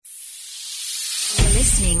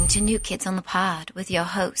listening to New Kids on the Pod with your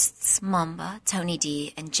hosts, Mamba, Tony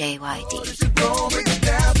D, and JYD.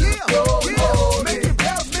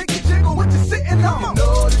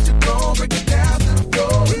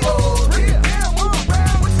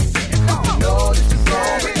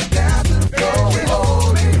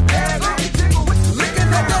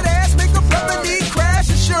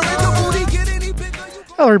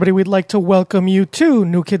 Hello, everybody. We'd like to welcome you to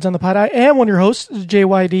New Kids on the Pod. I am one of your hosts,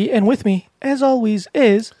 JYD, and with me, as always,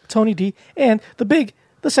 is Tony D, and the big,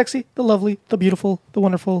 the sexy, the lovely, the beautiful, the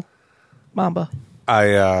wonderful Mamba. I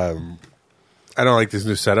don't like this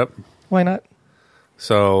new setup. Why not?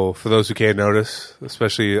 So, for those who can't notice,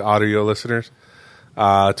 especially audio listeners,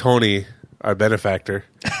 Tony, our benefactor,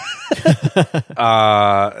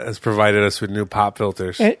 has provided us with new pop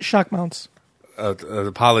filters. And shock mounts.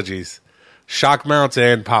 Apologies. Shock mounts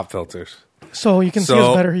and pop filters. So you can see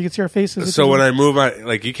us better. You can see our faces. So when I move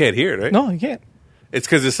you can't hear it, right? No, you can't. It's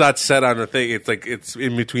because it's not set on a thing. It's like it's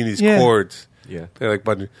in between these cords. Yeah. They're like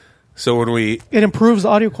button. So when it improves the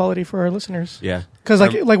audio quality for our listeners. Yeah. Because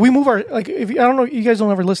like we move our if I don't know, you guys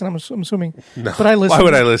don't ever listen. I'm assuming. No. But I listen. Why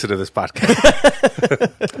would I listen to this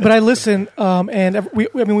podcast? But I listen, and we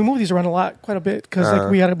move these around quite a bit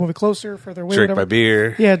because we got to move it closer, further away. Drink my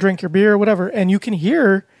beer. Yeah, drink your beer, whatever, and you can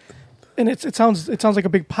hear. And it sounds like a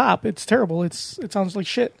big pop. It's terrible. It sounds like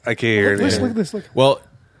shit. I can't hear it. Look at this. Look. Well,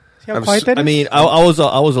 See how quiet that is? I mean, I was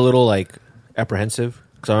a little like apprehensive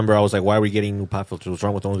because I remember I was like, "Why are we getting new pop filters? What's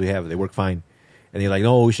wrong with the ones we have? They work fine." And they're like,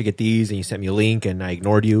 "No, we should get these." And you sent me a link, and I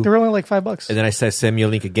ignored you. They were only like $5. And then I said, "Send me a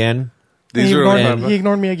link again." These are he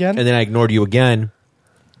ignored me again. And then I ignored you again.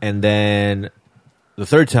 And then the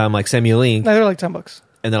third time, like, send me a link. No, they're like $10.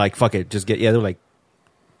 And they're like, "Fuck it, just get." Yeah, they're like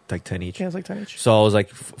 10 each. Yeah, it's like 10 each. So I was like,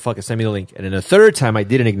 fuck it, send me the link. And then the third time I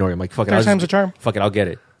didn't ignore him. Like, fuck it. Third time's a charm. Fuck it, I'll get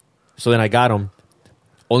it. So then I got him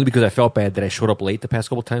only because I felt bad that I showed up late the past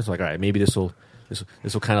couple times. So like, all right, maybe this will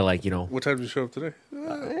kind of like, What time did you show up today?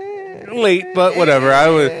 Late, but whatever.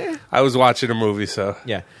 I was watching a movie, so.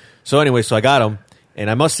 Yeah. So anyway, so I got him. And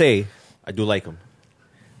I must say, I do like him.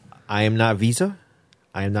 I am not Visa.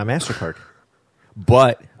 I am not MasterCard.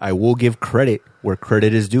 But I will give credit where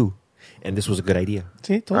credit is due. And this was a good idea.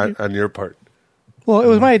 See, told you. On your part. Well, it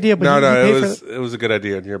was my idea, but you paid it was a good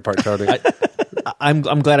idea on your part, Tony.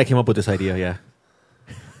 I'm glad I came up with this idea, yeah.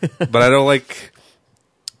 But I don't like...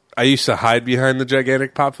 I used to hide behind the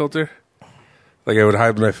gigantic pop filter. Like, I would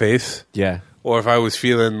hide my face. Yeah. Or if I was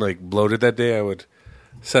feeling, like, bloated that day, I would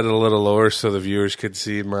set it a little lower so the viewers could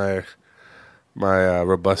see my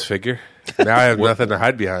robust figure. Now I have nothing to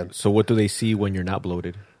hide behind. So what do they see when you're not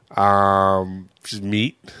bloated? Just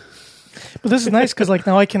meat. But this is nice because like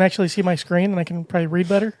now I can actually see my screen and I can probably read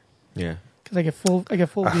better Yeah. because I get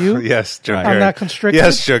full view. Yes, Junkyard. I'm not constricted.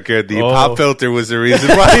 Yes, Junkyard. The pop filter was the reason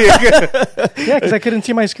why. Yeah, because I couldn't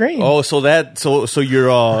see my screen. Oh, so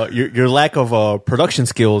your lack of production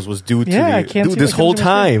skills was due to I can't see this whole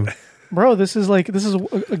time. Bro, this is a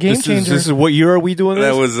game changer. This is what year are we doing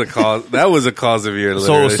this? That was a cause. That was a cause of your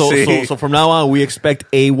literacy. So from now on we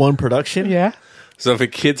expect A1 production. Yeah. So if a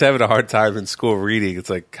kid's having a hard time in school reading, it's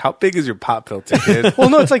like, how big is your pop filter, kid?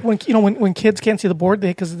 Well, no, it's like when kids can't see the board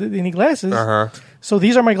because they need glasses. So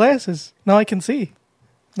these are my glasses. Now I can see.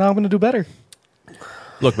 Now I'm going to do better.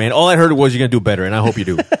 Look, man, all I heard was you're going to do better, and I hope you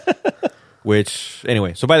do. Which,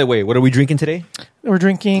 anyway, so by the way, what are we drinking today? We're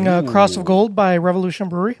drinking Cross of Gold by Revolution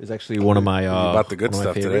Brewery. It's actually one of my about the good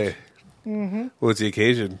stuff favorites. today. Mm-hmm. What's the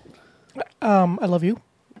occasion? I love you.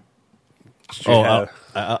 I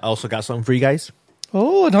also got something for you guys.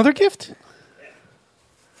 Oh, another gift?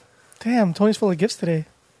 Damn, Tony's full of gifts today.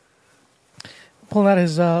 Pulling out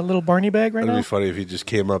his little Barney bag right It'd now. be funny if he just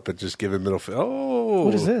came up and just given middle finger. Oh,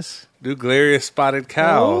 What is this? New Glarious Spotted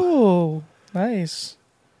Cow. Oh, nice.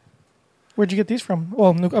 Where'd you get these from?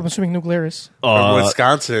 Well, I'm assuming New Glarus. From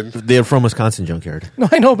Wisconsin. They're from Wisconsin Junkyard. No,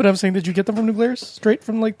 I know, but I'm saying, did you get them from New Glarus? Straight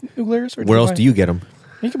from like New Glarus? Or Where else do you get them?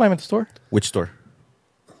 You can buy them at the store. Which store?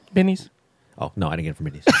 Benny's. Oh, no, I didn't get them from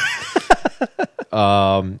Benny's.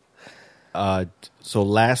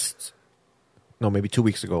 So maybe 2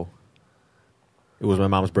 weeks ago, it was my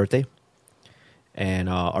mom's birthday. And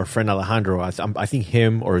our friend Alejandro, I think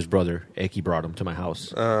him or his brother, Eki, brought him to my house.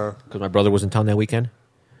 Because my brother was in town that weekend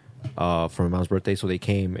for my mom's birthday. So they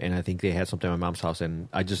came, and I think they had something at my mom's house. And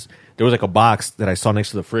there was like a box that I saw next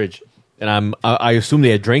to the fridge. And I assumed they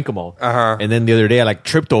had drank them all. And then the other day, I like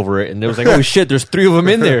tripped over it. And there was like, oh shit, there's 3 of them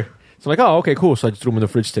in there. So I'm like, oh, okay, cool. So I just threw them in the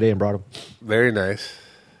fridge today and brought them. Very nice.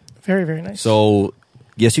 Very, very nice. So,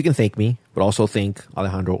 yes, you can thank me, but also thank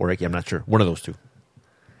Alejandro or Eki. I'm not sure. One of those two.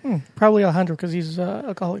 Probably Alejandro because he's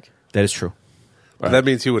alcoholic. That is true. But that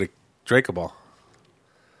means he would have drank them all.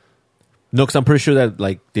 No, because I'm pretty sure that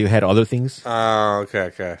like they had other things. Oh,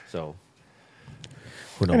 okay. So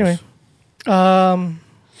who knows? Anyway,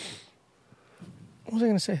 what was I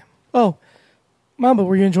going to say? Oh, Mamba,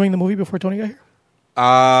 were you enjoying the movie before Tony got here?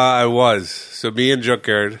 I was. So me and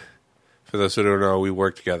Junkyard, for those who don't know, we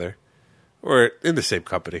work together. We're in the same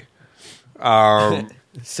company.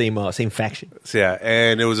 Same faction. So yeah,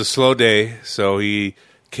 and it was a slow day, so he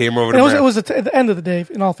came over to And it was at the end of the day,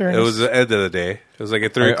 in all fairness. It was the end of the day. It was like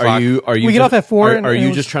at 3 o'clock. Are you We get off at 4 and Are it you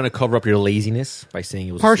was- just trying to cover up your laziness by saying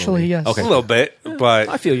it was Partially, a slow day? yes. Okay, A little bit, but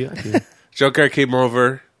I feel you. Junkyard came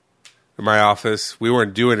over to my office. We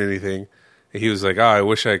weren't doing anything. And he was like, "Oh, I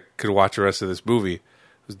wish I could watch the rest of this movie." It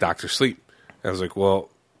was Doctor Sleep. And I was like, "Well,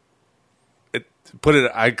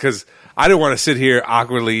 because I didn't want to sit here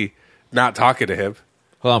awkwardly not talking to him."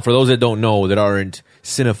 Hold on, for those that don't know, that aren't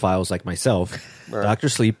cinephiles like myself, Doctor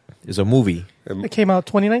Sleep is a movie. It came out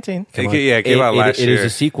 2019. It came out last It year. is a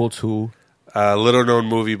sequel to A little known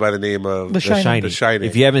movie by the name of The Shining. The The Shining.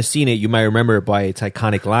 If you haven't seen it, you might remember it by its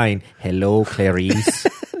iconic line, "Hello, Clarice."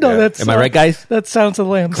 No, Yeah. that's Am I right, guys? That sounds of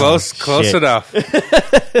the Lambs. Close shit. enough.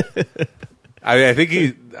 I think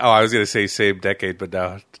he. Oh, I was going to say same decade, but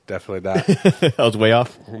no, definitely not. I was way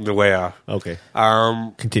off. The way off. Okay.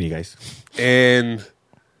 Um, Continue, guys. and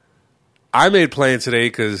I made plans today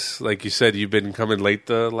because, like you said, you've been coming late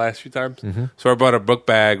the last few times. So I brought a book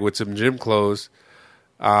bag with some gym clothes.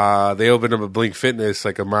 They opened up a Blink Fitness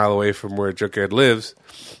like a mile away from where Junkyard lives.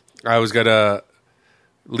 I was gonna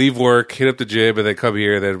leave work, hit up the gym, and then come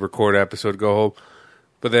here, then record an episode, go home.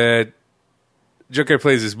 But then Junkyard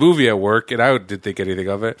plays this movie at work, and I didn't think anything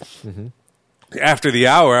of it. After the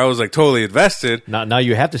hour, I was like totally invested. Now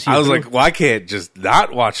you have to see. I it was through. like, well, I can't just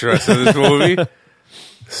not watch the rest of this movie.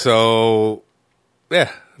 So,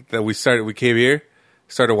 yeah, then we came here,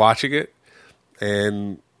 started watching it,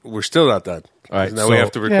 and we're still not done. All right, now we so-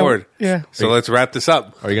 have to record. Yeah. So let's wrap this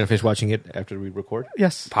up. Are you going to finish watching it after we record?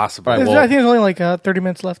 Yes. Possibly. All right, I well- think there's only like 30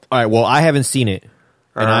 minutes left. All right. Well, I haven't seen it,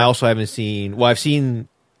 and Uh-huh. I also haven't seen. Well, I've seen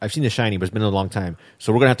The Shining, but it's been a long time.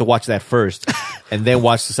 So we're gonna have to watch that first, and then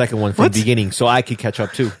watch the second one from What? the beginning, so I could catch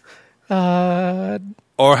up too.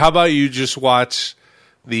 Or how about you just watch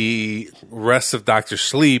the rest of Doctor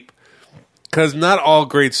Sleep? Because not all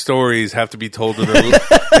great stories have to be told in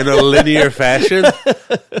in a linear fashion.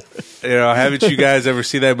 You know, haven't you guys ever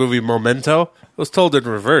seen that movie Memento? It was told in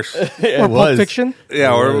reverse. Or Pulp Fiction.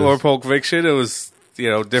 Yeah, or Pulp Fiction. It was,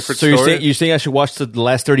 different So story. you're saying I should watch the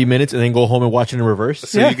last 30 minutes and then go home and watch it in reverse?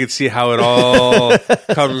 So Yeah. you can see how it all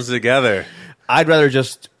comes together. I'd rather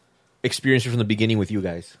just experience it from the beginning with you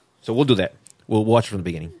guys. So we'll do that. We'll watch from the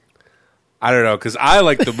beginning. I don't know, because I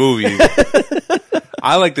like the movie.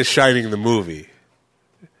 I like The Shining, the movie.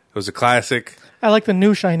 It was a classic. I like the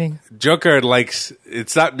new Shining. Junkyard likes,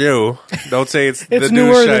 it's not new. Don't say it's It's the new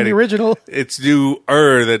newer Shining. than the original. It's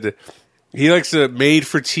newer than, he likes a made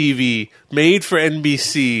for TV, made for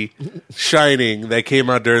NBC Shining that came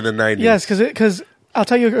out during the 90s. Yes, because I'll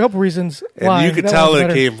tell you a couple reasons And why. you could that tell one's it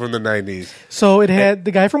better. came from the 90s. So it had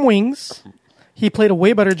the guy from Wings. He played a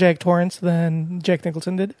way better Jack Torrance than Jack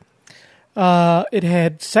Nicholson did. It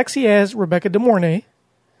had sexy as Rebecca De Mornay.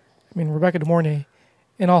 Rebecca De Mornay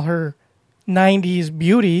in all her 90s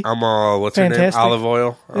beauty. I'm all, what's her name? Fantastic. Olive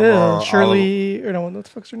oil? I'm Ugh, all Shirley, or no, what the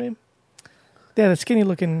fuck's her name? Yeah, the skinny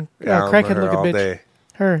looking, Yeah, I'm crackhead her looking all bitch. day.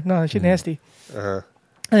 Her, no, she's nasty. Uh-huh.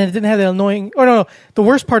 And it didn't have that annoying. Oh no, the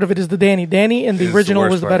worst part of it is the Danny. Danny in the Is the original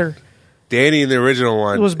worst was part. better. Danny in the original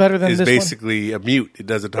one It was better than is this one. basically a mute. It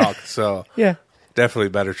doesn't talk, so Yeah. definitely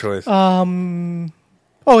a better choice. Oh,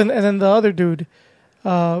 and then the other dude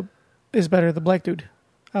is better. The black dude.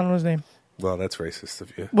 I don't know his name. Well, that's racist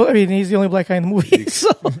of you. Well, he's the only black guy in the movie. So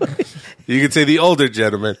You could say the older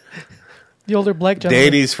gentleman, the older black gentleman.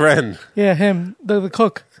 Danny's friend. Yeah, him, the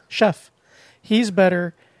cook, chef. He's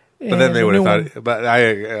better. But then they would have thought. But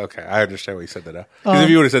I understand why you said that now. Because if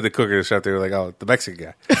you would have said the cook or the chef, they were like, "Oh, the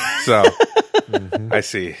Mexican guy." So I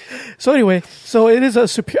see. So anyway, so it is a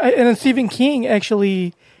superior. And then Stephen King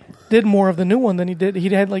actually did more of the new one than he did. He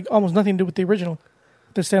had like almost nothing to do with the original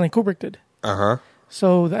that Stanley Kubrick did. Uh huh.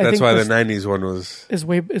 So I That's think why the this '90s one was is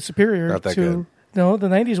superior Not that to good. no. The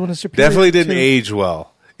 '90s one is superior. definitely didn't to, age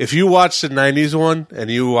well. If you watch the '90s one and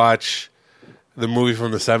you watch the movie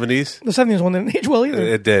from the '70s, The '70s one didn't age well either.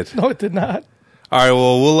 it did. No, it did not. All right.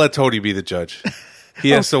 Well, we'll let Tony be the judge.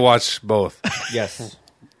 He has to watch both, Yes.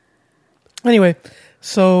 Anyway,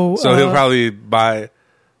 so so he'll probably by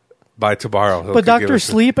tomorrow. He'll but give Doctor us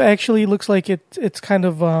a- Sleep actually looks like it's kind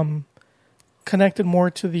of connected more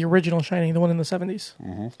to the original Shining, the one in the '70s.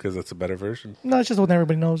 because it's a better version. No, it's just the one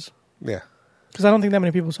everybody knows. Yeah, Because I don't think that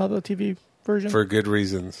many people saw the TV version. for good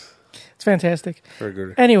reasons. It's fantastic. For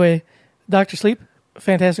good. Anyway, Dr. Sleep,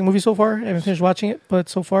 fantastic movie so far. I haven't finished watching it, but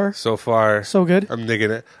so far, so good. I'm digging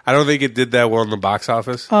it. I don't think it did that well in the box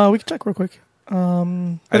office. We can check real quick.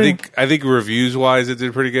 I think reviews wise it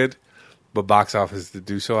did pretty good, but box office did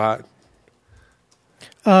do so hot.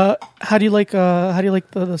 How do you like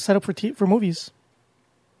the setup for movies?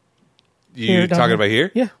 You talking about here?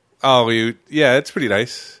 Yeah. Oh, it's pretty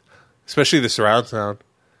nice, especially the surround sound.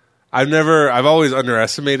 I've always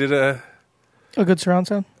underestimated a good surround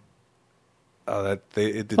sound. Oh, it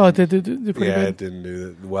did. Oh, it did pretty good. It didn't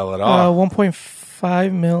do well at all.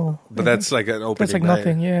 1.5 mil. But that's like an opening. That's like night.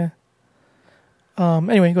 nothing. Yeah.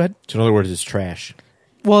 Anyway, go ahead. So in other words, it's trash.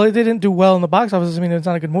 Well, it didn't do well in the box office. I mean, it's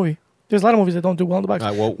not a good movie. There's a lot of movies that don't do well in the box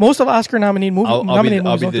office. Well, most of Oscar nominated movies. I'll be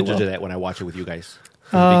the judge well. of that when I watch it with you guys.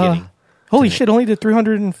 From the beginning. Holy shit! Only did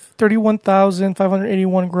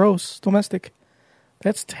 331,581 gross domestic.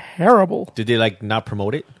 That's terrible. Did they not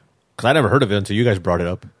promote it? Because I never heard of it until you guys brought it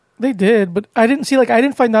up. They did, but I didn't see. I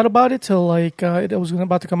didn't find out about it till it was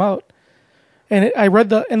about to come out. And I read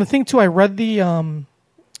the thing too. I read the.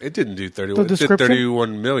 It didn't do 31. It did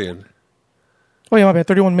 31 million. Oh yeah, my bad.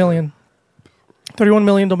 31 million. 31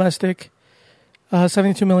 million domestic.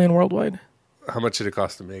 72 million worldwide. How much did it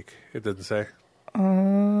cost to make? It didn't say.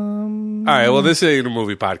 All right. Well, this ain't a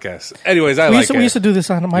movie podcast. Anyways, we used to do this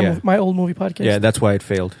on my old movie podcast. Yeah, that's why it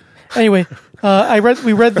failed. Anyway, I read the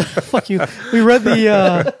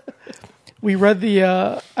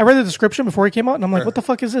description before it came out, and I'm like, what the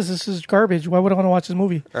fuck is this? This is garbage. Why would I want to watch this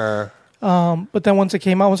movie? But then once it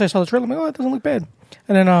came out, once I saw the trailer, I'm like, oh, it doesn't look bad.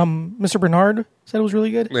 And then Mr. Bernard said it was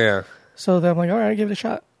really good. Yeah. So then I'm like, all right, I give it a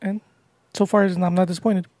shot. And so far, I'm not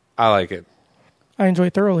disappointed. I like it. I enjoy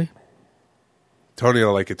it thoroughly. Tony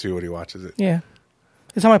will like it too when he watches it. Yeah.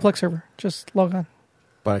 It's on my Plex server. Just log on.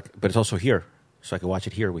 But it's also here, so I can watch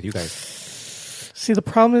it here with you guys. See, the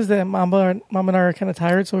problem is that Mom and I are kind of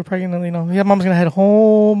tired, so we're probably going to, Mom's going to head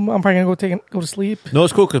home. I'm probably going to go to sleep. No,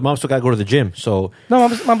 it's cool because Mom still got to go to the gym. So no,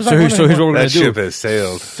 Mom's not going here's what we're going to do. That ship has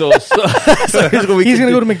sailed. So here's what he's going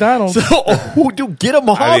to go to McDonald's. Dude, get him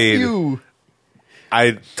off you.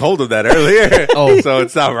 I told him that earlier, so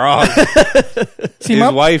it's not wrong. See,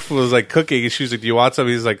 his wife was cooking, and she was like, "Do you want some?"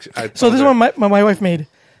 He's like, "So this is what my wife made."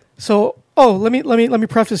 So, let me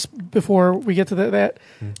preface before we get to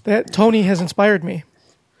that Tony has inspired me.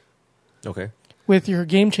 Okay. With your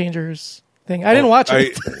Game Changers thing, I didn't watch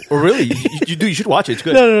it. Really? You should watch it. It's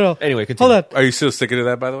good. No. Anyway, continue. Hold on. Are you still sticking to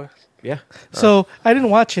that, by the way? Yeah. So I didn't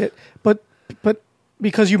watch it, but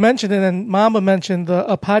because you mentioned it, and Mama mentioned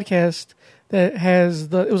a podcast that has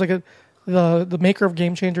the maker of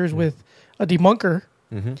Game Changers with a debunker.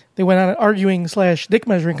 Mm-hmm. They went on an arguing / dick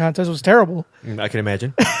measuring contest. It was terrible. I can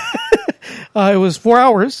imagine. It was 4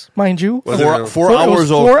 hours, mind you. 4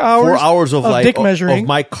 hours of dick measuring. Of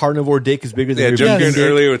my carnivore dick is bigger than your Jim dick.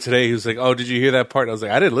 Earlier today, he was like, "Oh, did you hear that part?" I was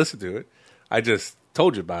like, "I didn't listen to it. I just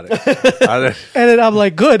told you about it." And then I'm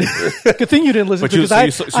like, "Good thing you didn't listen to it." Because I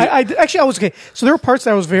was okay. So there were parts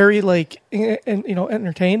that I was very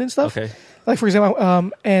entertained and stuff. Okay. Like for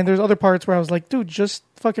example, and there's other parts where I was like, "Dude, just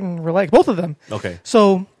fucking relax." Both of them. Okay.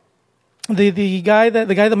 So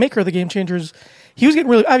the maker of the Game Changers, he was getting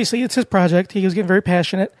really, obviously it's his project. He was getting very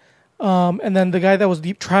passionate. And then the guy that was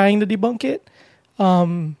trying to debunk it,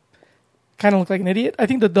 kind of looked like an idiot. I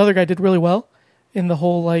think the other guy did really well in the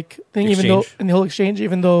whole thing, exchange,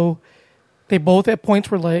 even though they both at points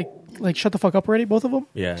were like shut the fuck up already, both of them.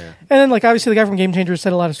 Yeah. And then obviously the guy from Game Changers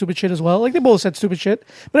said a lot of stupid shit as well. They both said stupid shit.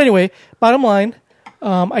 But anyway, bottom line,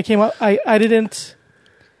 I came out.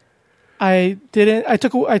 I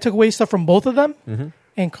took away stuff from both of them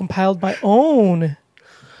and compiled my own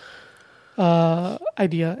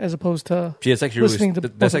idea as opposed to that's actually really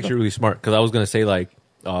smart because I was gonna say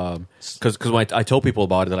because when I told people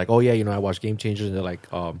about it, they're like, "Oh yeah, I watched Game Changers," and they're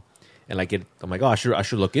like, I'm like, "Oh, I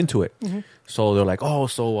should look into it." Mm-hmm. So they're like, "Oh,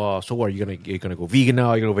 so what, are you gonna go vegan now?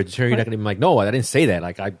 Are you gonna go vegetarian?" Right. I'm like, "No, I didn't say that.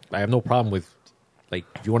 I have no problem with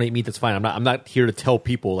if you want to eat meat, that's fine. I'm not here to tell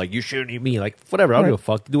people you shouldn't eat meat. Whatever, I don't give a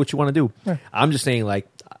fuck. Do what you want to do." Right. I'm just saying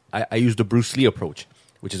I used the Bruce Lee approach,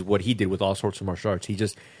 which is what he did with all sorts of martial arts.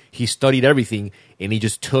 He studied everything and he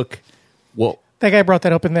just took what. That guy brought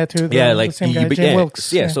that up in that too. The same guy, Jay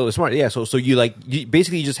Wilkes. Yeah, so it's smart. Yeah, so you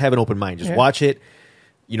basically you just have an open mind. Just watch it.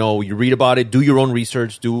 You read about it. Do your own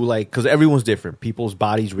research. Do because everyone's different. People's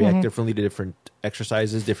bodies react differently to different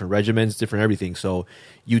exercises, different regimens, different everything. So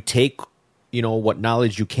you take what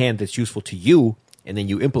knowledge you can that's useful to you, and then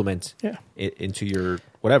you implement it into your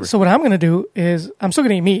whatever. So what I'm going to do is I'm still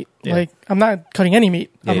going to eat meat. Yeah. I'm not cutting any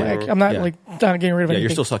meat. I'm not not getting rid of anything. You're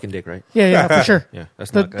still sucking dick, right? Yeah, for sure. Yeah,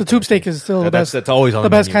 that's the tube steak is still the best. That's always on the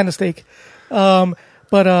best kind of steak.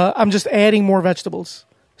 But I'm just adding more vegetables.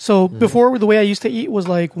 So before, the way I used to eat was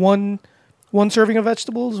like one serving of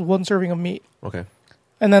vegetables, one serving of meat, Okay.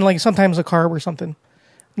 and then like sometimes a carb or something.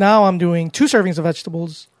 Now I'm doing 2 servings of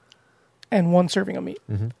vegetables and 1 serving of meat.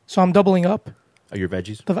 So I'm doubling up Are your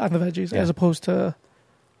veggies? on the veggies Yeah. as opposed to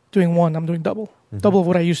doing 1. I'm doing double of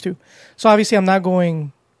what I used to. So obviously I'm not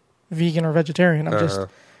going vegan or vegetarian.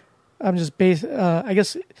 I'm just based. I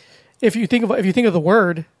guess if you think of the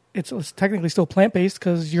word, it's technically still plant based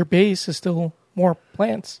because your base is still more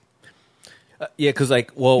plants. Yeah, because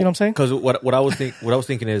like, well, You know what I'm saying? Because what I was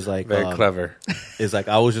thinking is like, Very clever. is like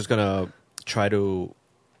I was just gonna try to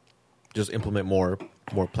just implement more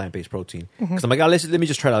plant based protein because I'm like, let me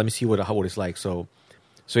just try that. Let me see what it's like. So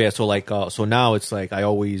now it's like I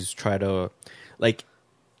always try to like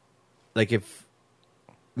if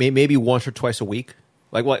maybe once or twice a week.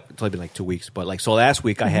 Like what? It's only been like 2 weeks, but like so last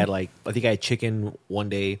week I had like I think I had chicken one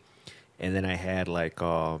day, and then I had like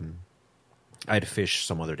I had fish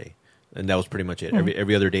some other day, and that was pretty much it.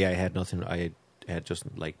 Every other day I had nothing. I had just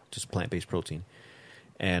plant based protein,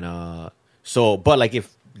 and so but like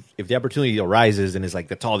if the opportunity arises and it's like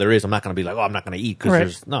that's all there is, I'm not gonna be like, oh, I'm not gonna eat because Right.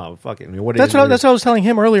 there's no fuck it. I mean, what That's is what I was telling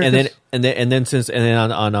him earlier. and then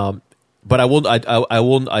on but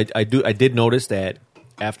I did notice that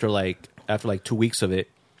after like 2 weeks of it,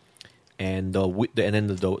 and the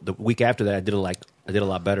week after that I did a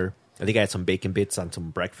lot better. I think I had some bacon bits on some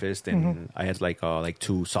breakfast, and I had like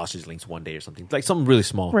 2 sausage links one day or something, like something really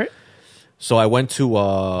small. right. So I went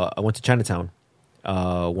to Chinatown. One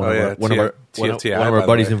of our TFTI, by the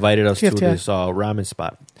buddies way. invited us to TFTI. this ramen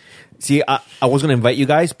spot. See, I was going to invite you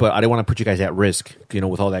guys, but I didn't want to put you guys at risk. You know,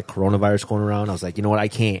 with all that coronavirus going around, I was like, you know what, I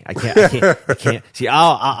can't. See,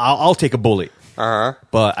 I'll take a bullet,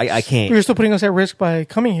 but I can't. You're still putting us at risk by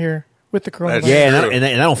coming here with the coronavirus. That's- Yeah, true. and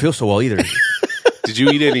I don't feel so well either. Did you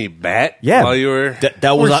eat any bat Yeah, while you were?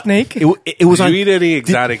 that was Or on- snake? It was Did on. you eat any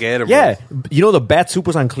exotic animals? Yeah, you know the bat soup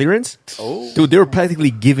was on clearance. Oh. Dude, they were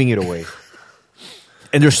practically giving it away.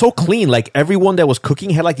 And they're so clean. Like everyone that was cooking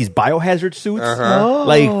had like these biohazard suits. Oh.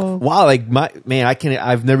 Like wow, like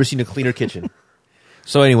I've never seen a cleaner kitchen.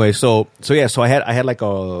 So anyway, so I had like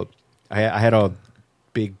I had a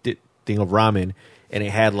big thing of ramen, and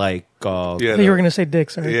it had like Yeah, I think you were going to say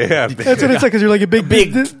dicks. Right? Yeah, That's what it's like because you're like a big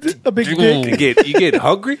dick. You get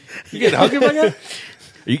hungry? You get hungry, my guy?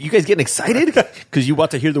 You guys getting excited because you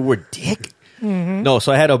about to hear the word dick? No,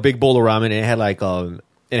 so I had a big bowl of ramen, and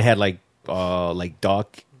it had like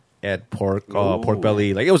duck and pork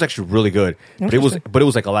belly. Like it was actually really good, but it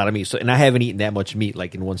was like a lot of meat. So and I haven't eaten that much meat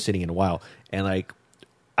like in one sitting in a while, and like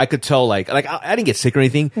I could tell like I didn't get sick or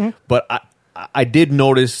anything, but I did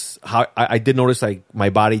notice how I did notice like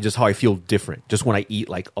my body just how I feel different just when I eat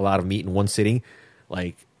like a lot of meat in one sitting,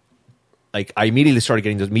 like I immediately started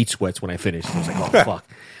getting those meat sweats when I finished. I was like, oh fuck.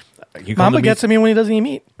 You come Mama to me- gets him in when he doesn't eat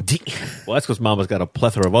meat. well, that's because Mama's got a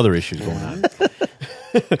plethora of other issues going on.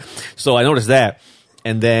 So I noticed that,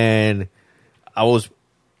 and then I was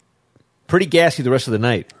pretty gassy the rest of the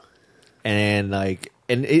night, and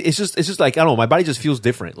it's just like I don't know, my body just feels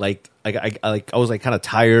different. Like I was like kind of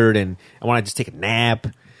tired, and I want to just take a nap.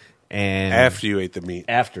 And After you ate the meat.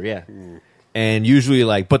 after, yeah, and usually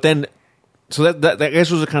but then, so that I guess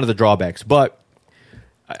those are kind of the drawbacks. But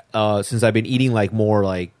since I've been eating like more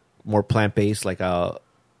plant based,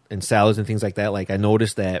 and salads and things like that, like I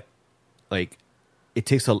noticed that like it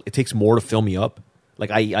takes more to fill me up.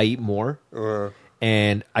 Like I eat more,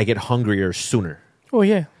 and I get hungrier sooner. Oh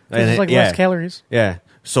yeah, 'cause And it's like yeah. less calories. Yeah.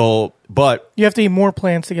 So, but You have to eat more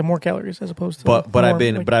plants to get more calories as opposed to. But more, I've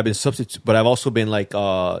been like- but I've also been like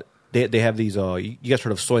they have these you guys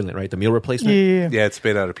heard of Soylent, right? The meal replacement. yeah. Yeah, it's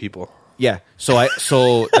made out of people. Yeah. So that's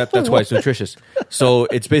why it's nutritious. So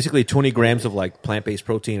it's basically 20 grams of like plant-based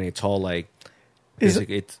protein, and it's all like Is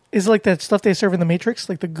basically it's Is it like that stuff they serve in the Matrix,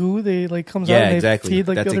 like the goo they like comes out yeah, and they exactly. feed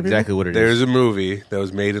like That's the other exactly people? what it is. There's a movie that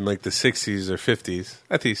was made in like the 60s or 50s.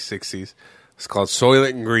 I think 60s. It's called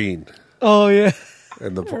Soylent and Green. Oh yeah.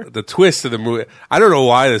 And the twist of the movie, I don't know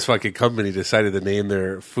why this fucking company decided to name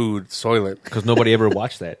their food Soylent. Because nobody ever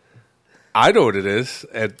watched that. I know what it is.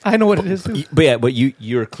 And I know what it is. Too. But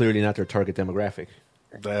you're clearly not their target demographic.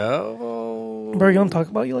 well, Bro, you don't talk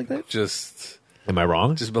about you like that. just Am I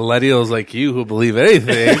wrong? millennials like you who believe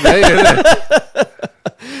anything.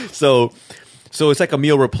 So it's like a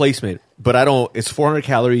meal replacement, but I don't. It's 400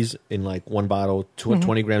 calories in like one bottle,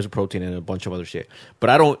 20 grams of protein, and a bunch of other shit. But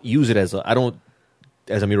I don't use it as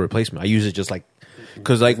a meal replacement. I use it just like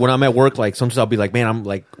because like when I'm at work, like sometimes I'll be like, man, I'm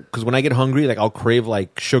like because when I get hungry, like I'll crave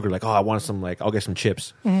like sugar, like I want some like I'll get some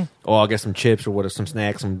chips, or I'll get some chips or some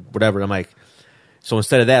snacks, some whatever. I'm like, so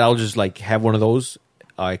instead of that, I'll just like have one of those,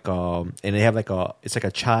 like and they have like it's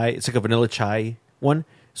like a vanilla chai one.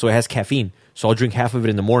 So it has caffeine. So I'll drink half of it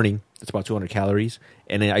in the morning. It's about 200 calories.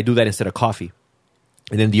 And then I do that instead of coffee.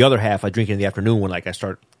 And then the other half, I drink it in the afternoon when like I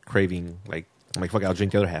start craving, like, I'm like, fuck it, I'll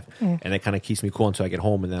drink the other half. And that kind of keeps me cool until I get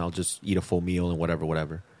home, and then I'll just eat a full meal and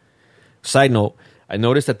whatever. Side note, I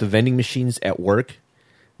noticed that the vending machines at work,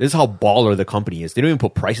 this is how baller the company is. They don't even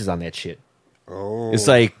put prices on that shit. Oh. It's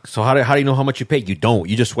like, so how do you know how much you pay? You don't.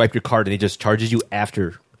 You just swipe your card and it just charges you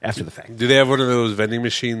after the fact. Do they have one of those vending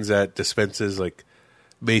machines that dispenses like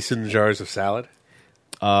mason jars of salad?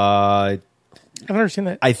 I've never seen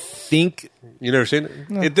that. I think You never seen it?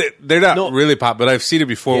 No. They're not No. really pop, but I've seen it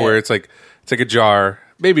before Yeah. where it's like a jar,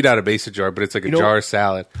 maybe not a mason jar, but it's like a You know- jar of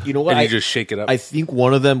salad. you know what? And you just shake it up. I think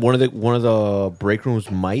one of the break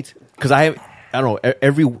rooms might, because I don't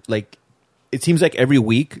know, it seems like every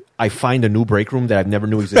week I find a new break room that I've never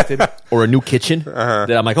knew existed or a new kitchen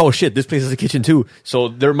that I'm like, oh shit, this place has a kitchen too. So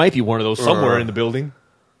there might be one of those somewhere in the building.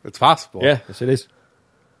 It's possible. Yeah, yes it is.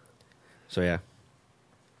 So yeah.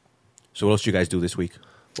 So what else did you guys do this week?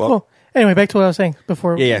 Well, anyway, back to what I was saying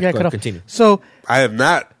before Yeah, we got go cut ahead, off. continue. So I have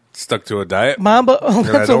not stuck to a diet, Mamba, and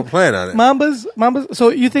I don't plan on it. Mamba's. So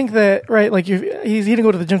you think that, right? Like he didn't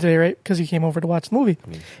go to the gym today, right? Because you came over to watch the movie.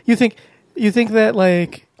 You think that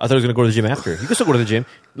like I thought I was going to go to the gym after. You can still go to the gym.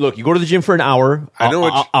 Look, you go to the gym for an hour. I know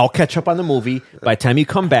what I'll catch up on the movie. By the time you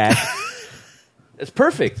come back, it's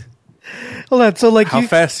perfect. hold on. So like How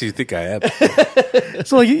fast do you think I am?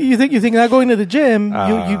 so like you think not going to the gym,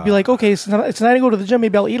 you'd be like, okay, so it's not to go to the gym.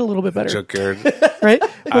 Maybe I'll eat a little bit better, Junkyard. right?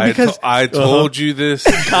 But because I told you this.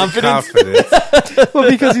 Confidence. well,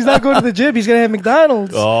 because he's not going to the gym, he's gonna have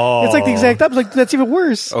McDonald's. Oh. It's like the exact opposite. Like that's even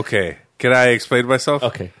worse. Okay. Can I explain myself?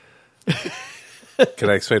 Okay. Can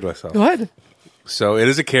I explain myself? Go ahead. So it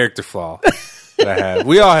is a character flaw that I have.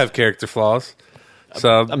 We all have character flaws.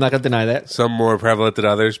 I'm not going to deny that. Some more prevalent than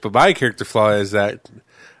others. But my character flaw is that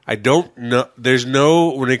I don't know. There's no,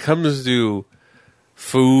 when it comes to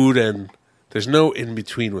food, and there's no in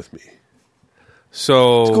between with me.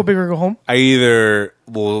 So Go big or go home. I either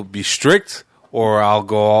will be strict or I'll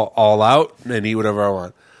go all out and eat whatever I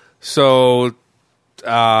want. So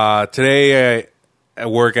today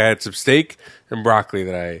at work I had some steak and broccoli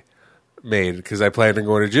that I made because I planned on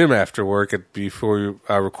going to gym after work before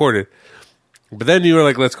we recorded. But then you were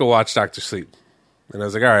like, let's go watch Dr. Sleep. And I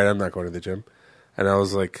was like, all right, I'm not going to the gym. And I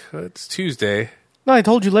was like, it's Tuesday. No, I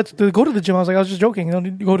told you let's go to the gym. I was just joking. You don't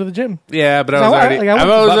need to go to the gym. Yeah, but I No, was I- already, like, I I went-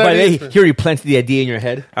 was By already, here you planted the idea in your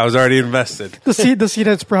head. I was already invested. The seed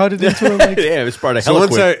had sprouted into him. Like, Yeah, it's part of So hella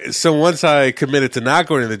once quick. once I committed to not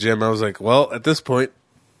going to the gym, I was like, well, at this point,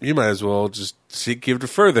 you might as well just give it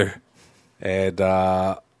further. And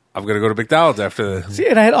I'm going to go to McDonald's after the... see,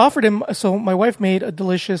 and I had offered him. So my wife made a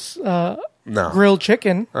delicious No. grilled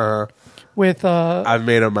chicken with I've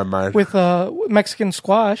made up my mind. with Mexican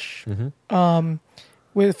squash,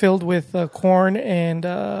 filled with corn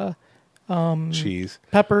and cheese.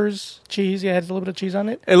 peppers, cheese. Yeah, it had a little bit of cheese on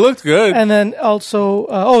it. It looked good. And then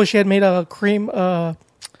also, she had made a cream, corn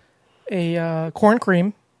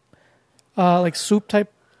cream, like soup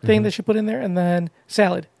type thing that she put in there, and then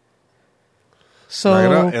salad.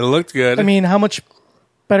 So it looked good. I mean, how much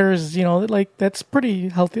better is like that's pretty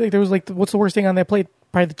healthy. Like there was like what's the worst thing on that plate?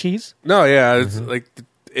 Probably the cheese. no, yeah, it's like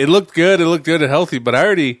it looked good. It looked good and healthy, but I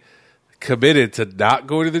already committed to not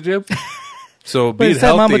go to the gym. So But being instead,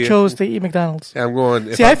 healthy, Mama chose to eat McDonald's. I'm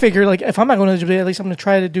going. See, I figure like if I'm not going to the gym, at least I'm going to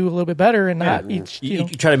try to do a little bit better and not eat. You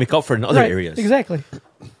try to make up for it in other Right, areas. Exactly.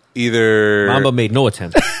 either Mamba made no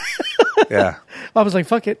attempt. yeah. I was like,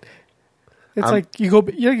 fuck it. It's like you go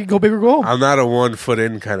big or go home. I'm not a 1 foot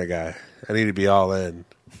in kind of guy. I need to be all in.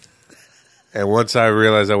 And once I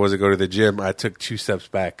realized I wasn't going to the gym, I took 2 steps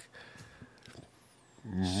back,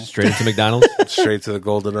 Straight into McDonald's. straight to the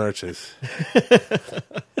Golden Arches.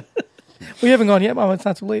 We haven't gone yet, Mama. It's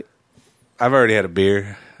not too late. I've already had a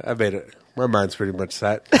beer. I made it. My mind's pretty much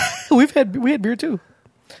set. we had beer too.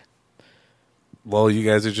 Well, you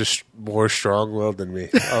guys are just more strong-willed than me.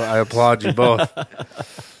 I applaud you both.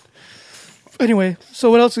 Anyway, so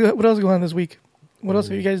what else going on this week? What else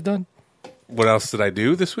have you guys done? What else did I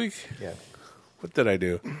do this week? Yeah. What did I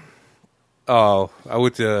do? Oh, I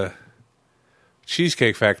went to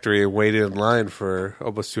Cheesecake Factory and waited in line for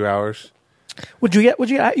almost 2 hours. What'd you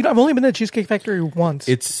get? I've only been to Cheesecake Factory once,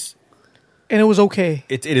 It's and it was okay.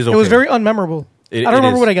 it is okay. It was very unmemorable. It- I don't it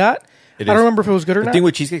remember is. what I got. It I don't is. remember if it was good or The not. thing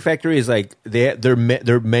with Cheesecake Factory is like their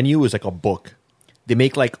menu is like a book. They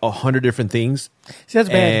make like 100 different things. See, that's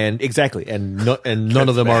bad. And exactly, and none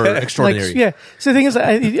of them are extraordinary. Like, yeah. So the thing is,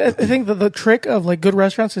 I think that the trick of like good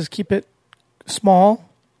restaurants is keep it small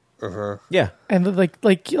Yeah. and like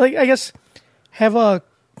I guess have a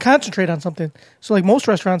concentrate on something. So like most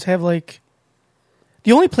restaurants have like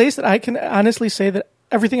The only place that I can honestly say that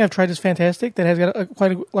everything I've tried is fantastic, that has got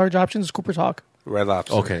quite a large options, is Cooper's Hawk. Red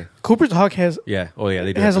Lobster. Okay. Cooper's Hawk has Yeah. Oh yeah.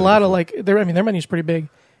 They do it has a have lot really of like their menu's pretty big,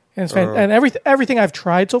 and it's and everything I've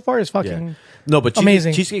tried so far is good- fucking Yeah. No, but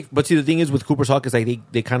amazing. cheesecake. But see, the thing is with Cooper's Hawk is like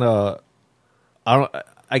they kind of.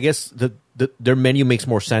 I guess their menu makes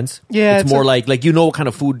more sense. Yeah, it's it's more a-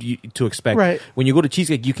 Right. When you go to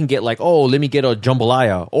cheesecake, you can get like, oh, let me get a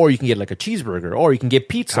jambalaya, or you can get like a cheeseburger, or you can get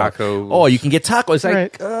pizza, Tacos. or you can get tacos.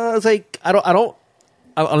 It's like I don't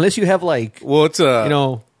unless you have like Well, it's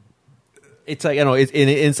a it's like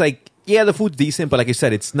it's like yeah, the food's decent, but like you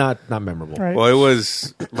said, it's not memorable. right. Well, it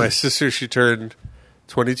was my sister. She turned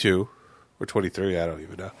 22 or 23. I don't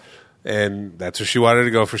even know. And that's where she wanted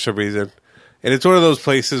to go for some reason. And it's one of those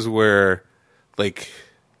places where, like,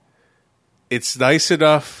 it's nice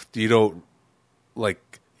enough you don't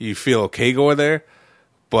like you feel okay going there,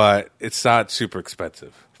 but it's not super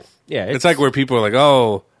expensive. Yeah, It's like where people are like,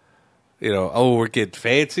 oh, we're getting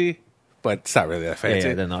fancy, but it's not really that fancy.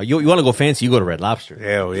 yeah, no, you want to go fancy, you go to Red Lobster.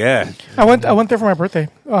 Hell yeah. I went there for my birthday.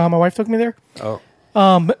 My wife took me there. Oh,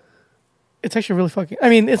 It's actually really fucking. I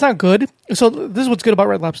mean, it's not good. So this is what's good about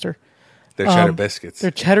Red Lobster. they're cheddar biscuits. They're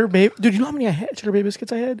cheddar bay. Dude, you know how many cheddar bay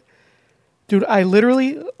biscuits I had? Dude, I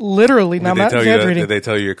literally, now I'm not exaggerating. Did they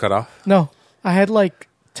tell you you're cut off? No, I had like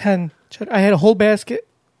 10. I had a whole basket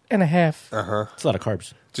and a half. It's a lot of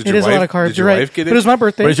carbs. Did It your is wife, a lot of carbs. Did You're your right. wife get But it? it was my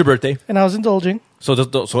birthday, When is your birthday? and I was indulging.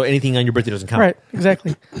 So anything on your birthday doesn't count. Right,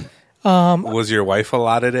 exactly. Was your wife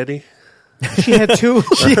allotted any? She had two.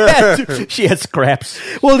 She had scraps.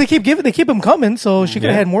 Well, they keep them coming, so she could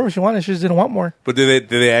have Yeah. had more if she wanted. She just didn't want more. But did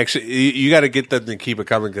they actually? You got to get them to keep it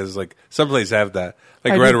coming because like some places have that.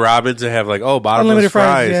 Like I Red do. Robin's, they have like bottomless Unlimited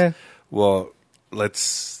fries, fries. yeah. Well, let's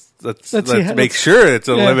see, make let's- sure it's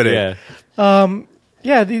unlimited. Yeah.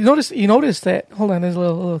 Yeah, you notice that. Hold on, there's a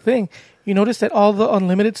little thing. You notice that all the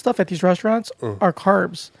unlimited stuff at these restaurants are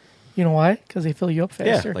carbs. You know why? Because they fill you up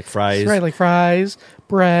faster. like fries. Right, like fries,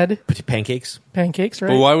 bread, Pancakes. pancakes. Right.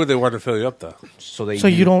 But why would they want to fill you up though? So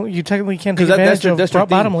You technically can't take because advantage of their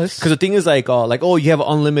bottomless. Because the thing is like you have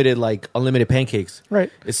unlimited pancakes. Right.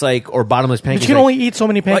 It's like or bottomless pancakes. But you can only eat so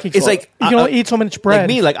many Like, pancakes. it's like you can only eat so much bread. Like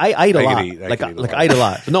me, like I eat a I lot. can eat a lot. I eat a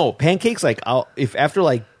lot. No pancakes. Like if after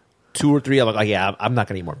like 2 or 3, I'm like, oh, yeah, I'm not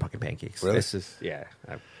gonna eat more fucking pancakes. Really? This is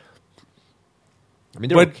I mean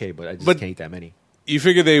they're okay, but I just can't eat that many. You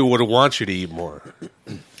figure they would want you to eat more.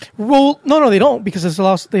 Well, no, they don't because it's a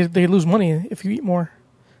loss. They lose money if you eat more.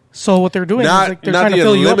 So what they're doing is like they're not trying to the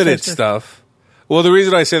fill you up unlimited faster. stuff. Well, the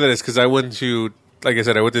reason I say that is because I went to, like I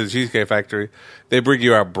said, I went to the Cheesecake Factory. They bring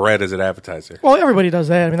you out bread as an appetizer. Well, everybody does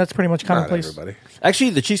that. I mean, that's pretty much Not commonplace. everybody.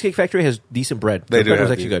 Actually, the Cheesecake Factory has decent bread. They The do. bread have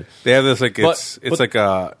was actually the- good. They have this like But- it's like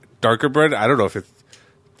a darker bread. I don't know if it's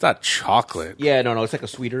not chocolate. Yeah, no, it's like a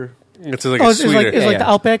sweeter. It's like Oh, a it's sweeter. like it's like Yeah. the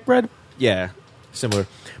Outback bread. Yeah, similar.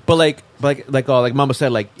 But like Mama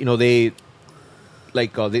said, like they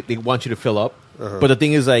want you to fill up. But the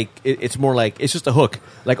thing is, like it's more like it's just a hook.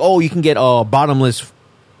 Like you can get bottomless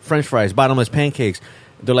French fries, bottomless pancakes.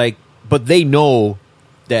 They're like, but they know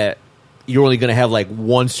that you're only gonna have like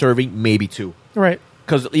one serving, maybe 2. Right.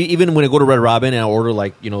 Because even when I go to Red Robin and I order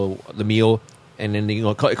like the meal, and then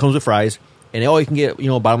it comes with fries, and you can get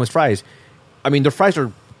bottomless fries. I mean, their fries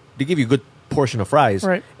they give you a good portion of fries,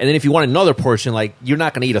 Right. And then if you want another portion, like you're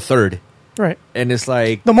not going to eat a third, Right. and it's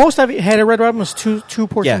like The most I've had at Red Robin was two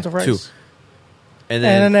portions of rice. 2. And And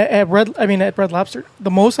then then at Red Lobster,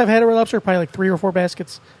 the most I've had at Red Lobster probably like 3 or 4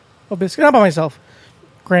 baskets of biscuits. Not by myself,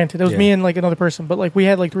 granted. It was Yeah. me and like another person, but like we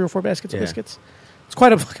had like 3 or 4 baskets of Yeah. biscuits. It's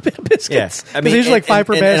quite a fucking bit of biscuits. I They're usually like 5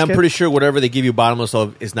 per basket. and I'm pretty sure whatever they give you bottomless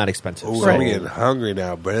of is not expensive. Ooh, So- I'm getting hungry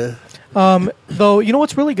now, bruh. Though, you know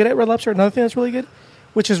what's really good at Red Lobster? Another thing that's really good,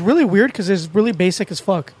 which is really weird because it's really basic as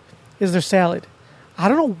fuck, is their salad. I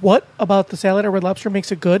don't know what about the salad at Red Lobster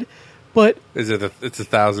makes it good, but It's a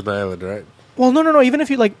Thousand Island, right? well, no. Even if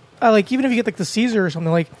you even if you get like the Caesar or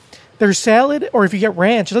something, like their salad, or if you get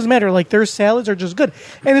ranch, it doesn't matter. Like their salads are just good,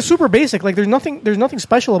 and it's super basic. Like there's nothing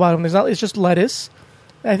special about them. It's just lettuce.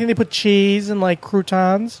 I think they put cheese and like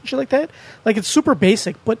croutons, shit like that. Like it's super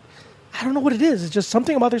basic, but I don't know what it is. It's just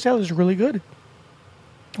something about their salad is really good.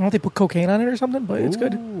 I don't know if they put cocaine on it or something, but it's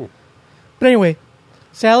good. Ooh. But anyway,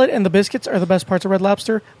 salad and the biscuits are the best parts of Red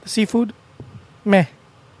Lobster. The seafood, meh.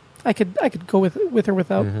 I could go with or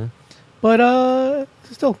without. Mm-hmm. But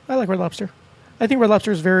still, I like Red Lobster. I think Red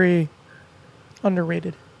Lobster is very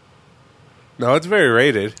underrated. No, it's very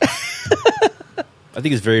rated. I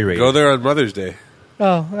think it's very rated. Go there on Mother's Day.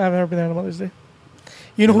 Oh, I've never been there on Mother's Day.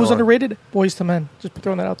 You know You who's know what? underrated? Boys to Men. Just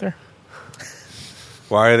throwing that out there.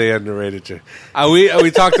 Why are they underrated?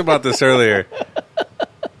 We talked about this earlier.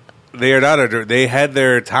 They are not. They had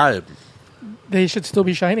their time. They should still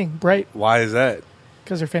be shining bright Why is that?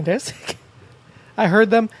 because they're fantastic. I heard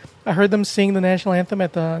them sing the national anthem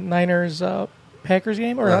at the Niners Packers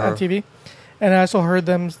game or on TV, and I also heard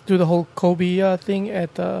them do the whole Kobe thing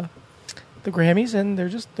at the Grammys, and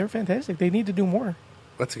they're fantastic. They need to do more.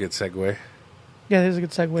 That's a good segue. Yeah, there's a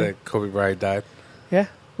good segue. That Kobe Bryant died. Yeah,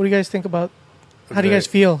 what do you guys think about? How do you guys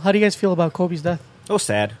feel? How do you guys feel about Kobe's death? It was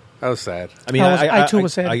sad. That was sad. I mean, I too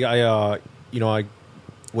was sad.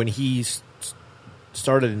 When he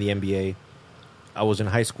started in the NBA, I was in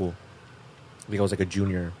high school. I think I was like a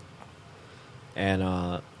junior,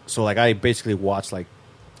 and so like I basically watched like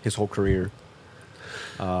his whole career.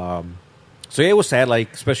 So yeah, it was sad.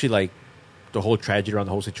 Like especially like the whole tragedy around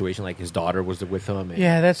the whole situation. Like his daughter was with him. And,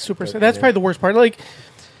 Yeah, that's super sad. That's probably the worst part. Like,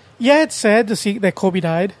 yeah, it's sad to see that Kobe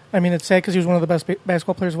died. I mean, it's sad because he was one of the best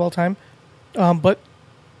basketball players of all time. But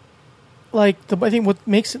like, I think what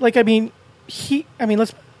makes it like,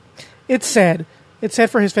 it's sad. It's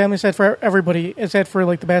sad for his family. It's sad for everybody. It's sad for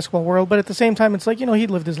like the basketball world. But at the same time, it's like, he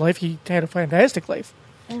lived his life. He had a fantastic life.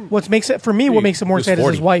 What makes it more sad is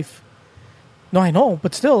his wife. No, I know,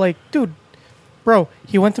 but still, like, dude, bro,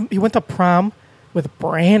 he went to prom with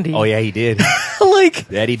Brandy. Oh yeah, he did. Like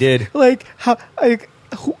That he did. Like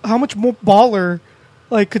how much more baller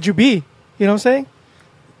like could you be? You know what I'm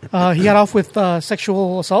saying? He got off with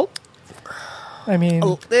sexual assault. I mean,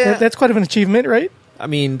 that's quite of an achievement, right? I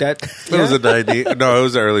mean that. It was a 90. No, it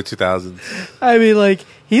was the early 2000s. I mean, like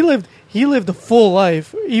he lived a full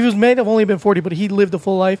life. He may have only been 40, but he lived a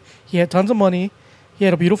full life. He had tons of money. He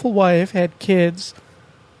had a beautiful wife. Had kids.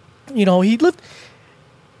 He lived.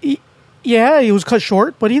 He was cut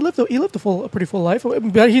short, but he lived a pretty full life.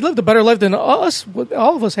 But he lived a better life than us.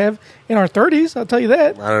 All of us have in our 30s. I'll tell you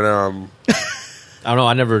that. I don't know. I don't know.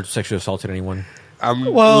 I never sexually assaulted anyone. I'm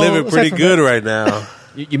Well, living aside pretty from good that- right now.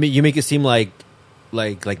 You make it seem like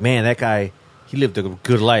man, that guy, he lived a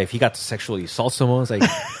good life. He got to sexually assault someone. It's like,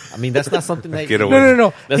 I mean, that's not something that Get away.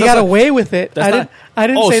 No. That's He not got some- away with it. I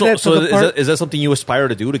didn't say that. So to the part. is that something you aspire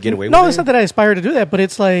to do to get away with? No, it? it's not that I aspire to do that, but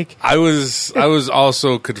it's like I was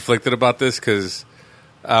also conflicted about this because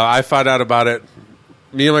I found out about it.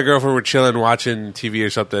 Me and my girlfriend were chilling, watching TV or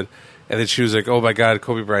something, and then she was like, "Oh my God,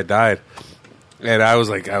 Kobe Bryant died," and I was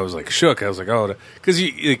like shook. I was like, "Oh," because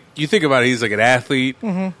you think about it, he's like an athlete,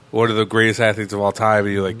 one of the greatest athletes of all time,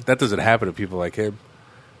 and you're like, that doesn't happen to people like him.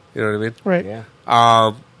 You know what I mean? right. Yeah.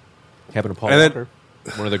 Um, Happened to Paul And then- Walker,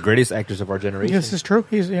 one of the greatest actors of our generation. This is true.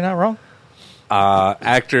 You're not wrong.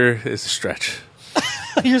 actor is a stretch.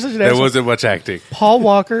 You're such an There asshole. wasn't much acting. Paul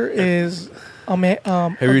Walker is a man.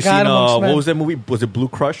 Have you seen what was that movie? Was it Blue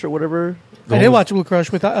Crush or whatever? I did watch Blue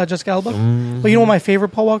Crush with Jessica Alba. But you know what my favorite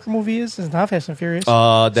Paul Walker movie is? It's not Fast and Furious.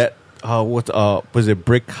 That was it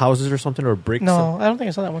Brick Houses or something or Brick? no, I don't think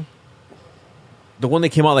I saw that one. The one that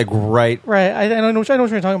came out like right Right. I know what you're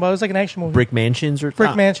talking about. It was like an action movie. Brick Mansions or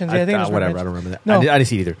Brick Mansions, yeah, I think it was Brick whatever. Mansions. I don't remember that. No. I didn't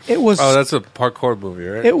see it either. It was. Oh, that's a parkour movie,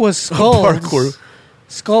 right? It was Skulls. Parkour.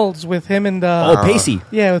 Skulls with him and Pacey.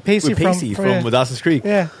 yeah, with Pacey, With Pacey from yeah. Dawson's Creek.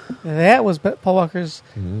 Yeah, that was Paul Walker's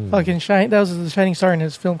fucking shine. That was the shining star in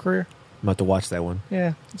his film career. I'm about to watch that one.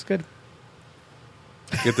 Yeah, it's good.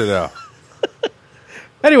 Good to know.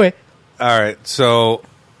 Anyway, All right, so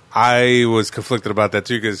I was conflicted about that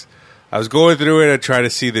too because I was going through it and trying to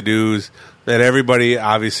see the news. And everybody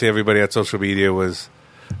on social media was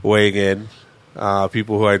weighing in.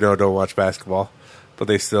 People who I know don't watch basketball, but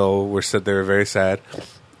they still said they were very sad.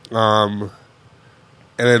 And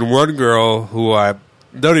then one girl who I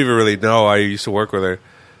don't even really know, I used to work with her,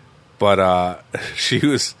 but she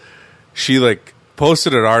like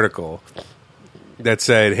posted an article that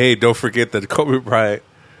said, "Hey, don't forget that Kobe Bryant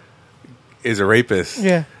is a rapist."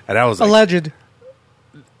 yeah, And I was like, alleged.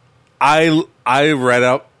 I read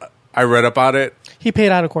up on it. He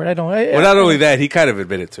paid out of court. I don't. Well, not only that, he kind of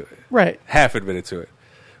admitted to it, right. half admitted to it.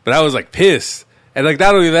 But I was like pissed, and like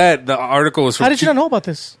not only that, the article was from. How did you not know about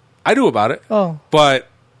this? I knew about it. Oh, But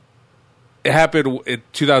it happened in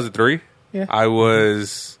 2003. Yeah. I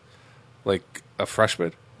was like a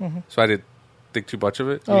freshman, so I didn't think too much of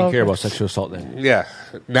it. You didn't care okay. about sexual assault then. Yeah.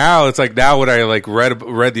 Now it's like when I like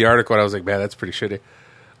read the article, and I was like, man, that's pretty shitty.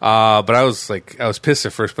 But I was pissed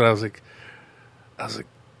at first, but I was like,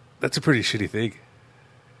 that's a pretty shitty thing.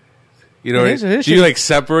 You know, It is do you shitty. like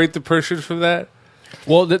separate the person from that?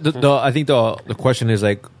 Well, I think the question is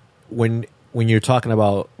like when you're talking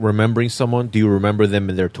about remembering someone, do you remember them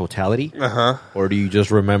in their totality, or do you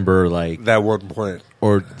just remember like That one point.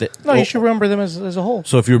 no, you should remember them as a whole.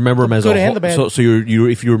 So if you remember them as good a and whole, the bad. so you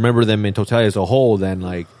if you remember them in totality as a whole, then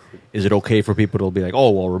like, is it okay for people to be like,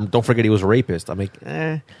 oh well, don't forget he was a rapist? I'm like,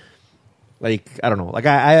 Like, I don't know. Like,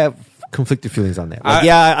 I have conflicted feelings on that. Like,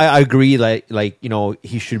 I agree. Like, you know,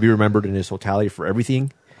 he should be remembered in his totality for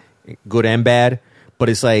everything, good and bad. But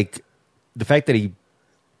it's like the fact that he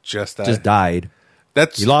just died.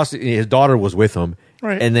 That's he lost. His daughter was with him.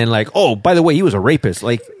 Right. And then, like, oh, by the way, he was a rapist.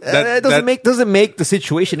 Like, that doesn't make the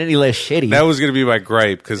situation any less shitty. That was going to be my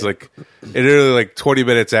gripe because, like, it literally like 20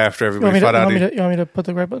 minutes after everybody found out. You want me to put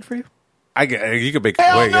the gripe button for you? You can make it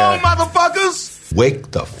quick, motherfuckers! Wake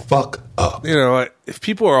the fuck up. You know, if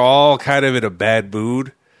people are all kind of in a bad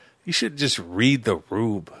mood, you should just read the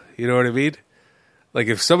room. You know what I mean? Like,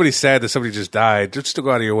 if somebody's sad that somebody just died, just to go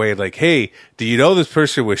out of your way and like, hey, do you know this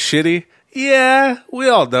person was shitty? Yeah, we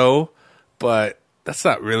all know, but that's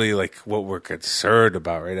not really like what we're concerned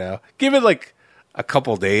about right now. Give it like a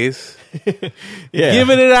couple days. Yeah. Give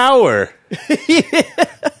it an hour.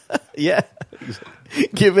 Yeah.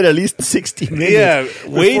 Give it at least 60 minutes. Yeah,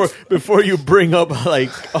 wait before you bring up like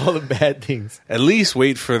all the bad things. At least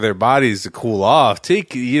wait for their bodies to cool off.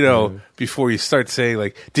 Take, before you start saying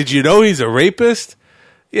like, did you know he's a rapist?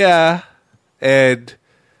 Yeah. And,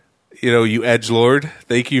 you edgelord,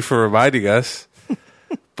 thank you for reminding us.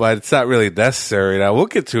 But it's not really necessary now. We'll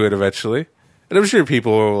get to it eventually. And I'm sure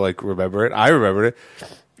people will like remember it. I remembered it.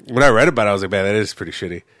 When I read about it, I was like, man, that is pretty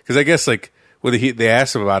shitty. Because I guess like when they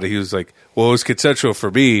asked him about it, he was like, well, it was consensual for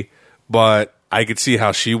me, but I could see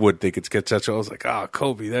how she would think it's consensual. I was like, oh,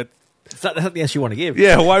 Kobe, that's not the answer you want to give.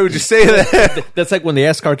 Yeah, why would you say that? That's like when they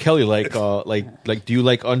asked R. Kelly, like, do you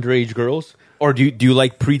like underage girls? Or do you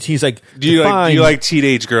like preteens? Like, do you like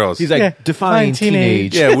teenage girls? He's like, define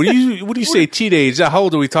teenage. Yeah, what do you say teenage? How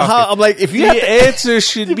old are we talking? I'm like, if you the answer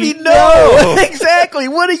should be no. Exactly.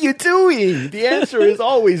 What are you doing? The answer is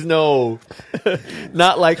always no.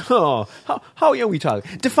 Not like, how young are we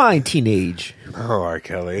talking? Define teenage. Oh, R.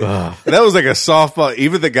 Kelly. That was like a softball.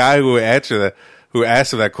 Even the guy who asked him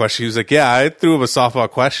that question, he was like, yeah, I threw him a softball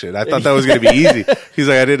question. I thought that was going to be easy. He's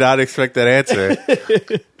like, I did not expect that answer.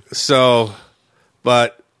 So,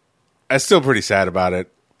 but I'm still pretty sad about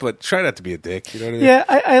it. But try not to be a dick. You know what I mean? Yeah,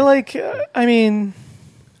 I like,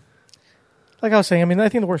 like I was saying, I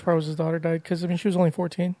think the worst part was his daughter died because, she was only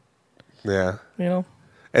 14. Yeah. And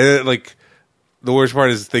then, like, the worst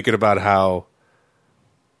part is thinking about how,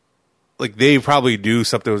 like, they probably knew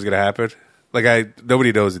something was going to happen. Like,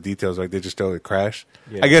 nobody knows the details. Like, they just know it crashed.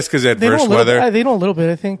 Yeah. I guess because adverse weather. They know a little bit.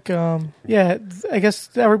 I think, I guess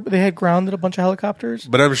they had grounded a bunch of helicopters.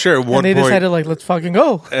 But I'm sure at one point. And they decided, like, let's fucking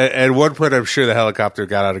go. At one point, I'm sure the helicopter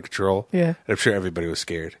got out of control. Yeah. And I'm sure everybody was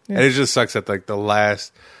scared. Yeah. And it just sucks that, like, the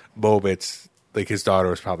last moments, like, his daughter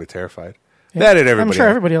was probably terrified. Yeah. That and everybody I'm sure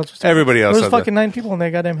everybody else was terrified. Everybody else. There was fucking 9 people in that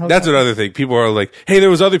goddamn helicopter. That's another thing. People are like, hey, there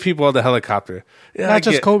was other people on the helicopter. Yeah, Not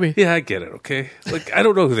just Kobe. Yeah, I get it, okay? Like, I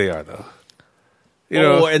don't know who they are, though.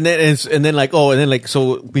 So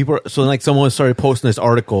people, someone started posting this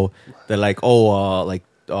article that like, I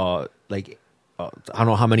don't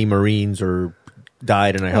know how many Marines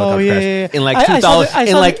died in a helicopter crash in like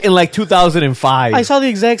 2000, in like 2005. I saw the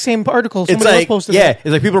exact same article. Somebody else posted it.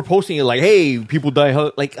 It's like people are posting it like, hey, people die.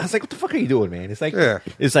 Like, I was like, what the fuck are you doing, man? It's like,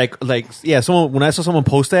 someone, when I saw someone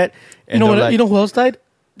post that, and you know who else died?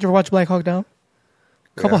 Did you ever watch Black Hawk Down?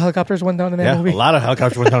 A couple helicopters went down in that movie. A lot of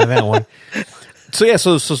helicopters went down in that one. So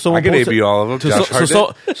someone I can debut all of them.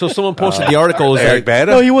 So someone posted the article. Eric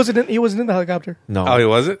Bana? No, he wasn't in the helicopter. No. Oh, he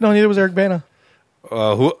wasn't? No, neither was Eric Bana.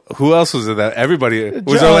 Who else was in that? Everybody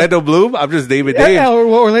was Orlando Bloom. I'm just naming names. Yeah,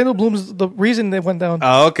 Orlando Bloom's the reason they went down.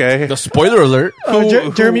 Oh, okay. The spoiler alert.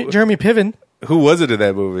 Jeremy Piven. Who was it in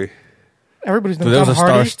that movie? Everybody's known. There was a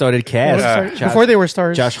star-studded cast before they were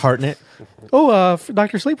stars. Josh Hartnett. Oh,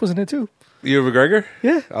 Dr. Sleep was in it too. Ewan McGregor?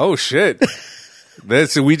 Yeah. Oh shit.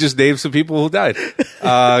 We just named some people who died. Go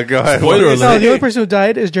ahead. Spoiler alert. No, the only person who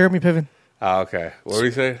died is Jeremy Piven. Oh, okay. What were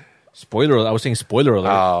you saying? Spoiler alert. I was saying spoiler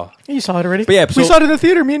alert. Oh. You saw it already. But yeah, we saw it in the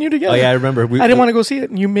theater, me and you together. Oh, yeah, I remember. I didn't want to go see it,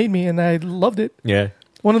 and you made me, and I loved it. Yeah.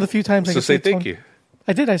 One of the few times I could say thank you.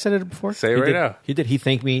 I did. I said it before. Say it right now. He did. He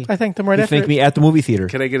thanked me. I thanked him right after. He thanked me at the movie theater.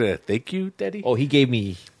 Can I get a thank you, Daddy? Oh, he gave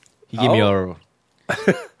me he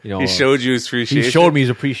showed you his appreciation. He showed me his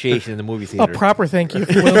appreciation in the movie theater. A proper thank you,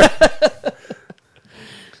 if you will.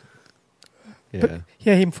 Yeah.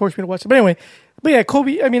 Yeah, he forced me to watch it. But anyway,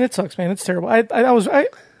 Kobe, it sucks, man. It's terrible. I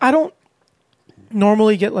don't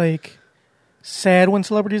normally get like sad when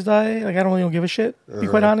celebrities die. Like, I don't really give a shit, to be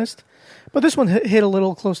quite honest. But this one hit a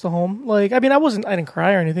little close to home. Like, I didn't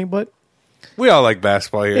cry or anything, but we all like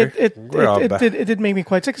basketball here. It did make me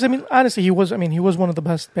quite sick. Because honestly, he was one of the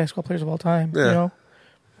best basketball players of all time. Yeah.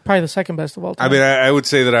 Probably the second best of all time. I would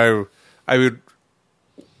say that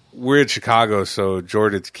we're in Chicago, so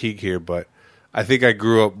Jordan's king here, but I think I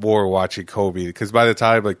grew up more watching Kobe because by the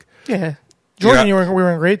time Jordan, Yeah. we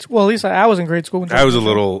were in grade school. Well, at least I was in grade school. When I was a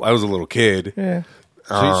Jordan little kid. Yeah.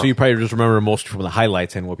 So you probably just remember most from the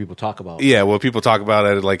highlights and what people talk about. Yeah, well, people talk about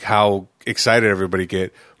it, like how excited everybody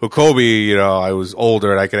get. With Kobe, I was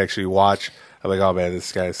older and I could actually watch. I'm like, oh man,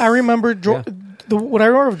 this guy's. I remember what I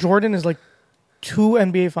remember of Jordan is like 2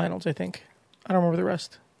 NBA finals. I think I don't remember the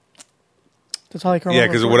rest. That's all I can remember.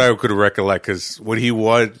 Yeah, because what I could recollect, because when he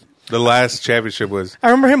won the last championship was I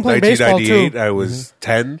remember him playing baseball too. 1998. I was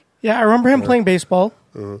 10. Yeah, I remember him playing baseball.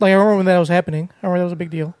 Like I remember when that was happening. I remember that was a big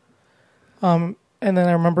deal. And then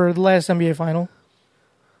I remember the last NBA final.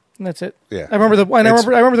 And that's it. Yeah. I remember I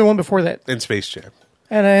remember the one before that. In Space Jam.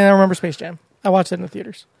 And I remember Space Jam. I watched it in the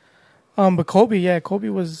theaters. But Kobe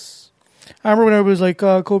was. I remember when everybody was like,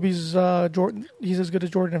 Kobe's Jordan. He's as good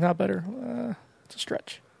as Jordan, if not better. It's a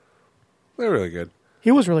stretch. They're really good.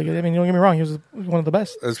 He was really good. I mean, don't get me wrong. He was one of the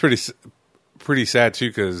best. It was pretty sad too,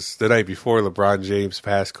 because the night before LeBron James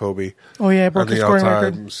passed Kobe Oh yeah, I on broke the his scoring all-time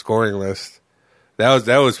record. scoring list. That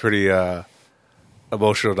was pretty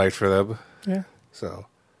emotional night for them. Yeah. So,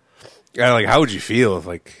 yeah, like, how would you feel if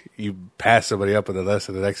like you pass somebody up on the list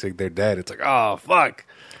and the next thing they're dead? It's like, oh fuck.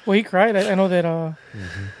 Well, he cried. I know that.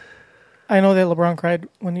 I know that LeBron cried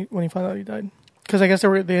when he found out he died, because I guess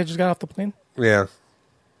they had just got off the plane Yeah,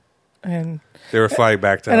 and they were flying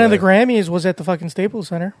back to. then LA. the Grammys was at the fucking Staples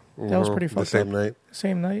Center. That was pretty the fucked same up. night.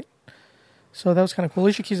 Same night. So that was kind of cool.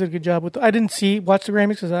 Alicia Keys did a good job with. I didn't watch the Grammys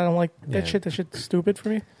because I don't like that shit. That shit's stupid for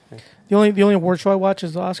me. The only award show I watch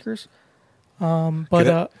is the Oscars.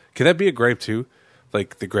 But Can that be a gripe too?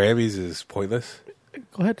 Like the Grammys is pointless.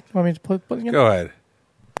 go ahead. Want me to put it again? Go ahead.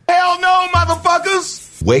 Hell no,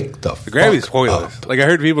 motherfuckers! Wake the The Grammys fuck pointless. up. Like I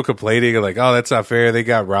heard people complaining like, oh, that's not fair. They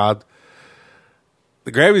got robbed.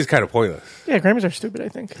 The Grammys kind of pointless. Yeah, Grammys are stupid. I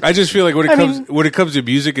think. I just feel like when I it comes to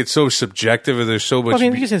music, it's so subjective and there's so much. I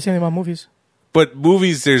mean, you can say the same thing about movies. But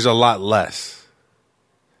movies, there's a lot less.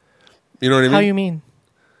 You know what I mean? How you mean?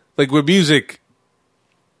 Like with music,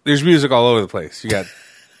 there's music all over the place. You got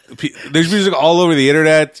there's music all over the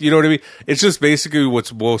internet. You know what I mean? It's just basically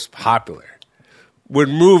what's most popular. With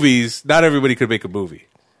movies, not everybody could make a movie.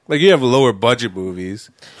 Like you have lower budget movies.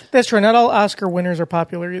 That's true. Not all Oscar winners are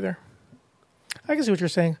popular either. I can see what you're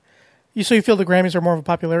saying. So you feel the Grammys are more of a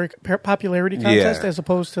popularity contest Yeah. as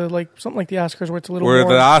opposed to like something like the Oscars where it's a little Where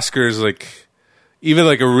more the Oscars, like even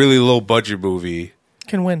like a really low budget movie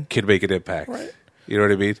can win. can make an impact. Right. You know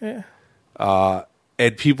what I mean? Yeah.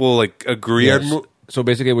 And people like agree Yes. on. So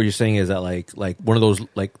basically, what you're saying is that like one of those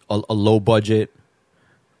like a low budget,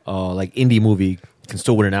 like indie movie can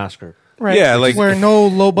still win an Oscar. Right. Yeah, like- where no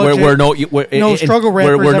low budget, Oh, struggle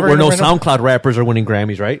rappers where ever no gonna win. SoundCloud rappers are winning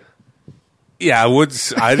Grammys, right? Yeah,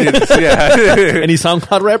 I didn't. Yeah. Any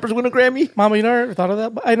SoundCloud rappers win a Grammy? Mama, you never thought of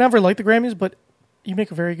that? But I never liked the Grammys, but you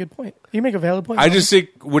make a very good point. You make a valid point. I Mama. just think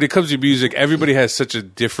when it comes to music, everybody has such a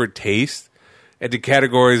different taste, and the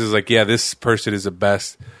categories is like, yeah, this person is the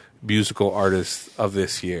best musical artist of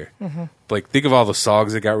this year. Mm-hmm. Like, think of all the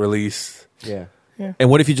songs that got released. Yeah. Yeah.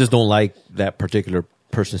 And what if you just don't like that particular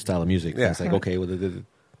person's style of music? Yeah. It's like, okay, well,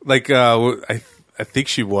 Like, I think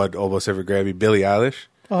she won almost every Grammy. Billie Eilish.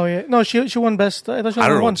 Oh yeah, no, she won best. I thought she I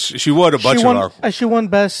don't know. won. She won a bunch she won, of them. She won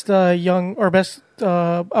best young or best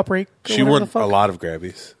upright. or She whatever won the fuck. a lot of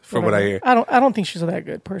Grammys, from what I hear. I don't think she's that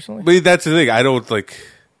good personally. But that's the thing. I don't like.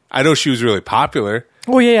 I know she was really popular,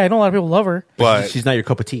 Oh yeah, I know a lot of people love her. but she's not your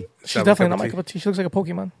cup of tea. She's not my definitely cup not of my tea. cup of tea. She looks like a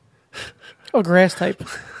Pokemon, a grass type.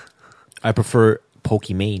 I prefer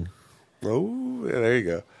Pokimane. Oh, yeah, there you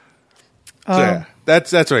go. So, yeah,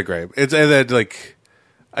 that's right, Graham. It's and then like,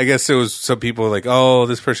 I guess there was some people like, oh,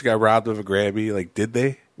 this person got robbed of a Grammy. Like, did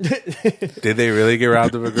they? Did they really get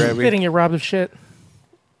robbed of a They Grammy? didn't get robbed of shit.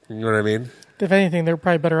 You know what I mean? If anything, they're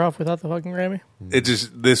probably better off without the fucking Grammy. It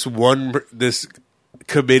just this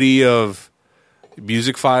committee of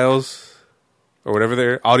music files or whatever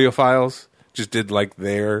their audio files just did like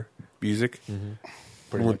their music.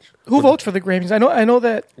 Pretty much. Who votes for the Grammys? I know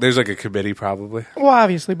that. There's like a committee probably. Well,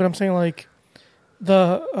 obviously, but I'm saying like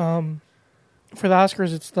the for the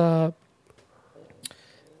Oscars, it's the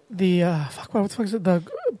fuck. What the fuck is it? The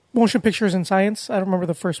Motion Pictures and Science. I don't remember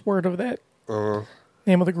the first word of that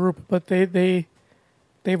name of the group, but they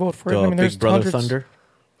vote for it. I mean, there's Big Brother hundreds. Thunder,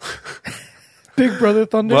 Big Brother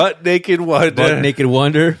Thunder. Butt Naked Wonder. Butt Naked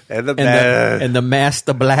Wonder, And the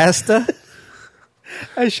Master Blaster.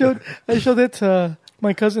 I showed it to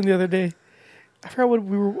my cousin the other day. I forgot what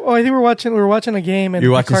we were. Oh, I think we were watching a game, and You're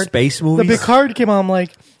the watching card- space The movies. big card came on.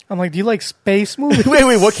 I'm I'm like, do you like space movies? Wait,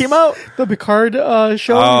 what came out? The Picard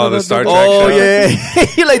show. Oh, the Star Trek Oh, show. yeah.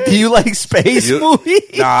 You're like, do you like space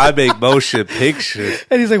movies? Nah, I make motion pictures.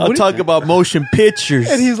 And he's like, I'll what talk about motion pictures.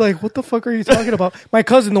 And he's like, what the fuck are you talking about? My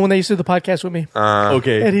cousin, the one that used to do the podcast with me.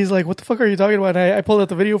 Okay. And he's like, what the fuck are you talking about? And I pulled out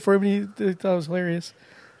the video for him, and he thought it was hilarious.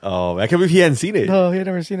 Oh, I can't believe he hadn't seen it. No, he had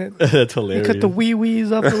never seen it. That's He hilarious. cut the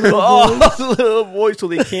wee-wees off the little boys. Oh, little boy, so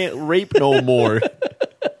they can't rape no more.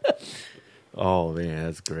 Oh, man,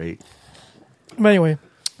 that's great. But anyway,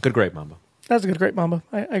 Good grape, Mamba. that's a good grape, Mamba.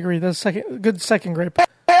 I agree. That's good second grape.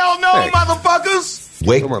 Hell no, Hey. motherfuckers!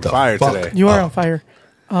 Wake I'm on fire today. You are on fire.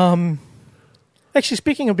 Actually,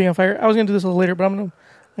 speaking of being on fire, I was going to do this a little later, but I'm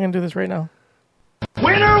gonna do this right now.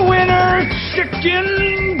 Winner, winner,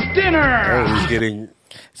 chicken dinner. He's getting.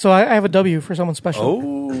 So I have a W for someone special.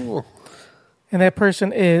 Oh, And that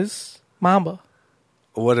person is Mamba.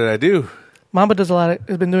 what did I do? Mamba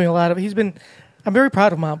has been doing a lot of. I'm very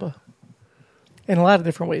proud of Mamba in a lot of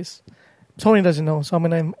different ways. Tony doesn't know, so I'm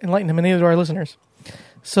going to enlighten him, and neither do our listeners.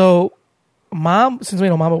 So, since we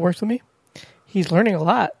know Mamba works with me, he's learning a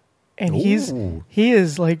lot, and he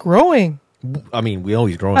is like growing. I mean, we know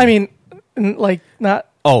he's growing. I mean, like not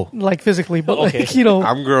like physically, but Okay. like, you know,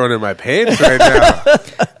 I'm growing in my pants right now.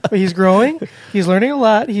 but he's growing. He's learning a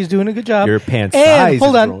lot. He's doing a good job. Your pants And size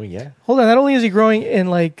hold is on, growing, yeah. Hold on. Not only is he growing in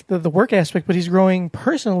like the work aspect, but he's growing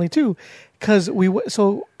personally too. Because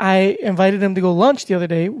so I invited him to go lunch the other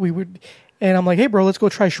day. And I'm like, hey, bro, let's go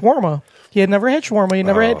try shawarma. He had never had shawarma. He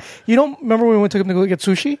never had. You don't remember when we took him to go get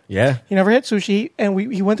sushi? Yeah. He never had sushi, and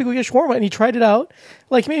he went to go get shawarma, and he tried it out.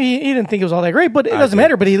 Like maybe he didn't think it was all that great, but it doesn't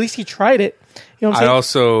matter. But at least he tried it. You know what I'm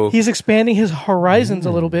saying? He's expanding his horizons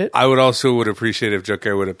a little bit. I would appreciate if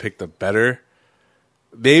Joker would have picked a better.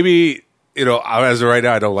 Maybe, as of right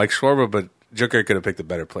now, I don't like shawarma, but Joker could have picked a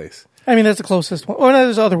better place. I mean, that's the closest one. Or no,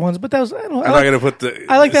 there's other ones, but that was. I don't know. I'm not going to put the.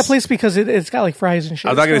 I like that place because it's got like fries and shit.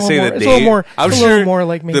 I'm not going to say the It's a little name. more. I'm it's sure a little more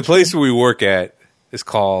like the mainstream. place we work at is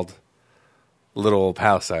called Little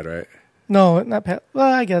Palestine, right? No, not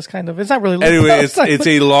well. I guess kind of. It's not really. Little Anyway, it's Palestine,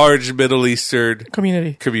 a large Middle Eastern but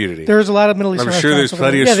community. community. There's a lot of Middle Eastern. I'm sure there's restaurants over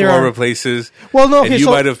plenty of there. Yeah, there are. shawarma places. Well, no, and okay, you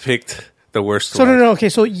so- might have picked the worst So one. no. Okay,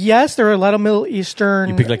 so yes, there are a lot of Middle Eastern.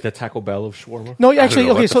 You pick like the Taco Bell of shawarma? No, actually,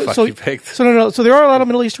 know okay. what the So fuck you picked. So there are a lot of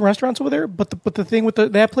Middle Eastern restaurants over there, but the thing with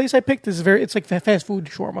that place I picked is it's like fast food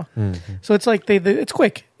shawarma. Mm-hmm. So it's like it's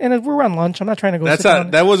quick, and we're on lunch. I'm not trying to go. That's sit not.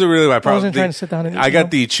 down. That wasn't really my problem. wasn't trying to sit down and eat, I you got know?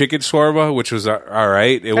 the chicken shawarma, which was all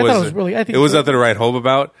right. It thought was. it was really- I think it was it was- nothing to write home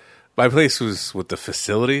about. My place was with the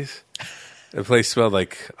facilities. The place smelled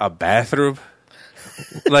like a bathroom,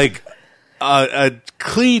 like a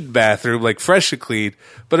clean bathroom, like fresh and clean,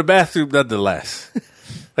 but a bathroom nonetheless.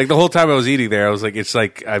 Like the whole time I was eating there, I was like, it's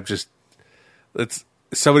like it's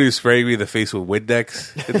somebody was spraying me in the face with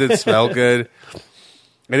Windex. It didn't smell good.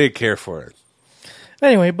 I didn't care for it.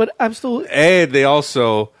 Anyway, but I'm still. And they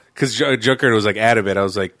also, because Junker was like adamant, I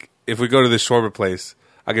was like, if we go to this shawarma place,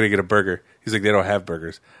 I'm going to get a burger. He's like, they don't have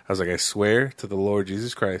burgers. I was like, I swear to the Lord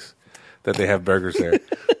Jesus Christ that they have burgers there.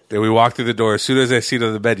 Then we walked through the door. As soon as I see it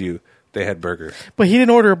on the menu, they had burgers. But he didn't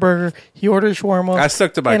order a burger. He ordered shawarma. I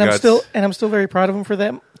stuck to my and guts. I'm still very proud of him for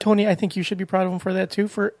that. Tony, I think you should be proud of him for that too,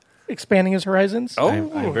 for expanding his horizons. Oh,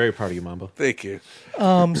 I'm very proud of you, Mamba. thank you.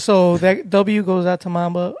 So that W goes out to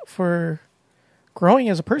Mamba for growing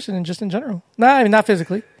as a person and just in general. Not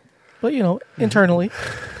physically, but internally.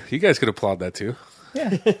 You guys could applaud that too.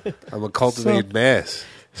 Yeah. I'm a cultivated mass.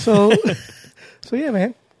 So yeah,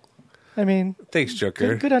 man. I mean, Thanks,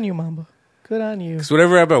 Junker. good on you, Mamba. Good on you. Because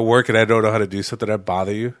whenever I'm at work and I don't know how to do something, I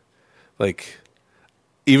bother you. Like,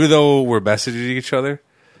 even though we're messaging each other,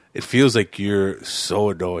 it feels like you're so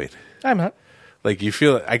annoyed. I'm not. Like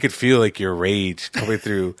I could feel like your rage coming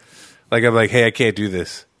through. Like I'm like, hey, I can't do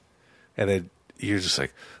this, and then you're just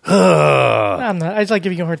like, ugh. I'm not. I just like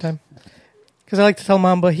giving you a hard time because I like to tell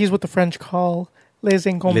Mamba he's what the French call les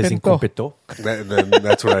incompetents. And then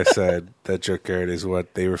that's what I said. That Joker is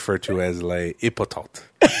what they refer to as les impotents.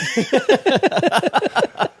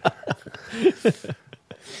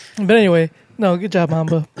 But anyway, no, good job,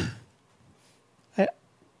 Mamba.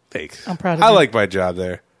 Thanks. I'm proud of I you. like my job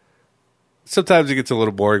there. Sometimes it gets a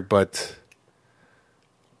little boring, but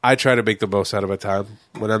I try to make the most out of my time.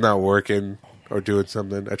 When I'm not working or doing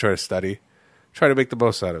something, I try to study. Try to make the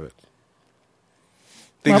most out of it.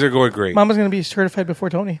 Things are going great. Mama's going to be certified before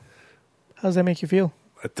Tony. How does that make you feel?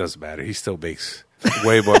 It doesn't matter. He still makes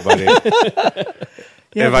way more money.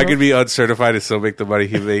 Yeah, if I bro. could be uncertified and still make the money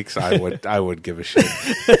he makes, I would give a shit.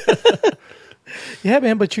 Yeah,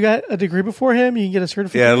 man, but you got a degree before him. You can get a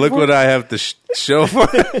certificate. Yeah, look before. what I have to show for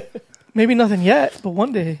it. Maybe nothing yet, but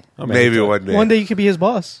one day. Maybe one day. One day you could be his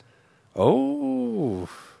boss. Oh,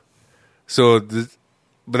 So,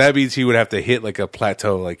 but that means he would have to hit like a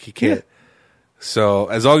plateau. Like he can't. So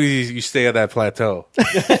as long as you stay on that plateau,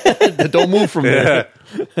 Don't move from there.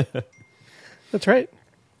 That's right.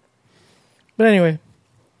 But anyway,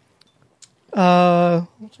 what time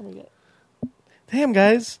we got? Damn,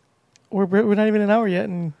 guys, we're not even an hour yet,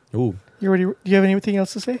 and Ooh. you already. Do you have anything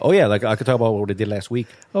else to say? Oh yeah, like I could talk about what I did last week.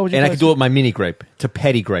 Oh, what'd you and do I could last do it week? with my mini gripe. It's a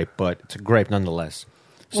petty gripe, but it's a gripe nonetheless.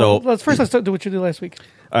 So Well, let's do what you did last week.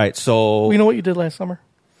 all right, so We know what you did last summer.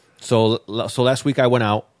 So last week I went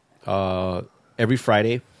out. Every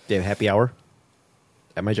Friday they have happy hour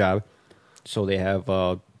at my job. So they have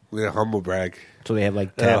humble brag. so they have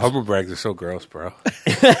like tabs. Humble brags are so gross, bro.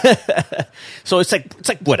 So it's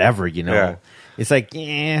like whatever, you know. Yeah. It's like,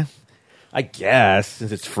 yeah, I guess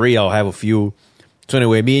since it's free, I'll have a few. So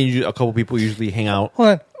anyway, me and a couple people usually hang out. Hold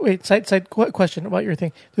on, wait. Side question about your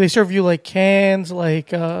thing. Do they serve you like cans, like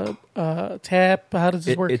tap? How does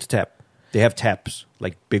this work? It's tap. They have taps,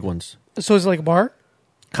 like big ones. So is it like a bar?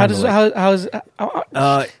 How Kinda does like- how is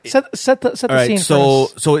set the All right, scene? so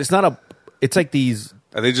for us. so it's not a. It's like these.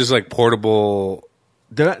 Are they just like portable?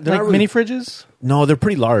 They're like not really, mini fridges. No, they're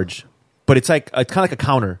pretty large, but it's kind of like a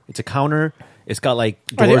counter. It's a counter. It's got like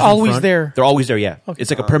Are doors they in always front. there? They're always there. Yeah, Okay.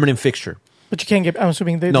 it's like a permanent fixture. But you can't get. I'm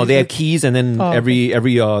assuming they. No, they have keys, and then Oh, every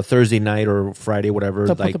Thursday night or Friday, whatever,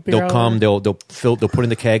 They'll put like the beer they'll out come, there. they'll put in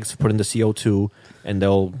the kegs, put in the CO2, and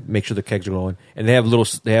they'll make sure the kegs are going. And they have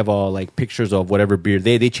like pictures of whatever beer.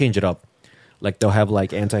 They change it up. Like they'll have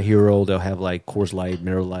like Anti-Hero, they'll have like Coors Light,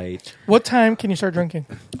 Miller Lite. What time can you start drinking?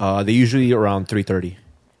 They usually around 3:30.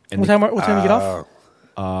 What time you get off?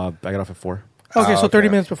 I got off at 4. Okay, so 30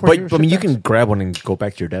 minutes before. But your I mean, you shift ends. can grab one and go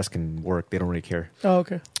back to your desk and work. They don't really care. Oh,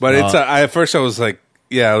 okay. But it's. At first, I was like,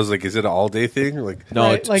 is it an all day thing? Like, No,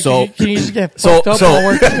 Right, it's- like so can you just get so fucked up while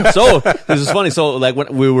working? so this is funny. So like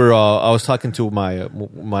when we were, I was talking to my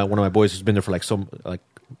one of my boys who's been there for like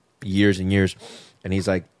years and years, and he's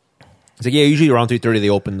like, yeah, usually around 3:30 they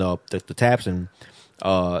open the taps and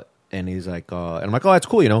he's like, and I'm like, oh, that's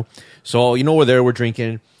cool, you know. So we're there, we're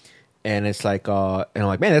drinking, and it's like, and I'm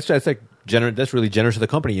like, man, that's like that's really generous of the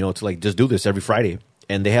company, you know, to like just do this every Friday,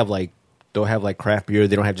 and they'll have like craft beer,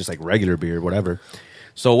 they don't have just like regular beer, whatever.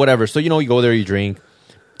 So whatever. So you go there, you drink.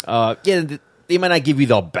 They might not give you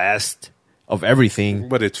the best of everything,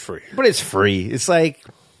 but it's free. but it's free. It's like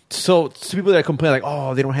so people that complain like,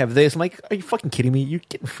 oh, they don't have this. I'm like, are you fucking kidding me? You're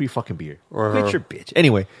getting free fucking beer. Get your bitch.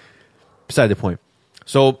 Anyway, beside the point.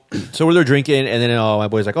 So we're there drinking, and then my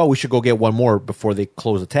boy's like, oh, we should go get one more before they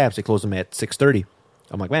close the taps. They close them at 6:30.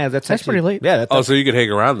 I'm like, man, that's actually pretty late. Yeah, that's, So you could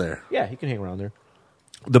hang around there. yeah, you can hang around there.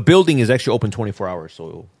 The building is actually open 24 hours,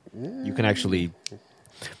 so you can actually.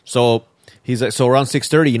 So he's like, so around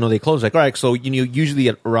 6:30, they close. Like, all right, so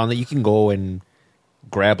usually around that you can go and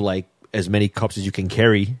grab like as many cups as you can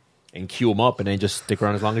carry and queue them up, and then just stick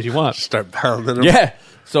around as long as you want. Start pounding them. Yeah.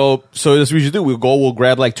 So that's what we usually do. We'll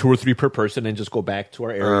grab like 2 or 3 per person and just go back to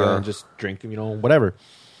our area and just drink, whatever.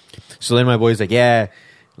 So then my boy's like, yeah,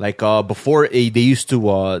 like before they didn't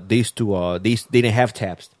have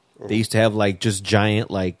taps. They used to have like just giant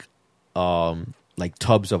like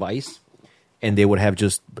tubs of ice, and they would have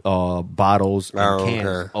just bottles and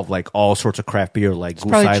cans of like all sorts of craft beer, like Goose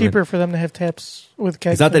Probably Island. cheaper for them to have taps with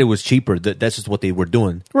kegs. It's not that it was cheaper. That's just what they were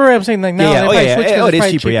doing. Right, I'm saying like now they probably switched 'cause it it's is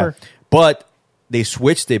probably cheaper. Yeah, but they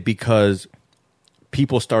switched it because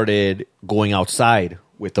people started going outside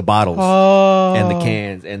with the bottles and the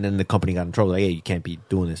cans, and then the company got in trouble. Like, hey, you can't be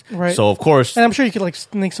doing this. Right. So of course, And I'm sure you could like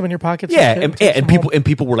sneak some in your pockets. yeah, shit and take some home.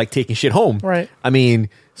 people were like taking shit home. Right. I mean,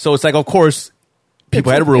 so it's like, of course,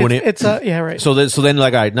 people had to ruin it. It's yeah, right. So then,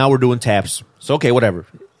 like, all right, now we're doing taps. So okay, whatever.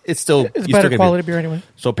 It's still it's you still better get quality beer anyway.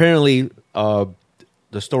 So apparently, the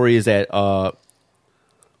story is that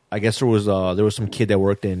I guess there was some kid that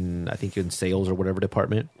worked in, I think, in sales or whatever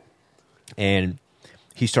department, and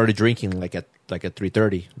he started drinking like at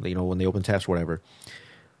 3:30, when they open taps or whatever.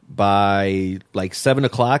 By like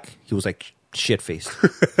 7:00, he was like shit faced,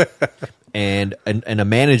 and a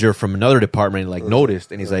manager from another department like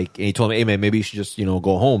noticed, and he's like, and he told him, hey man, maybe you should just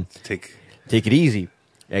go home, take it easy.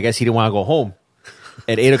 I guess he didn't want to go home.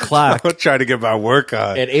 At 8:00, I'm trying to get my work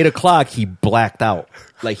on. At 8:00, he blacked out.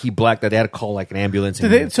 Like he blacked out. They had to call like an ambulance.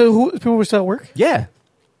 So people were still at work? Yeah.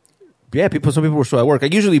 Some people were still at work.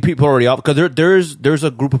 Like usually people are already off because there's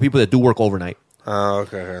a group of people that do work overnight. Oh,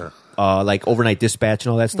 okay. Like overnight dispatch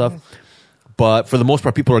and all that stuff. But for the most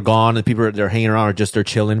part, people are gone, and people they're hanging around or just they're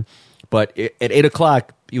chilling. But at 8:00,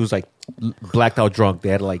 he was like blacked out drunk. They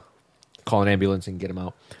had to like call an ambulance and get him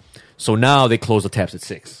out. So now they close the taps at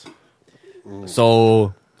 6.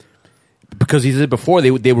 So because he said before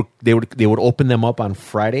they would open them up on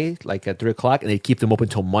Friday like at 3:00, and they'd keep them open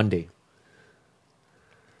until Monday.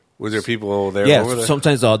 Was there people there? Yeah, over there?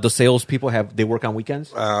 sometimes the sales people they work on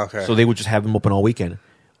weekends. Okay. So they would just have them open all weekend,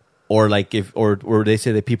 or like or they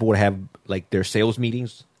say that people would have like their sales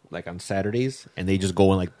meetings like on Saturdays, and they just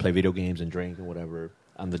go and like play video games and drink and whatever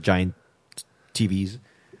on the giant TVs,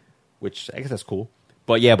 which I guess that's cool.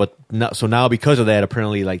 But yeah, so now because of that,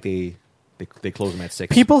 apparently like they close them at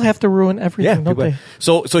 6. People have to ruin everything, don't they?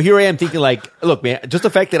 So here I am thinking like, look, man, just the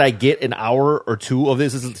fact that I get an hour or two of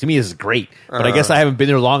this to me is great. But I guess I haven't been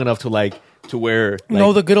there long enough to where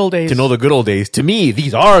know the good old days. To know the good old days. To me,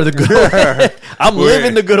 these are the good old days. I'm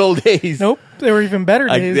living the good old days. Nope, they were even better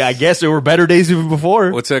days. I guess there were better days even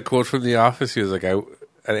before. What's that quote from The Office? He was like,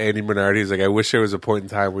 Andy Bernard, he's like, I wish there was a point in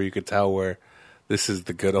time where you could tell where this is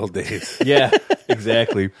the good old days. Yeah,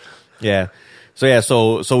 exactly. Yeah.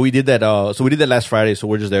 So we did that. So we did that last Friday. So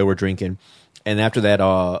we're just there, we're drinking, and after that,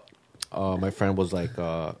 my friend was like,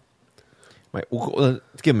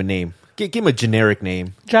 let's give him a name. Give him a generic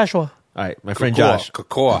name. Joshua. All right, my friend Josh.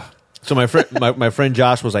 Cocoa. So my friend, my friend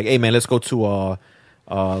Josh was like, "Hey man, let's go to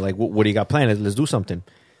like what do you got planned? Let's do something."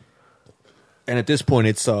 And at this point,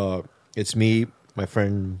 it's me, my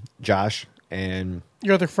friend Josh, and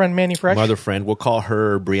your other friend Manny Fresh. My other friend, we'll call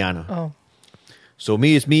her Brianna. Oh. So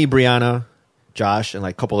it's me, Brianna, Josh, and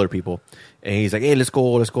like a couple other people. And he's like, "Hey, let's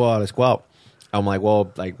go out." I'm like,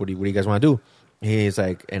 "Well, like, what do you guys want to do?" He's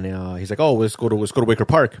like, "Oh, let's go to Wicker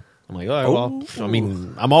Park." I'm like, "All right, well, I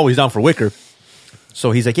mean, I'm always down for Wicker."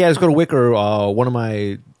 So he's like, "Yeah, let's go to Wicker."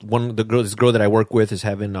 This girl that I work with is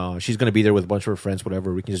having, she's going to be there with a bunch of her friends,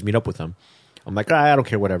 whatever. We can just meet up with them. I'm like, I don't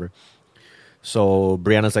care, whatever. So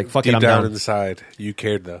Brianna's like, "Fuck it, I'm down." Deep down inside, you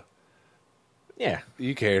cared though. Yeah,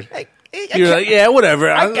 you cared. You're like, yeah, whatever.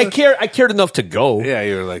 I cared enough to go. Yeah,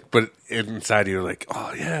 you were like, but inside you were like,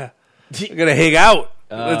 oh yeah, we're gonna hang out.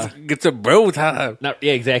 Let's get some bro time.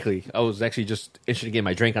 Yeah, exactly. I was actually just interested in getting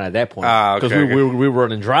my drink on at that point because we were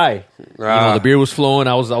running dry. The beer was flowing.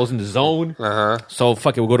 I was in the zone. So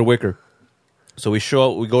fuck it, we'll go to Wicker. So we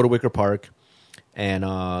go to Wicker Park, and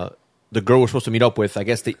the girl we're supposed to meet up with, I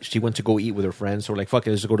guess she went to go eat with her friends. So we're like, fuck it,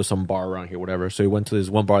 let's just go to some bar around here, whatever. So we went to this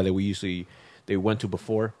one bar that they went to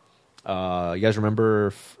before. You guys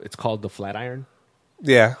remember? It's called the Flatiron.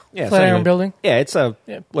 Yeah. Flatiron Building. Yeah, it's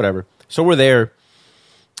whatever. So we're there,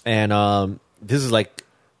 and this is like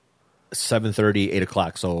 7:30, 8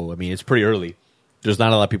 o'clock. So I mean, it's pretty early. There's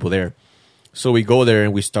not a lot of people there. So we go there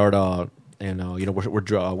and we start, and we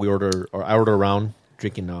order, or I order around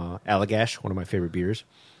drinking Allagash, one of my favorite beers.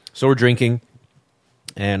 So we're drinking,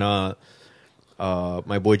 and my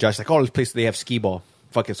boy Josh's like, "Oh, this place they have skee ball."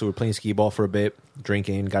 Fuck it. So we're playing skee ball for a bit,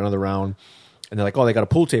 drinking, got another round, and they're like, "Oh, they got a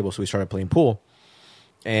pool table." So we started playing pool,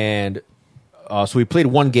 and so we played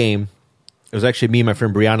one game. It was actually me and my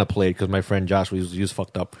friend Brianna played because my friend Josh was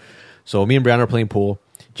fucked up. So me and Brianna are playing pool.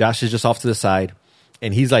 Josh is just off to the side,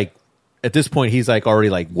 and he's like, at this point, he's like already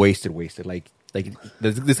like wasted. Like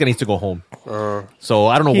this guy needs to go home. So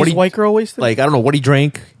I don't know what he white girl wasted. Like I don't know what he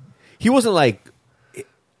drank. He wasn't like.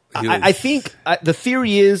 I think the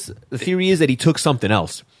theory is that he took something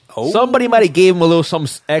else. Somebody might have gave him a little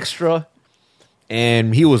something extra,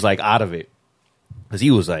 and he was like out of it because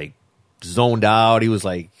he was like zoned out. He was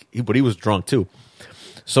like, but he was drunk too.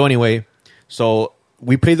 So anyway,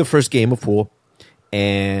 we played the first game of pool,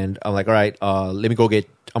 and I'm like, all right, I'm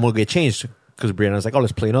gonna get changed because Brianna's like, oh,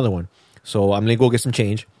 let's play another one. So I'm gonna go get some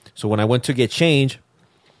change. So when I went to get change,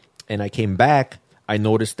 and I came back, I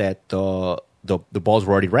noticed that the balls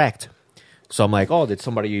were already racked. So I'm like, oh, did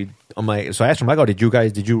somebody? So I asked him, like, oh, did you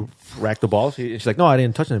rack the balls? She's like, no, I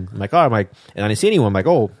didn't touch them. I'm like, oh, and I didn't see anyone. I'm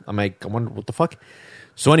like, I wonder what the fuck.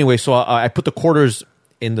 So anyway, so I put the quarters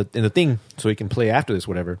in the thing so he can play after this,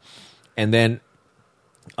 whatever. And then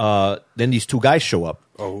these two guys show up.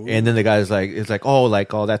 And then the guy's like,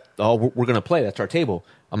 we're gonna play. That's our table.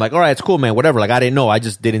 I'm like, all right, it's cool, man. Whatever. Like, I didn't know. I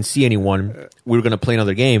just didn't see anyone. We were gonna play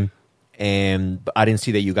another game. But I didn't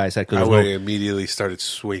see that you guys had. I would immediately started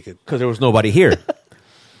swagging because there was nobody here.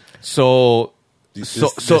 So this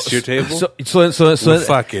your table? So we're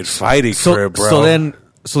fucking fighting for it, bro. So then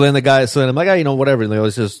I'm like, oh, whatever.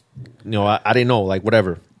 It's just, I didn't know, like,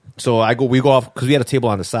 whatever. So we go off because we had a table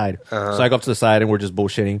on the side. So I go up to the side and we're just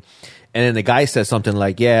bullshitting. And then the guy says something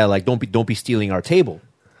like, yeah, like don't be stealing our table.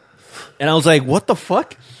 And I was like, what the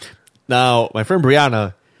fuck? Now my friend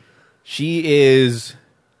Brianna, she is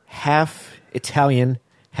half Italian,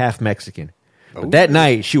 half Mexican. But that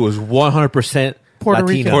night, she was 100% Puerto Latina.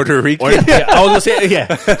 Rican. Puerto Rican? Yeah, I was going to say,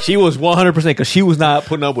 yeah. She was 100% because she was not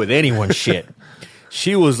putting up with anyone's shit.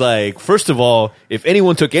 She was like, first of all, if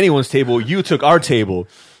anyone took anyone's table, you took our table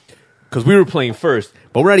because we were playing first.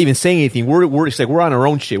 But we're not even saying anything. It's like we're on our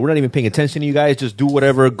own shit. We're not even paying attention to you guys. Just do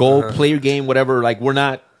whatever. Go play your game, whatever. Like, we're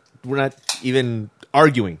not even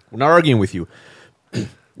arguing. We're not arguing with you.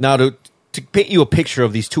 Now, to paint you a picture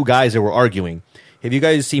of these two guys that were arguing, have you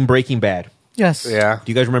guys seen Breaking Bad? Yes. Yeah.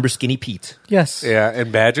 Do you guys remember Skinny Pete? Yes. Yeah.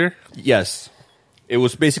 And Badger? Yes. It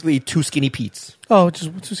was basically two Skinny Petes. Oh,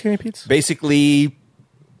 just two Skinny Pete's? Basically,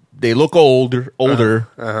 they look older with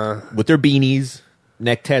their beanies,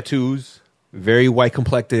 neck tattoos, very white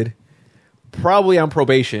complected, probably on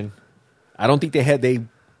probation. I don't think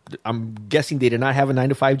I'm guessing they did not have a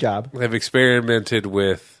 9-to-5 job. They've experimented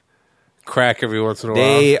with crack every once in a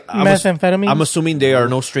while. Methamphetamine? I'm assuming they are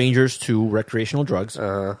no strangers to recreational drugs.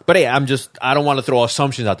 But hey, I don't want to throw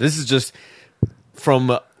assumptions out there. This is just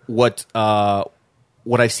from what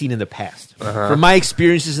I've seen in the past. From my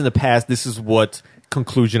experiences in the past, this is what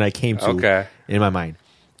conclusion I came to in my mind.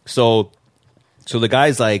 So the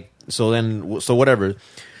guy's like, so whatever.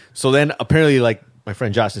 So then apparently, like, my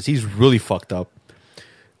friend Josh, since he's really fucked up,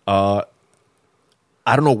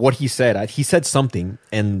 I don't know what he said. He said something,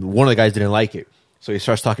 and one of the guys didn't like it. So he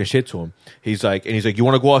starts talking shit to him. He's like, you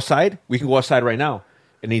want to go outside? We can go outside right now.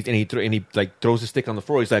 And he like throws his stick on the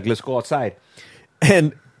floor. He's like, let's go outside.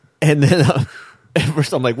 And then at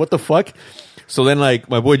first I'm like, what the fuck? So then, like,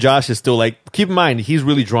 my boy Josh is still like, keep in mind, he's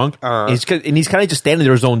really drunk. And he's kind of just standing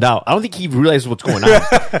there zoned out. I don't think he realizes what's going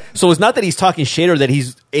on. So it's not that he's talking shit or that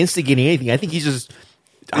he's instigating anything. I think he's just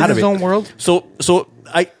out of his own world. So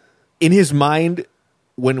in his mind,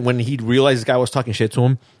 when he realized this guy was talking shit to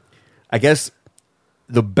him, I guess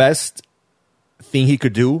the best thing he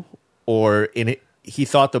could do, he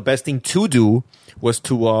thought the best thing to do was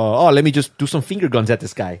to, let me just do some finger guns at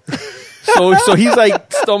this guy. So he's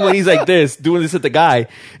like stumbling, he's like this, doing this at the guy,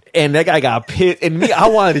 and that guy got pissed. And me, I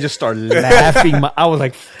wanted to just start laughing. I was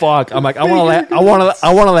like, "Fuck!" I'm like, I want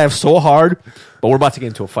to laugh so hard, but we're about to get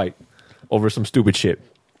into a fight over some stupid shit.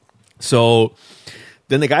 So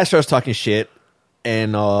then the guy starts talking shit,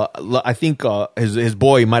 and I think his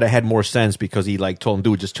boy might have had more sense because he like told him,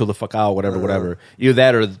 "Dude, just chill the fuck out, whatever." Either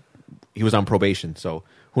that or he was on probation. So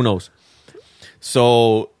who knows?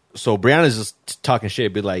 So Brianna's just talking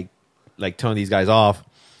shit, but like telling these guys off,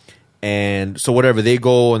 and so whatever, they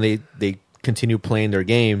go and they continue playing their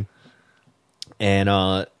game,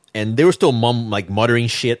 and they were still muttering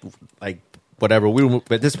shit, like whatever.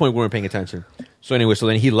 At this point we weren't paying attention. So anyway, so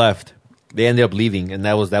then he left. They ended up leaving, and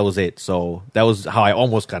that was it. So that was how I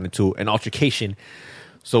almost got into an altercation.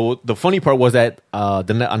 So the funny part was that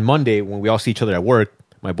on Monday when we all see each other at work,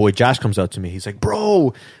 my boy Josh comes up to me. He's like,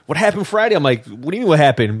 "Bro, what happened Friday?" I'm like, "What do you mean what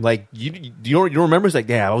happened? Like, you don't remember?" He's like,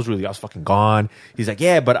 "Yeah, I was fucking gone." He's like,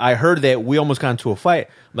 "Yeah, but I heard that we almost got into a fight."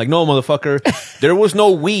 I'm like, "No, motherfucker, there was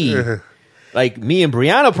no we. Like, me and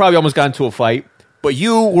Brianna probably almost got into a fight, but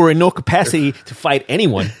you were in no capacity to fight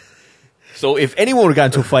anyone. So if anyone would have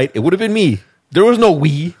gotten into a fight, it would have been me. There was no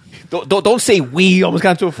we. Don't say we almost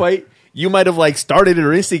got into a fight. You might have like started it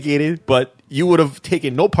or instigated, but you would have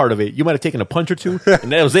taken no part of it. You might have taken a punch or two,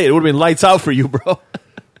 and that was it. It would have been lights out for you, bro."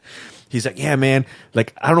 He's like, "Yeah, man.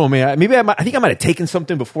 Like, I don't know, man. Maybe I think I might have taken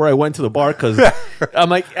something before I went to the bar because I'm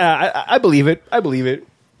like, I believe it. I believe it."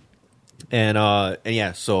 And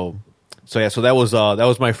yeah, so that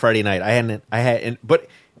was my Friday night. But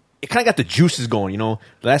it kind of got the juices going, you know.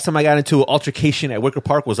 The last time I got into an altercation at Wicker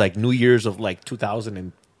Park was like New Year's of like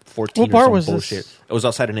 2014. What bar or some was bullshit. this? It was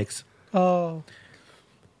outside of Nick's. Oh.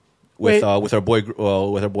 With our boy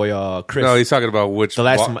Chris. No, he's talking about which. The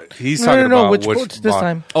last time- he's talking about which Which this bar.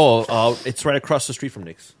 time? Oh, it's right across the street from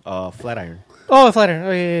Nick's. Flatiron. Oh, Flatiron.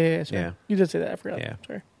 Oh, yeah. Sorry. Yeah. You did say that. I forgot. Yeah.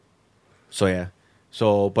 Sorry. So yeah.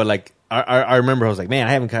 So, but like I remember I was like, man,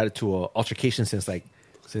 I haven't got into an altercation since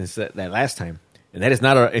that last time, and that is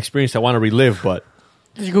not an experience I want to relive. But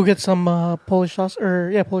Did you go get some Polish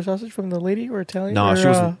sausage Polish sausage from the lady or Italian? no, or, she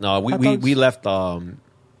was no. We left.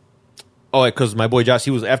 Because my boy Josh,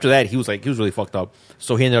 he was really fucked up.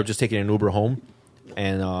 So he ended up just taking an Uber home,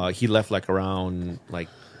 and he left like around like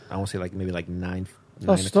I want to say like maybe like 9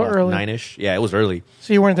 still o'clock, early. 9ish. Yeah, it was early.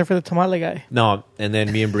 So you weren't there for the tamale guy? No, and then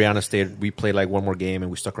me and Brianna stayed. We played like one more game, and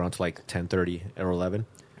we stuck around to like 10:30 or 11,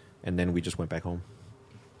 and then we just went back home.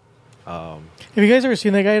 Have you guys ever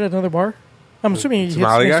seen that guy at another bar? I'm assuming he hits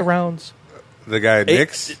Tamale next guy? rounds. The guy at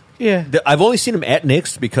Nick's. Yeah, I've only seen him at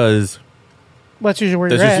Nick's because that's usually where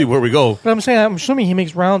that's you're usually at. where we go. But I'm assuming he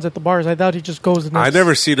makes rounds at the bars. I doubt he just goes. To I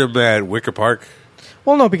never seen him at Wicker Park.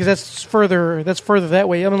 Well, no, because that's further that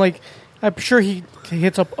way. I mean, like, I'm sure he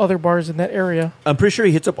hits up other bars in that area. I'm pretty sure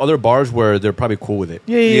he hits up other bars where they're probably cool with it.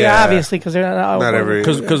 Yeah, Yeah. obviously, because they're not every-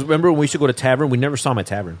 Because remember when we used to go to Tavern, we never saw him at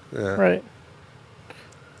Tavern, right.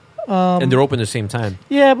 and they're open at the same time.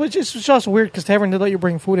 Yeah, but it's just weird because Tavern did let you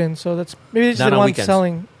bring food in, so that's maybe they just Not didn't on want weekends.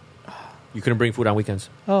 selling. You couldn't bring food on weekends.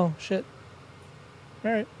 Oh shit!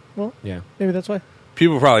 All right. Well, Yeah. maybe that's why.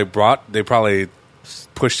 People probably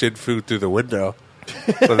pushed in food through the window.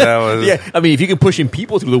 So that was Yeah, I mean, if you can push in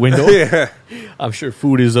people through the window, yeah. I'm sure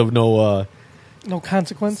food is of no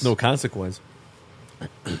consequence. no consequence.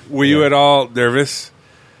 Were you at all nervous?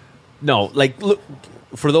 No, like look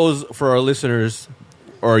for our listeners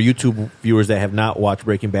or our YouTube viewers that have not watched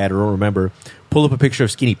Breaking Bad or don't remember, pull up a picture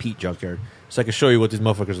of Skinny Pete Junkyard so I can show you what these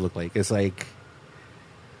motherfuckers look like. It's like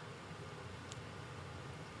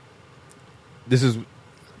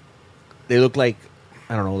they look like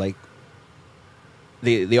I don't know, like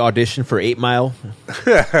they auditioned for 8 Mile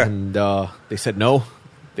and they said no,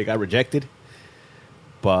 they got rejected,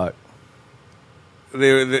 but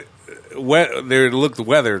They looked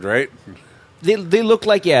weathered, right? they look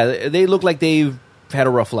like they look like they've had a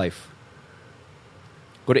rough life.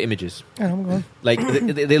 Go to images. Yeah, I'm going. Like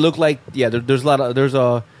they look like there's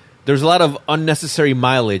a lot of unnecessary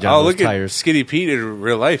mileage on Oh, those look tires. at Skinny Pete in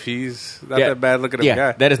real life. He's not Yeah. that bad looking of a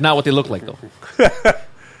guy. That is not what they look like though.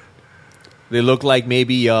 They look like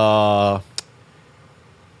maybe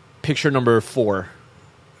picture number 4.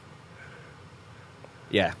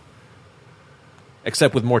 Yeah.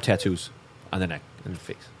 Except with more tattoos on the neck and the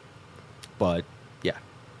face. But yeah.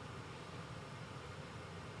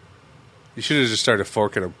 You should have just started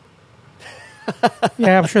forking him.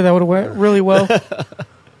 Yeah, I'm sure that would have went really well.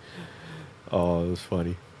 Oh, it was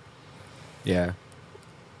funny. Yeah.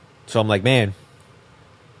 So I'm like, man,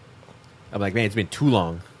 it's been too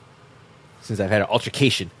long since I've had an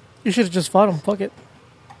altercation. You should have just fought him. Fuck it.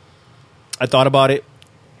 I thought about it,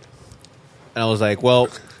 and I was like, well,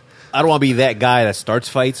 I don't want to be that guy that starts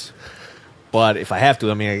fights, but if I have to,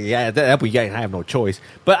 I mean, yeah, at that point, I have no choice.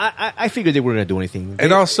 But I figured they weren't going to do anything.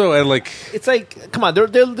 And also, It's like, come on, they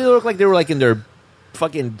look like they were like in their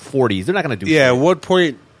fucking 40s. They're not going to do yeah, shit. what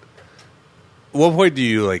point do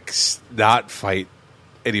you like not fight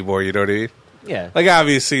anymore? You know what I mean? Yeah. Like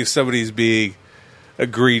obviously, if somebody's being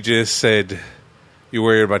egregious and you're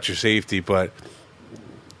worried about your safety, but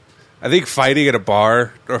I think fighting at a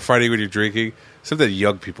bar or fighting when you're drinking something that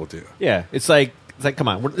young people do. Yeah, it's like, come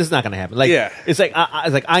on, this is not going to happen. Like, Yeah. it's like,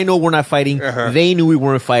 I know we're not fighting. Uh-huh. They knew we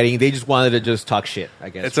weren't fighting. They just wanted to just talk shit, I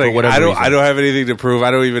guess. It's for like whatever I don't reason. have anything to prove.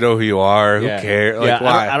 I don't even know who you are. Yeah. Who cares? Like Yeah,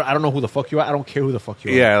 why? I don't know who the fuck you are. I don't care who the fuck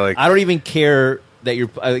you are. Yeah, like- I don't even care that you're.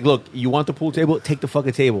 Like, look, you want the pool table? Take the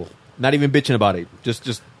fucking table. Not even bitching about it.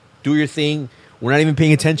 Just do your thing. We're not even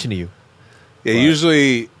paying attention to you. Yeah,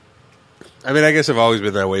 usually, I mean, I guess I've always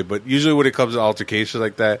been that way, but usually when it comes to altercations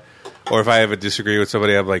like that, or if I have a disagreement with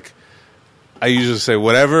somebody, I'm like, I usually say,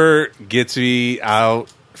 whatever gets me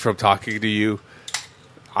out from talking to you,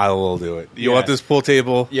 I will do it. You Yeah. want this pool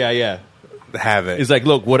table? Yeah. Have it. It's like,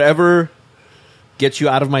 look, whatever gets you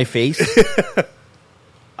out of my face,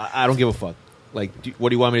 I don't give a fuck. Like, what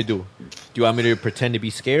do you want me to do? Do you want me to pretend to be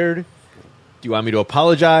scared? Do you want me to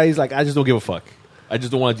apologize? Like, I just don't give a fuck. I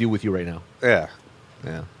just don't want to deal with you right now. Yeah.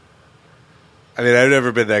 Yeah. I mean, I've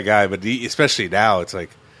never been that guy, but especially now, it's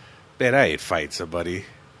like, man, I ain't fight somebody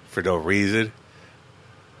for no reason.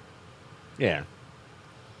 Yeah.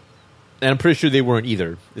 And I'm pretty sure they weren't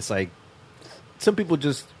either. It's like some people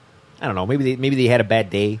just, I don't know, maybe they had a bad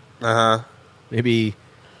day. Uh-huh. Maybe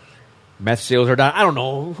meth sales are down. I don't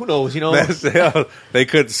know. Who knows, you know? They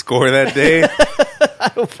couldn't score that day.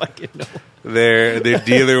 I don't fucking know. Their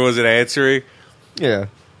dealer wasn't answering. Yeah.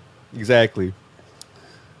 Exactly.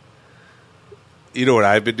 You know what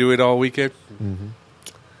I've been doing all weekend? Mm-hmm.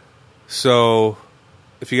 So,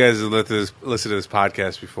 if you guys have listened to this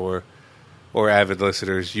podcast before, or avid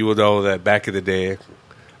listeners, you will know that back in the day,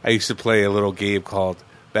 I used to play a little game called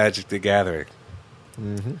Magic the Gathering.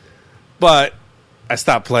 Mm-hmm. But I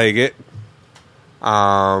stopped playing it.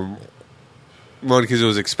 One, because it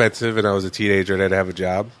was expensive and I was a teenager and I didn't have a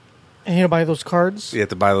job. And you know, buy those cards. You had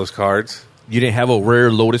to buy those cards. You didn't have a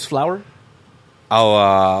rare lotus flower?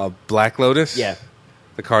 Oh, Black Lotus? Yeah.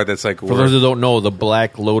 The card that's like... For those who don't know, the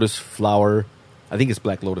black lotus flower, I think it's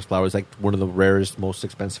black lotus flower, is like one of the rarest, most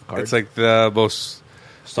expensive cards. It's like the most...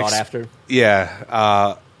 sought after.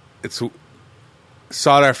 Yeah. It's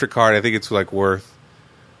sought after card. I think it's like worth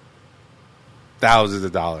thousands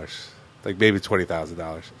of dollars. Like maybe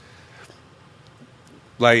 $20,000.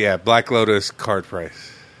 Like, yeah, Black Lotus card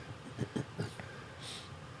price.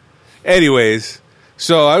 Anyways,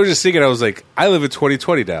 so I was just thinking, I was like, I live in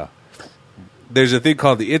 2020 now. There's a thing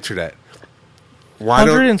called the internet. Why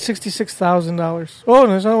don't... $166,000. Oh,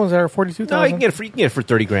 and there's other ones that are $42,000. No, you can get it for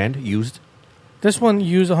 $30,000 used. This one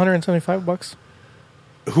used $175.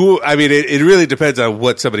 I mean, it really depends on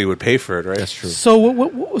what somebody would pay for it, right? That's true. So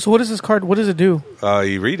what is this card? What does it do?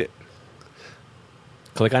 You read it.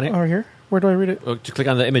 Click on it. Over here. Where do I read it? Or just click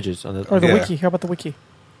on the images on the Or the Yeah. wiki. How about the wiki?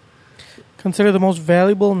 Considered the most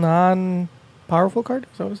valuable non-powerful card?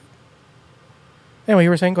 Is that what it is? Anyway, you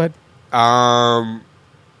were saying? Go ahead.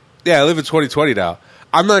 Yeah, I live in 2020 now.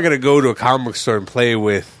 I'm not going to go to a comic book store and play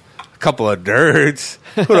with a couple of nerds.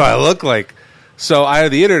 What do I look like? So I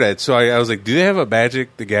have the internet. So I was like, do they have a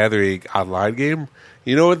Magic the Gathering online game?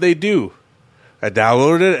 You know what they do? I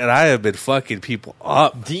downloaded it, and I have been fucking people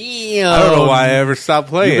up. Damn. I don't know why I ever stopped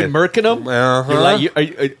playing. You've been murking them?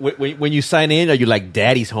 Uh-huh. When you sign in, are you like,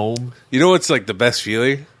 Daddy's home? You know what's like the best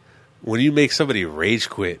feeling? When you make somebody rage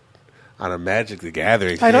quit on a Magic the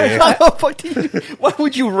Gathering I don't- game. How the fuck do you- Why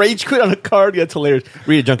would you rage quit on a card? That's hilarious.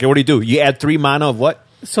 Read it, Junkie. What do? You add 3 mana of what?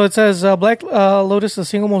 So it says Black Lotus is the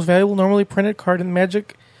single most valuable normally printed card in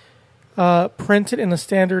Magic, printed in a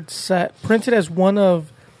standard set. Printed as one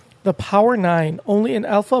of the Power 9, only in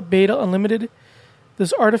Alpha, Beta, Unlimited.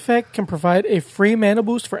 This artifact can provide a free mana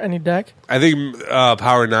boost for any deck. I think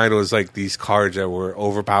Power 9 was like these cards that were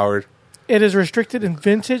overpowered. It is restricted in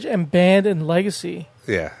Vintage and banned in Legacy.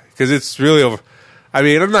 Yeah, because it's really over. I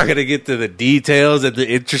mean, I'm not going to get to the details and the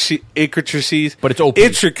intricacies, But it's OP.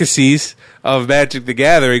 Intricacies of Magic the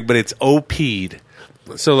Gathering, but it's OP'd.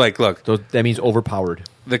 So, like, look, So that means overpowered.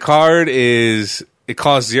 the card it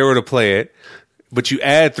costs 0 to play it, but you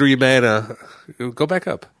add 3 mana. Go back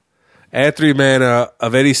up. Add 3 mana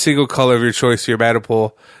of any single color of your choice to your mana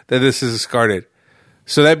pool, then this is discarded.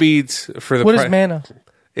 So that means for the What is mana?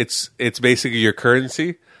 It's basically your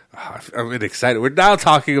currency. I'm excited. We're now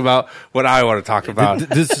talking about what I want to talk about.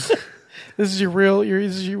 This is your real.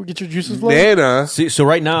 This is you get your juices flowing. Mana. See, so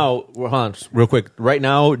right now, hold on, real quick. Right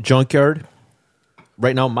now, Junkyard.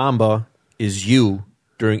 Right now, Mamba is you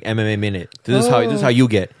during MMA Minute. This is how you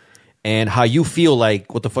get, and how you feel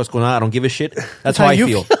like what the fuck's going on. I don't give a shit. That's how how I you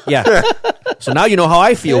feel. Yeah. So now you know how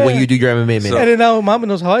I feel when you do your MMA Minute. And then now Mama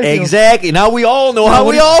knows how I feel. Exactly. Now we all know how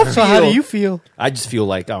What we do you- all feel. So how do you feel? I just feel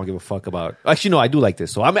like I don't give a fuck about. Actually, no, I do like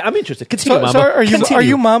this. So I'm interested. Continue, So Mamba. are you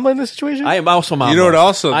Continue. Mamba in this situation? I am also Mamba. You know what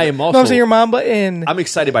also- I am also. No, I'm saying you're Mamba in I'm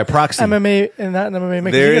excited by proxy. MMA and not in MMA.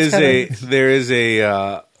 because There you is guys there is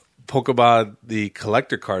a Pokemon the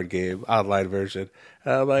collector card game online version.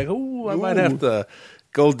 And I'm like, ooh, I might have to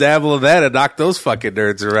go dabble in that and knock those fucking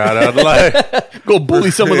nerds around online. Go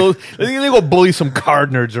bully some of those. I think they go bully some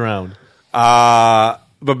card nerds around.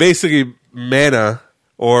 But basically, mana,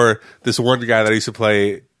 or this one guy that I used to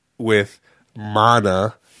play with,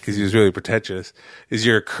 Mana, because he was really pretentious, is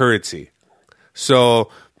your currency. So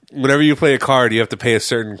whenever you play a card, you have to pay a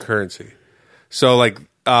certain currency. So, like,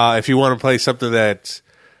 if you want to play something that's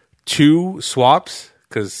 2 swamps,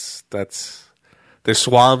 because there's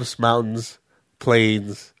swamps, mountains,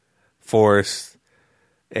 plains, forests,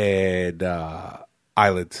 and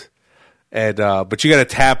islands. And but you got to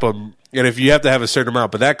tap them, and if you have to have a certain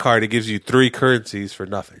amount, but that card, it gives you 3 currencies for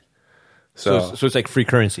nothing. So So it's like free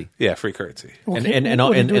currency. yeah, free currency. What And do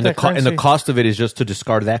you do with that the currency? cost of it is just to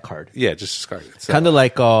discard that card. Yeah, just discard it. So, Kind of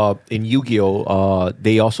like in Yu-Gi-Oh,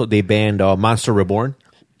 they banned Monster Reborn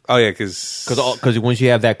oh yeah, because once you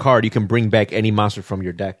have that card, you can bring back any monster from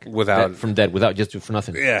your deck Without- without just for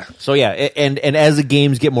nothing. Yeah. So yeah, and as the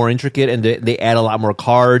games get more intricate and they add a lot more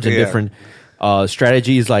cards and Yeah. different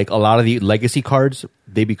strategies, like a lot of the legacy cards,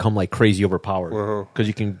 they become like crazy overpowered because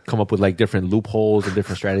you can come up with like different loopholes and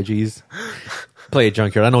different strategies. Play it,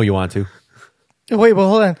 Junkyard. I know you want to. Wait, but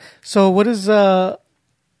hold on. So what is what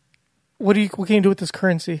can you do with this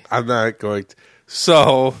currency? I'm not going to.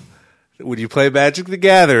 So when you play Magic the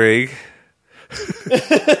Gathering,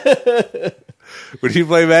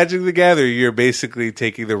 you're basically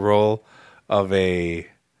taking the role of a.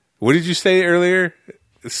 What did you say earlier?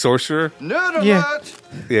 A sorcerer? Nerd Yeah. alert!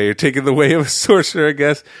 Yeah, you're taking the way of a sorcerer, I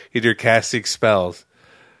guess, and you're casting spells.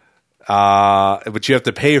 But you have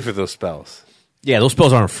to pay for those spells. Yeah, those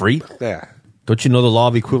spells aren't free. Yeah. Don't you know the law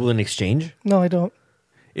of equivalent exchange? No, I don't.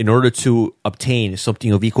 In order to obtain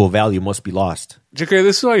something of equal value, must be lost. Jakar,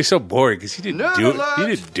 this is why you're so boring, because you Nerd didn't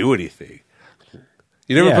alert! do anything.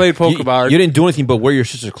 You never Yeah. played Pokemon. You didn't do anything but wear your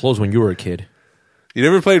sister's clothes when you were a kid. You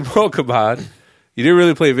never played Pokemon. You didn't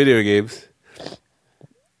really play video games.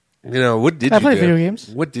 You know, what did I you do? played video games.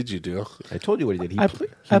 What did you do? I told you what he did. I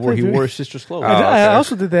played wore video- his sister's clothes. I okay.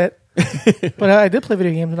 also did that, but I did play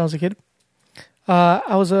video games when I was a kid. I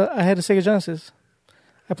had a Sega Genesis.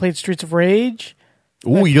 I played Streets of Rage.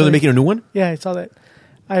 Ooh, you know they're making a new one? Yeah, I saw that.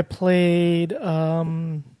 I played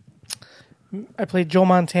Joe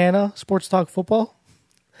Montana Sports Talk Football.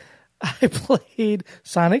 I played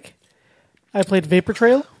Sonic. I played Vapor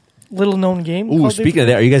Trail, little known game. Ooh, called speaking Vapor of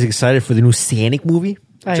that, are you guys excited for the new Sonic movie?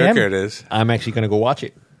 I am. Jakar, it is. I'm actually going to go watch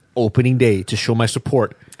it. Opening day to show my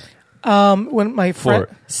support When my for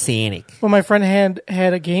friend Sonic.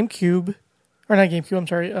 had a GameCube, or not GameCube, I'm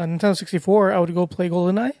sorry, Nintendo 64, I would go play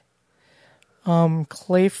GoldenEye.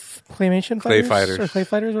 Claymation Clay Fighters. Fighters. Or Clay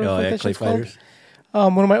Fighters, whatever Oh, the yeah, fuck that Clay shit's called. Fighters.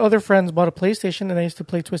 One of my other friends bought a PlayStation, and I used to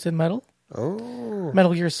play Twisted Metal. Oh.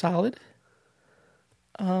 Metal Gear Solid.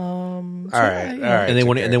 All right. And then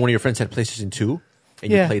one of your friends had PlayStation 2,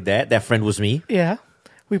 and Yeah. you played that. That friend was me. Yeah.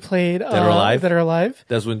 We played Dead or Alive? Dead or Alive.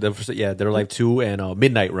 That's when Dead or Alive 2 and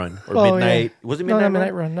Midnight Run or Oh, Midnight. yeah. Was it No, Midnight not Run?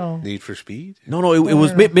 Midnight Run, no. Need for Speed? No, it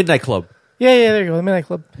was Midnight Club. Yeah, there you go. The Midnight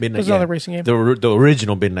Club. Midnight. It was another racing game. The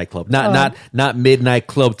original Midnight Club, not Midnight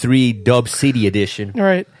Club 3 Dub City Edition. All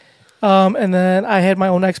right. And then I had my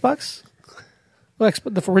own Xbox.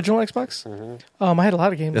 The original Xbox. I had a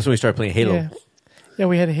lot of games. That's when we started playing Halo, Yeah,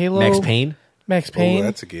 we had Halo. Max Payne, Max Oh, Payne.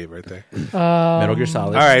 that's a game right there. Metal Gear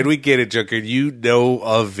Solid. All right, we get it, Joker. You know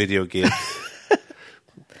of video games.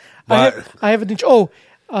 But I have a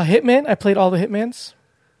Hitman. I played all the Hitmans.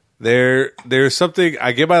 there's something.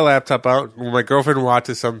 I get my laptop out when my girlfriend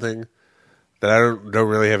watches something that I don't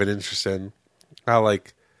really have an interest in. I'm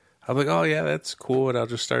like, oh yeah, that's cool, and I'll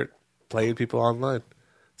just start playing people online.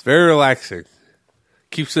 It's very relaxing.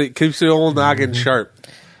 Keeps the old noggin sharp.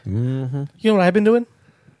 You know what I've been doing?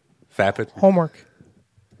 Fapping. Homework.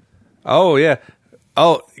 Oh yeah.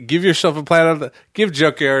 Oh, give yourself a pat on the. Give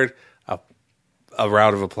Junkyard a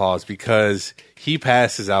round of applause because he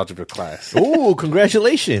passed his algebra class. Oh,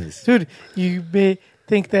 congratulations! Dude, you may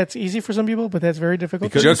think that's easy for some people, but that's very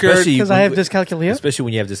difficult. Especially Because I have dyscalculia. Especially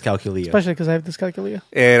when you have dyscalculia. Especially because I have dyscalculia.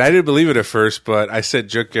 And I didn't believe it at first, but I sent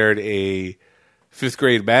Junkyard a 5th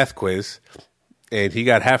grade math quiz, and he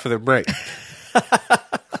got half of them right.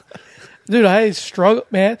 Dude, I struggle,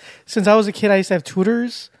 man. Since I was a kid, I used to have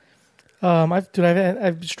tutors. I've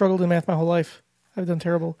struggled in math my whole life. I've done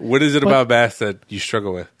terrible. What is it about math that you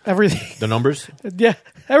struggle with? Everything. The numbers, Yeah,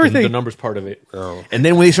 everything. the numbers part of it. Oh. And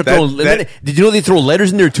then when they start throwing, did you know they throw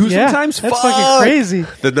letters in there too? Yeah, Sometimes that's Fuck. fucking crazy.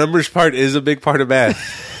 The numbers part is a big part of math.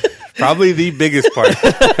 Probably the biggest part.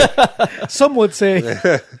 Some would say.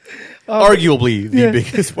 Arguably the yeah.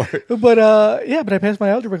 biggest part. But I passed my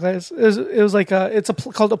algebra class. It was like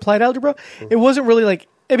called applied algebra. It wasn't really like,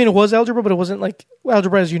 I mean, it was algebra, but it wasn't like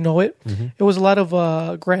algebra as you know it. Mm-hmm. It was a lot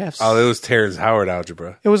of graphs. Oh, it was Terrence Howard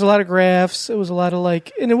algebra. It was a lot of graphs. It was a lot of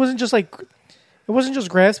like, and it wasn't just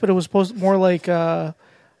graphs, but it was supposed more like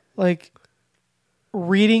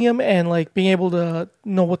reading them and like being able to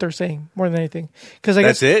know what they're saying more than anything. Because I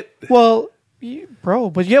That's guess it? Well, bro,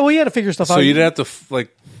 but yeah, well, you had to figure stuff out. So you didn't have to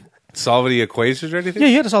solve any equations or anything? Yeah,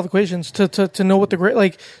 you had to solve equations to know what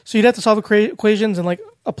the so you'd have to solve the equations and like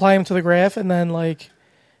apply them to the graph and then like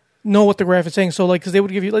know what the graph is saying. So like, because they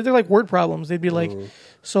would give you like, they're like word problems. They'd be like,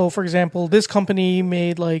 so for example, this company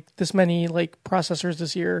made like this many like processors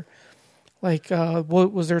this year. Like,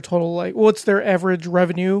 what was their total, like, what's their average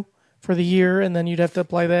revenue for the year? And then you'd have to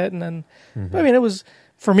apply that. And then, I mean,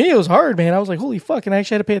 for me, it was hard, man. I was like, holy fuck. And I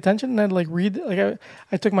actually had to pay attention and I had to like read, like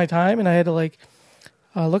I took my time and I had to like,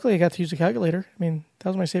 luckily I got to use a calculator. I mean, that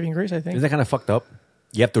was my saving grace, I think. Isn't that kind of fucked up?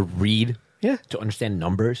 You have to read Yeah, to understand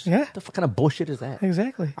numbers? Yeah. What the fuck kind of bullshit is that?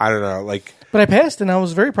 exactly. I don't know. Like But I passed and I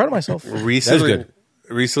was very proud of myself.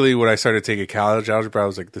 recently when I started taking college algebra, I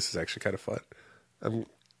was like, this is actually kind of fun.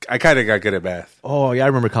 I kind of got good at math. Oh, yeah, I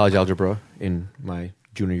remember college algebra in my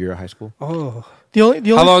junior year of high school. Oh. The only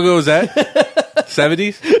How long ago was that?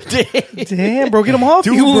 70s? Damn, bro, get them off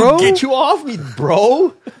Dude, you, bro. get you off me,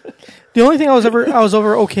 bro. The only thing I was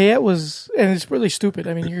over okay at was, and it's really stupid.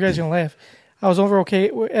 I mean, you guys are gonna laugh. I was over okay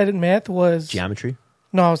at in math was Geometry.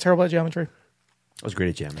 No, I was terrible at geometry. I was great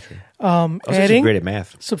at geometry. I was actually Adding, great at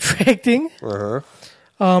math. subtracting.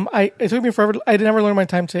 It took me forever. I never learned my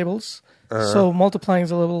timetables, so multiplying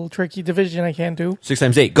is a little tricky. Division I can do. 6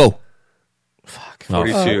 times 8, go. Fuck.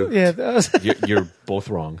 42. Yeah, that was, You're both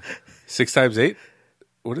wrong. 6 times 8?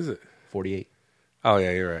 What is it? 48. Oh,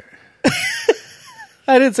 yeah, you're right.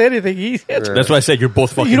 I didn't say anything. He, That's why I said you're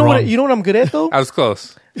both fucking you know wrong. what? You know what I'm good at though. I was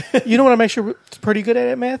close. You know what I'm actually pretty good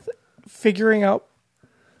at math? Figuring out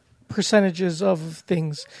percentages of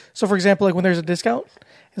things. So, for example, like when there's a discount,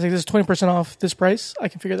 it's like this is 20% off this price. I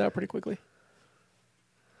can figure that out pretty quickly,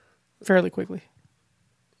 fairly quickly.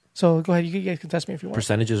 So go ahead. You guys can test me if you want.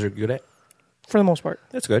 Percentages are good at? For the most part,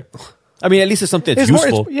 That's good. I mean, at least it's something that's it's more.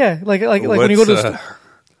 useful. Yeah, like when you go to the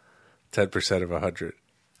 10% of 100.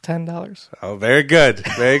 $10. Oh, very good.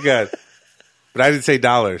 Very good. But I didn't say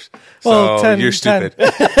dollars. So Well, 10, you're stupid.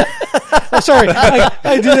 Oh, sorry,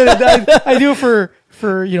 I do that. I do it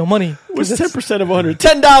for money. What's 10% of 100?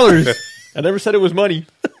 $10. I never said it was money.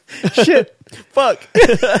 Shit. Fuck.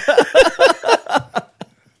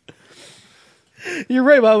 You're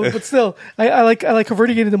right, Bob, but still, I like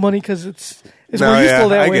converting it into money because it's No, more useful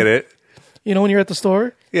that I way. get it. You know, when you're at the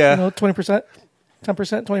store, Yeah. 20%.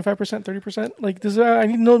 10%, 25%, 30%. Like this, I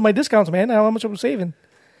need to know my discounts, man. How much I'm saving.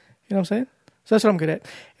 You know what I'm saying? So that's what I'm good at.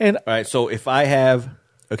 And All right, so if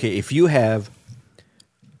you have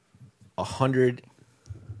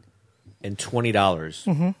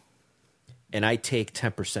 $120 and I take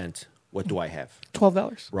 10%, what do I have?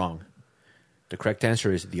 $12. Wrong. The correct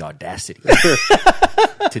answer is the audacity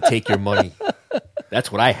to take your money.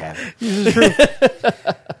 That's what I have. This is true.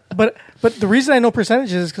 But the reason I know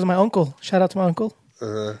percentages is because my uncle. Shout out to my uncle.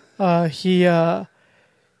 He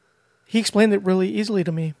explained it really easily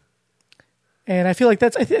to me, and I feel like I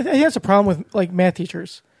think that's a problem with like math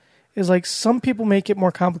teachers. Is like some people make it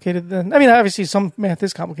more complicated than. I mean, obviously some math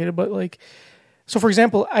is complicated, but like, so for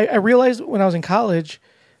example, I realized when I was in college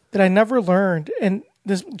that I never learned, and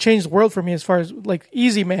this changed the world for me as far as like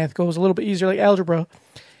easy math goes, a little bit easier, like algebra,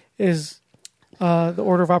 is the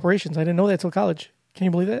order of operations. I didn't know that till college. Can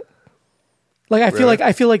you believe that? Like I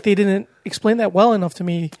feel like they didn't explain that well enough to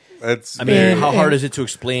me. How hard is it to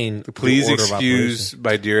explain? Please the order excuse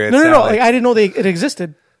my dear Aunt No. Sally. Like I didn't know it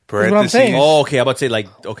existed. Is what I'm saying. Oh, okay. I'm about to say like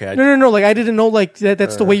okay. No. Like I didn't know like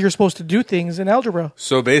that's the way you're supposed to do things in algebra.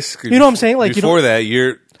 So basically, You know what I'm saying? Like before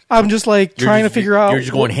that, I'm just like trying to figure out. You're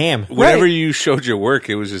just going ham. whenever Right. you showed your work,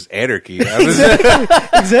 it was just anarchy. I was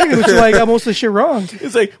Exactly, which is like I got most of the shit wrong.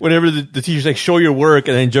 It's like whenever the teacher's like, show your work,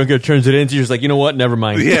 and then Junkyard turns it in, teacher's like, you know what? Never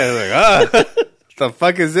mind. yeah, like the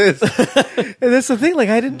fuck is this? And that's the thing. Like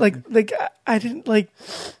I didn't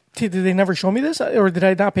did they never show me this, or did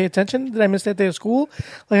I not pay attention? Did I miss that day of school?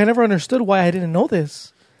 Like I never understood why I didn't know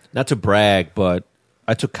this. Not to brag, but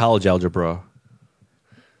I took college algebra.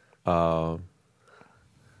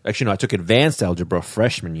 Actually, no, I took advanced algebra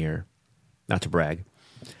freshman year. Not to brag.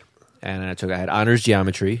 And I had honors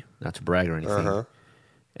geometry, not to brag or anything.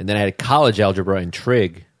 And then I had college algebra in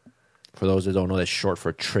trig. For those that don't know, that's short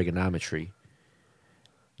for trigonometry.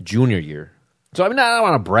 Junior year. So I mean, I don't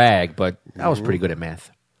want to brag, but I was pretty good at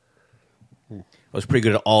math. I was pretty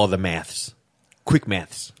good at all of the maths. Quick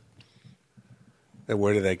maths. And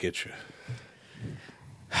where did that get you?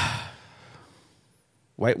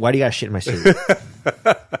 Why do you got shit in my cereal?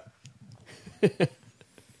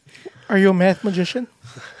 Are you a math magician?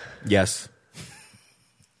 Yes.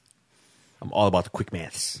 I'm all about the quick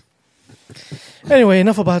maths. Anyway,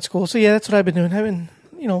 enough about school. So yeah, that's what I've been doing. I've been,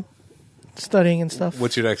 studying and stuff.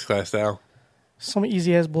 What's your next class now? Some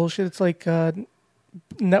easy ass bullshit. It's like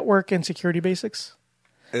network and security basics.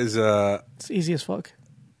 Is It's easy as fuck.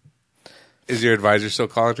 your advisor still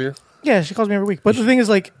calling you? Yeah, she calls me every week. But the thing is,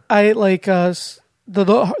 like, I like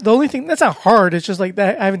the only thing that's not hard. It's just like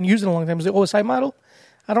that I haven't used it in a long time. Is the OSI model?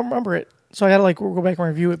 I don't remember it, so I got to like go back and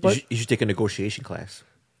review it. But You should take a negotiation class.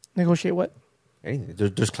 negotiate what? Anything.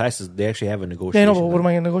 There's classes, they actually have a Yeah, negotiation. no, but what am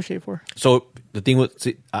I going to negotiate for? So the thing with,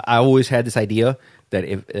 I always had this idea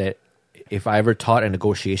that if I ever taught a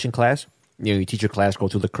negotiation class, you teach your class, go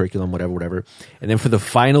through the curriculum, whatever, and then for the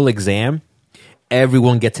final exam,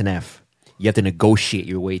 everyone gets an F. You have to negotiate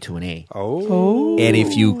your way to an A. Oh. And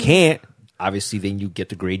if you can't, obviously, then you get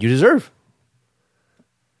the grade you deserve.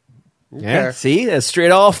 Yeah, see, that's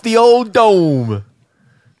straight off the old dome.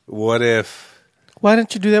 What if? Why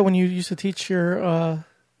didn't you do that when you used to teach your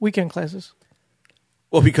weekend classes?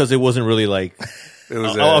 Well, because it wasn't really like. It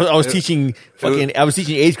was I was teaching I was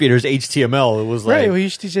teaching 8th graders HTML. It was like Right, well, you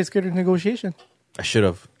should teach 8th graders negotiation. I should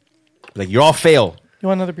have. Like, you all fail. You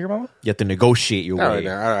want another beer, mama? You have to negotiate your All way. right,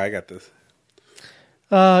 now. All right, I got this.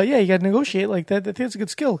 Yeah, you got to negotiate like that. I think that's a good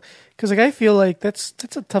skill because like I feel like that's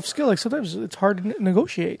a tough skill. Like sometimes it's hard to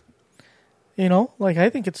negotiate. Like I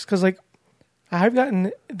think it's because like there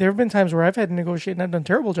have been times where I've had to negotiate and I've done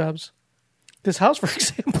terrible jobs. This house, for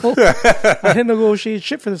example, I didn't negotiate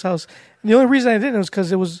shit for this house. And the only reason I didn't was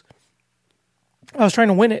because I was trying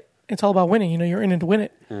to win it. It's all about winning. You're in it to win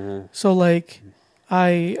it. Mm-hmm. So like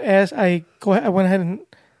I went ahead and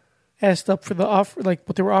asked up for the offer, like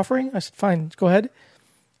what they were offering. I said, fine, go ahead.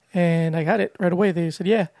 And I got it right away. They said,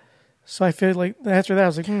 yeah. So I feel like after that, I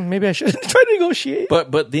was like, maybe I should try to negotiate.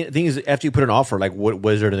 But the thing is, after you put an offer, like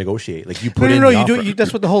what is there to negotiate? Like you put No, in the you offer. do it.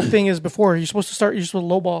 That's what the whole thing is before. You're supposed to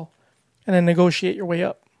lowball and then negotiate your way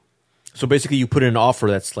up. So basically, you put in an offer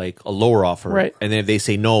that's like a lower offer, Right? And then if they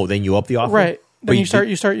say no, then you up the offer, Right. But Then you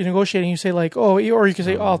start negotiating. You say like, oh, or you can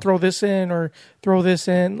say, oh, I'll throw this in or throw this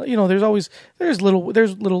in. There's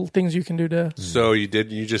little things you can do to. So you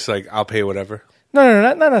just like, I'll pay whatever. No,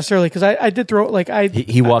 not necessarily because I did throw like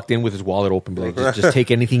He walked in with his wallet open, like just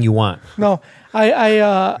take anything you want. No, I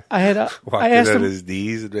asked in him. at his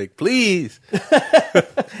knees and like, please.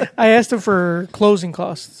 I asked him for closing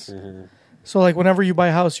costs. Mm-hmm. So like whenever you buy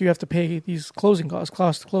a house, you have to pay these closing costs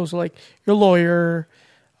to close. So like your lawyer,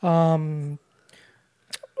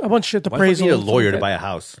 a bunch of shit. Why do you Appraisal. need a and stuff lawyer like to that. buy a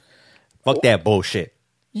house? Fuck that bullshit.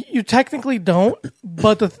 You technically don't,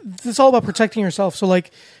 but it's all about protecting yourself. So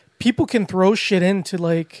like, people can throw shit into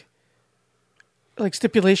like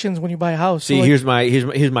stipulations when you buy a house. See, so, like,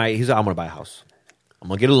 here's how I'm gonna buy a house. I'm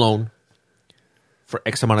gonna get a loan for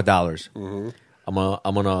X amount of dollars. Mm-hmm.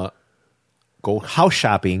 I'm gonna go house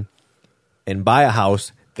shopping and buy a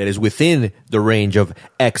house that is within the range of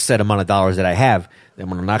X set amount of dollars that I have. Then I'm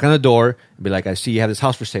gonna knock on the door and be like, I see you have this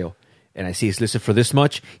house for sale, and I see it's listed for this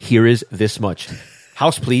much. Here is this much.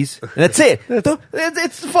 House, please. And that's it.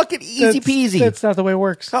 It's fucking easy peasy. That's not the way it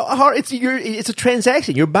works. How hard? It's a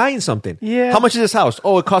transaction. You're buying something. Yeah. How much is this house?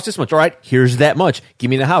 Oh, it costs this much. All right, here's that much. Give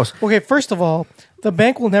me the house. Okay, first of all, the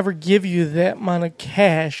bank will never give you that amount of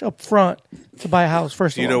cash up front to buy a house.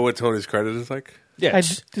 First Do of you all, know what Tony's credit is like? Yeah.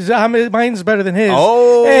 mine's better than his.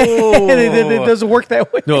 Oh. it doesn't work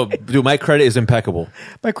that way. No, dude, my credit is impeccable.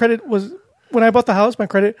 My credit was when I bought the house. My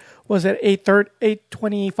credit was at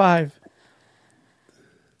 825.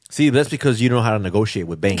 See, that's because you don't know how to negotiate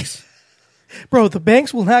with banks. Bro, the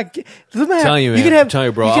banks will not. Doesn't matter. Telling you, man. You can have, telling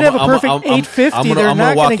you, bro. You can have a perfect 850. They're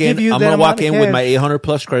not going to give you that I'm gonna amount walk of in cash. with my 800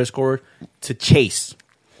 plus credit score to Chase.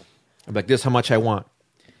 I'm like, this is how much I want,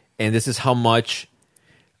 and this is how much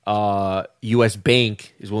U.S.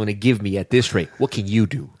 Bank is willing to give me at this rate. What can you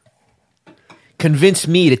do? Convince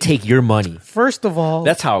me to take your money. First of all,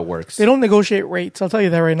 That's how it works. they don't negotiate rates. I'll tell you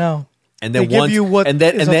that right now. And then they give you what and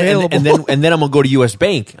then is and then, available. and then I'm gonna go to U.S.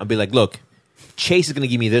 Bank. I'll be like, look, Chase is gonna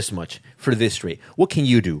give me this much for this rate. What can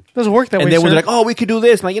you do? Doesn't work that and way, then when sir. they're like, oh, we could do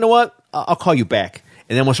this. I'm like, you know what? I'll call you back.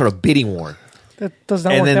 And then we'll start a bidding war. That does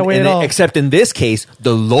not work that way and at all. Except in this case,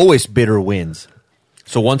 the lowest bidder wins.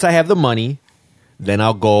 So once I have the money, then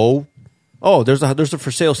I'll go. Oh, there's a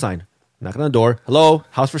for sale sign. Knock on the door. Hello,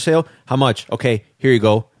 house for sale. How much? Okay, here you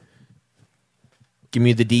go. Give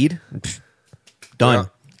me the deed. Done. Yeah.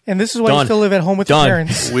 And this is why you Done. still live at home with Done. your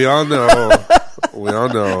parents. We all know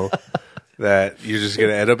that you're just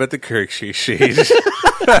gonna end up at the Kirk Shade.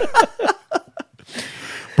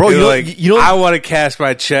 Bro, You're you know, like, you know, I want to cash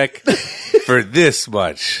my check for this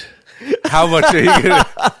much. How much are you gonna?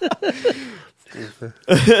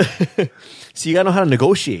 so you gotta know how to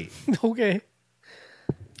negotiate. Okay.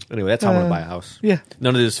 Anyway, that's how I'm gonna buy a house. Yeah.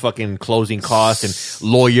 None of this fucking closing costs and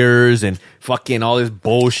lawyers and fucking all this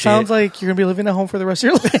bullshit. Sounds like you're going to be living at home for the rest of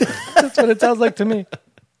your life. That's what it sounds like to me.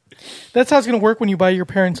 That's how it's going to work when you buy your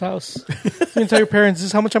parents' house. You can tell your parents, this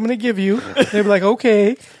is how much I'm going to give you. They'll be like, okay.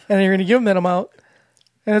 And then you're going to give them that amount.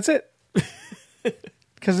 And that's it.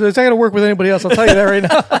 Because it's not going to work with anybody else. I'll tell you that right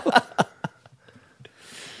now.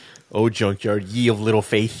 Oh, junkyard, ye of little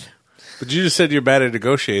faith. But you just said you're bad at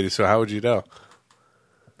negotiating, so how would you know?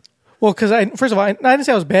 Well, because first of all, I didn't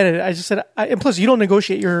say I was bad at it. I just said, and plus, you don't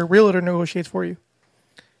negotiate. Your realtor negotiates for you.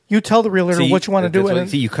 You tell the realtor what you want to do. And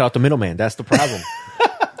See, you cut out the middleman. That's the problem.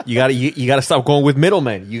 you gotta stop going with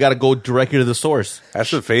middlemen. You gotta go directly to the source. Have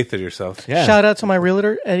some faith in yourself. Yeah. shout out to my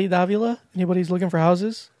realtor, Eddie Davila. Anybody's looking for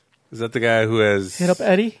houses, Is that the guy who has hit up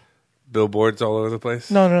Eddie. billboards all over the place?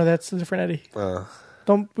 No, that's a different Eddie.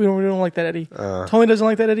 We don't like that Eddie. Tony doesn't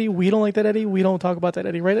like that Eddie. We don't like that Eddie. We don't talk about that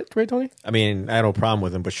Eddie. Right, Tony? I mean, I had no problem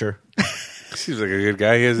with him, but sure. Seems like a good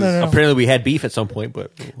guy. He has No. Apparently, we had beef at some point,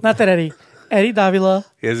 but Not that Eddie. Eddie Davila.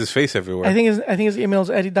 he has his face everywhere. I think his email is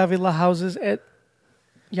Eddie Davila Houses at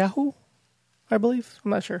Yahoo, I believe.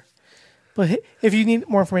 I'm not sure. But if you need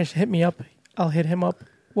more information, hit me up. I'll hit him up.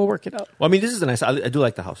 We'll work it out. well, I mean, this is a nice. I do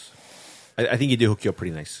like the house. I think he did hook you up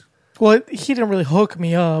pretty nice. Well, he didn't really hook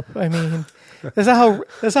me up. I mean, that's not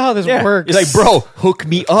how this works. You're like, bro, hook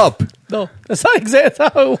me up. No, that's not exactly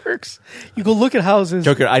how it works. You go look at houses.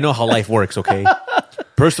 Joker, I know how life works, okay?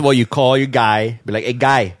 First of all, you call your guy, be like, hey,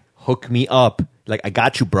 guy, hook me up. Like, I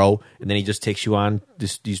got you, bro. And then he just takes you on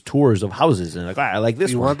these tours of houses. And like, I like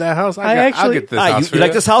this you one. want that house? I I'll actually- get this All right, house. you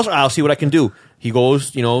like this house? I'll see what I can do. He goes,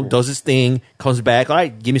 does his thing, comes back. All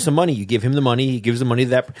right, give me some money. You give him the money. He gives the money to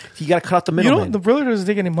that. You got to cut out the You middleman. don't. The realtor doesn't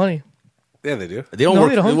take any money. Yeah, they do. They don't No, work.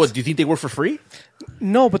 they don't. What, do you think they work for free?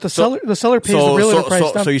 No, but the seller pays the realtor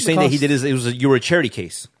price. So you're saying that he did you were a charity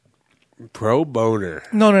case. Pro boner.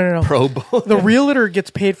 No. Pro bono. The realtor gets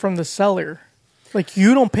paid from the seller. Like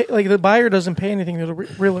you don't pay. Like the buyer doesn't pay anything to the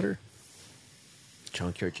realtor.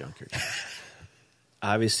 Junkyard.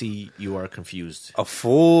 Obviously, you are confused. A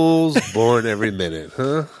fool's born every minute,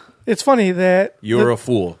 huh? It's funny that You're a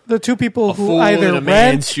fool. the two people A who fool in either a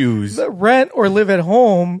man's rent, shoes. rent or live at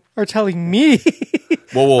home are telling me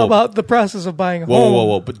Whoa. about the process of buying a Whoa, home.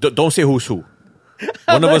 whoa. But don't say who's who.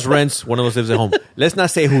 One of us rents, one of us lives at home. Let's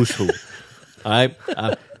not say who's who. All right?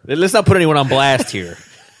 Let's not put anyone on blast here.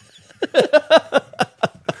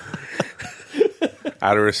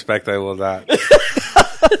 Out of respect, I will not.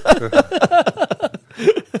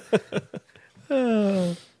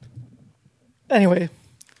 Anyway,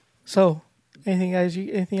 so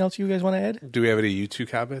anything else you guys want to add? Do we have any YouTube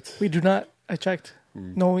comments? We do not. I checked.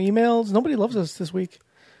 No emails. Nobody loves us this week.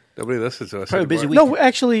 Nobody listens to us. Probably a busy anymore. week. No,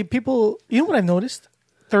 actually, people. You know what I've noticed?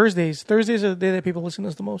 Thursdays are the day that people listen to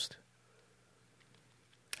us the most.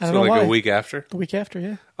 I don't So know like why. a week after? The week after,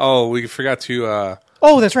 yeah. Oh, we forgot to...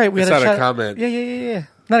 Oh, that's right. We It's had a not a shout- comment. Yeah.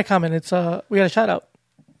 Not a comment. It's we got a shout out.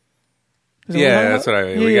 Is that what we're yeah, talking that's about? what I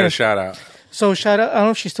mean. Yeah, We yeah. got a shout out. So shout out. I don't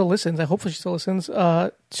know if she still listens. I hope she still listens.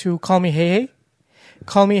 To Call Me Hey Hey.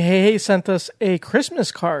 Call Me Hey Hey sent us a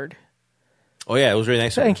Christmas card. Oh yeah, it was really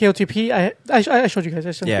nice. So of her. NKOTP. I showed you guys.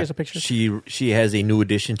 I sent you Yeah, guys a picture. she has a new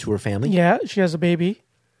addition to her family. Yeah, she has a baby.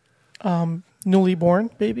 Newly born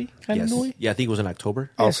baby. Kind Yes. of newly. Yeah, I think it was in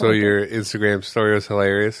October. Also, something. your Instagram story was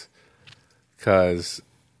hilarious because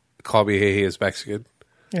Call Me Hey Hey is Mexican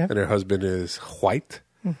Yeah. and her husband is white.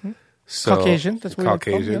 So, Caucasian, that's what we would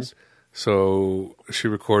call him, Caucasian. yes. So she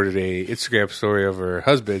recorded a Instagram story of her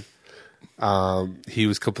husband. He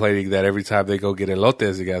was complaining that every time they go get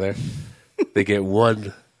elotes together, they get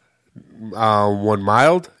one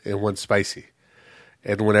mild and one spicy.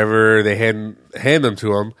 And whenever they hand them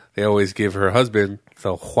to him, they always give her husband,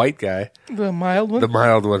 the white guy, The mild one. the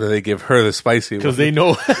mild one, and they give her the spicy one. Because they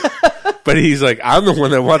know. But he's like, I'm the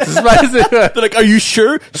one that wants the spicy. They're like, "Are you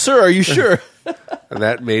sure, sir? Are you sure?" And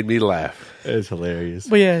that made me laugh. It's hilarious.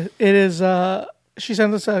 But yeah, it is. She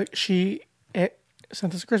sent us a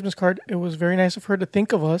Christmas card. It was very nice of her to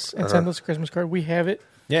think of us and send us a Christmas card. We have it.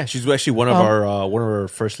 Yeah, she's actually one of our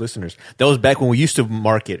first listeners. That was back when we used to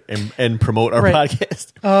market and promote our Right.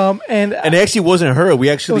 podcast. And And it actually wasn't her.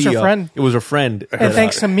 We actually was her friend. It was her friend. and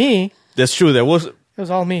thanks to me, That's true. That was. it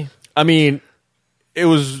was all me. I mean, it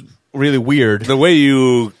was really weird. The way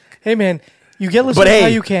you Hey man, you get listeners But hey, how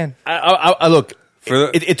you can. I look. For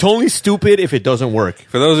the- It's only stupid if it doesn't work.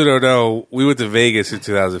 For those who don't know, we went to Vegas in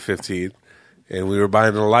 2015, and we were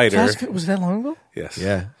buying a lighter. Was that long ago? Yes.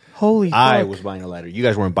 Yeah, Holy I fuck. was buying a lighter. You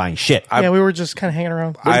guys weren't buying shit. Yeah, we were just kind of hanging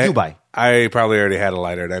around. What did you buy? I probably already had a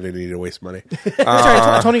lighter, and I didn't need to waste money. That's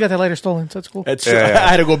right. Tony got that lighter stolen, so that's cool. That's Yeah, yeah. I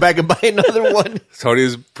had to go back and buy another one. Tony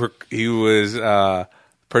was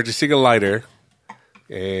purchasing a lighter,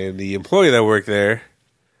 and the employee that worked there,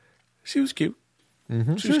 she was cute.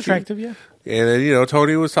 She was attractive, yeah. And then,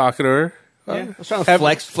 Tony was talking to her. I was trying to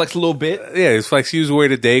flex a little bit. Yeah, it's like he was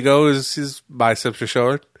wearing a Dago. His biceps were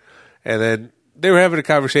showing. And then they were having a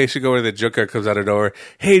conversation going, and the Junker comes out of nowhere.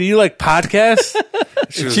 Hey, do you like podcasts?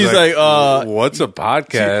 She's like, what's a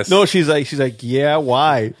podcast? No, she's like, yeah,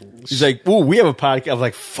 why? She's like, ooh, we have a podcast. I'm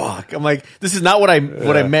like, fuck. I'm like, this is not what I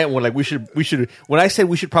meant when like we should when I said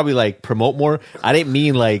we should probably like promote more, I didn't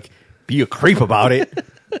mean like be a creep about it.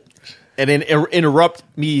 And then interrupt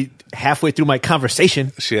me halfway through my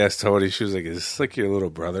conversation. She asked Tony, she was like, is this like your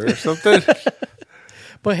little brother or something?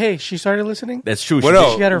 But hey, she started listening. That's true.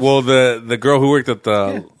 Well, she got her- well, the girl who worked at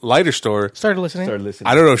the lighter store, Started listening. started listening.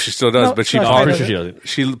 I don't know if she still does, No, but she no, pawned, I'm pretty sure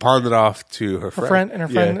she pawned it off to her Her friend. friend and her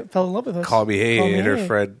friend Yeah. fell in love with us. Call me hey, Call me and her hey.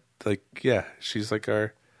 friend, like, yeah, she's like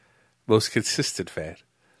our most consistent fan.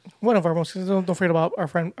 One of our most. Don't forget about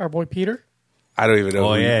our boy Peter. I don't even know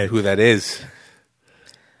Oh, yeah. who that is.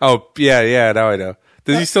 Oh, yeah, now I know.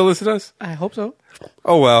 Does he still listen to us? I hope so.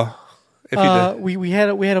 Oh, well. If he did, We had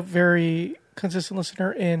a very consistent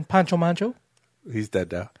listener in Pancho Mancho. he's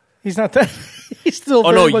dead now. He's not that. He's still.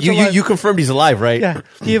 Oh very no, much you alive. you confirmed he's alive, right? Yeah,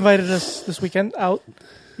 he invited us this weekend out.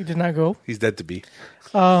 We did not go. He's dead to be.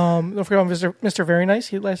 Don't forget about Mr. Very Nice.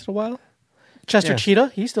 He lasted a while. Chester Yeah.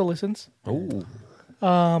 Cheetah. He still listens. Ooh.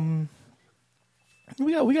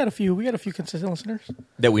 We got a few consistent listeners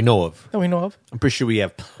That we know of. that we know of. I'm pretty sure we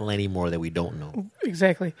have plenty more that we don't know.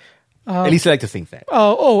 Exactly. At least I like to think that.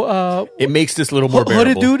 It It makes this a little more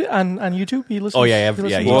Hooded bearable. Dude on YouTube. He listens. Oh, yeah, he yeah,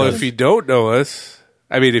 listens yeah, to he Well, us. if you don't know us,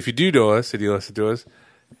 I mean, if you do know us and you listen to us,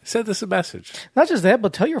 send us a message. Not just that,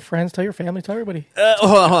 but tell your friends, tell your family, tell everybody.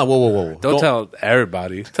 Hold on, whoa. Don't tell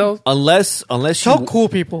everybody. Tell Unless Tell you cool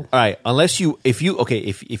people. All right, if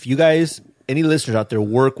you guys, any listeners out there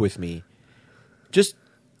work with me, just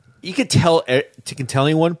you can tell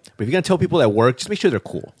anyone, but if you're gonna tell people that work, just make sure they're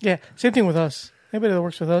cool. Yeah, same thing with us. Anybody that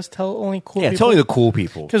works with us, tell only cool Yeah, people. tell only the cool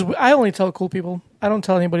people. Because I only tell cool people. I don't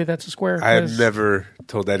tell anybody that's a square. I have 'cause- never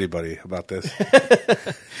told anybody about this.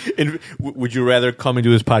 And would you rather come and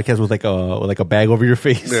do this podcast with like a bag over your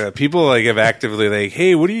face? Yeah, people like have actively like,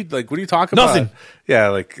 hey, what are you talking Nothing. about? Yeah,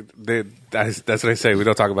 like that's what I say. We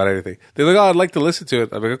don't talk about anything. They're like, oh, I'd like to listen to it.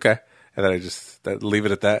 I'm like, okay, and then I just leave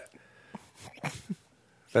it at that.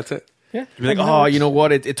 That's it. Yeah. You're like, That oh, works. you know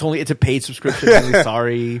what? It's a paid subscription. I'm really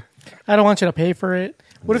sorry. I don't want you to pay for it.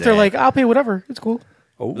 What if they're like, I'll pay whatever. It's cool.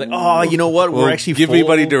 Like, oh, you know what? Well, We're actually give me full.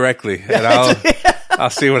 money directly, and I'll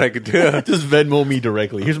see what I can do. Just Venmo me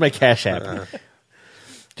directly. Here's my Cash App.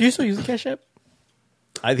 Do you still use the Cash App?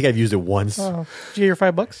 I think I've used it once. Oh, did you get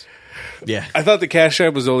your $5? Yeah. I thought the Cash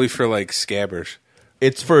App was only for like scammers.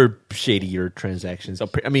 It's for shadier transactions.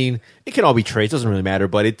 I mean, it can all be trades. Doesn't really matter.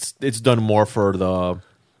 But it's done more for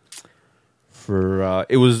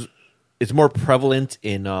it's more prevalent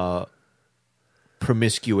in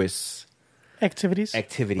promiscuous Activities? Like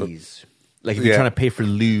if you're Yeah. trying to pay for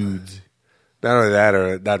lewd. Not only that,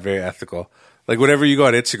 or not very ethical. Like whenever you go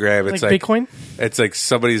on Instagram, it's Like like Bitcoin? It's like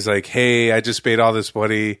somebody's like, "Hey, I just made all this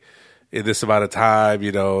money in this amount of time.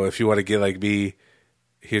 You know, if you want to get like me,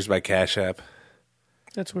 here's my Cash App."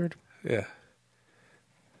 That's weird. Yeah.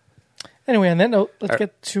 Anyway, on that note, let's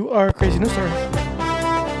get to our crazy news story. Do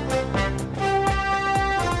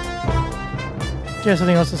you have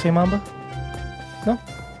something else to say, Mamba? No?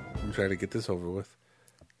 I'm trying to get this over with.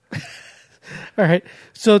 All right.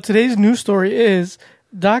 So today's news story is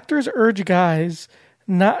doctors urge guys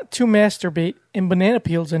not to masturbate in banana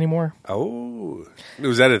peels anymore. Oh,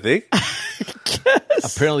 was that a thing?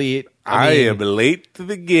 Apparently, I am late to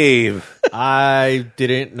the game. I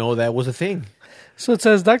didn't know that was a thing. So it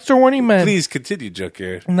says doctors are warning men Please continue,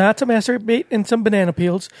 Junkyard. not to masturbate in some banana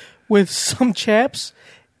peels, with some chaps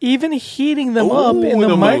even heating them up in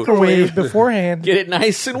the microwave beforehand. Get it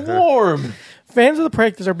nice and warm. Fans of the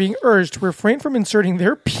practice are being urged to refrain from inserting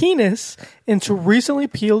their penis into recently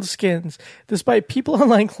peeled skins, despite people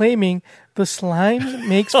online claiming the slime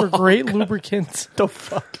makes for great lubricants. The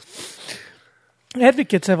fuck?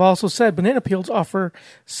 Advocates have also said banana peels offer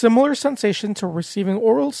similar sensation to receiving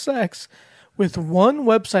oral sex, with one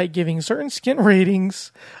website giving certain skin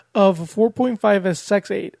ratings of 4.5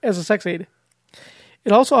 as a sex aid.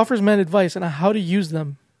 It also offers men advice on how to use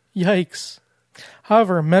them. Yikes.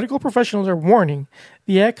 However, medical professionals are warning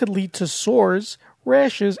the act could lead to sores,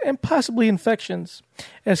 rashes, and possibly infections,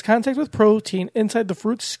 as contact with protein inside the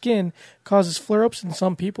fruit's skin causes flare-ups in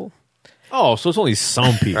some people. Oh, so it's only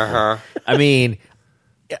some people. I mean,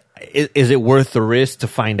 is it worth the risk to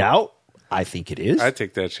find out? I think it is. I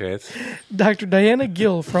take that chance. Dr. Diana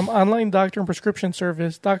Gill from online doctor and prescription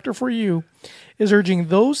service Doctor For You is urging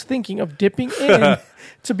those thinking of dipping in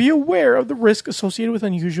to be aware of the risk associated with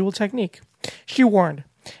unusual technique. She warned,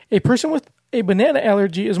 a person with a banana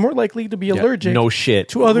allergy is more likely to be allergic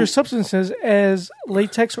to other substances as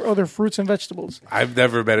latex or other fruits and vegetables. I've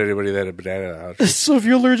never met anybody that had a banana allergy. So if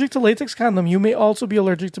you're allergic to latex condom, you may also be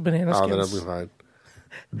allergic to banana Oh, then I'll skins. be fine.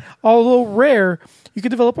 Although rare, you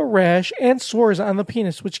could develop a rash and sores on the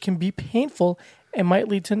penis, which can be painful and might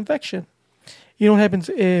lead to infection. You know what happens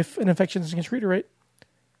if an infection doesn't get treated right?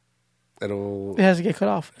 It'll... It has to get cut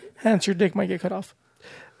off. Hence, your dick might get cut off.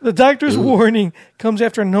 The doctor's warning comes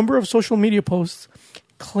after a number of social media posts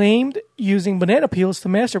claimed using banana peels to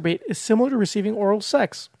masturbate is similar to receiving oral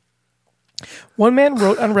sex. One man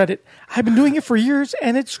wrote on Reddit, "I've been doing it for years,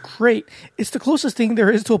 and it's great. It's the closest thing there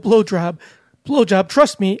is to a blowjob.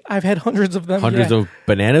 Trust me, I've had hundreds of them." Hundreds of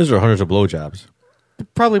bananas or hundreds of blowjobs?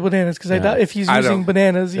 Probably bananas, because I doubt if he's using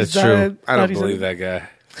bananas, he's That's true. I don't believe that guy.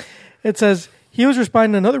 It says he was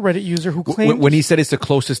responding to another Reddit user who claimed When he said it's the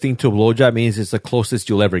closest thing to a blowjob, means it's the closest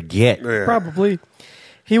you'll ever get. Yeah. probably.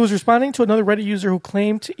 He was responding to another Reddit user who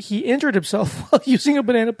claimed he injured himself while using a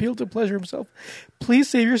banana peel to pleasure himself. Please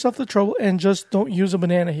save yourself the trouble and just don't use a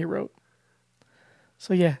banana, he wrote.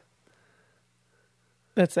 So yeah,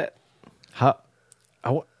 that's that.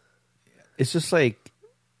 It's just like,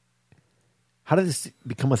 how did this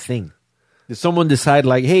become a thing? Did someone decide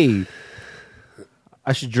like, hey,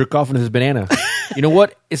 I should jerk off into this banana? You know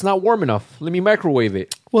what? It's not warm enough. Let me microwave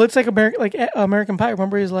it. Well, it's like American Pie.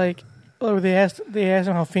 Remember, he's like, they asked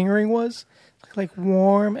him how fingering was, like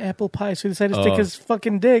warm apple pie. So he decided to stick his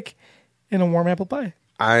fucking dick in a warm apple pie.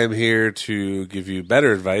 I'm here to give you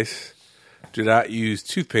better advice. Do not use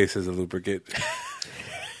toothpaste as a lubricant.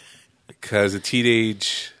 Because a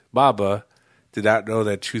teenage Baba did not know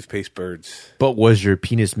that toothpaste burns. But was your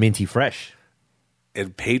penis minty fresh?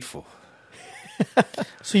 And painful.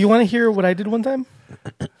 So you want to hear what I did one time?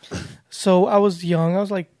 So I was young. I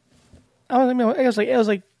was like 18. I was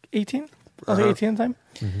like 18 at the time.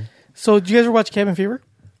 Mm-hmm. So did you guys ever watch Cabin Fever?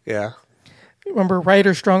 Yeah. Remember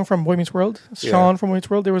Ryder Strong from Boy Meets World? Sean from Boy Meets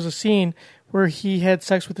World? There was a scene where he had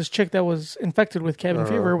sex with this chick that was infected with cabin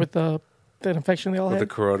fever with that infection they all With had.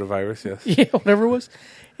 the coronavirus, yes. Yeah, whatever it was.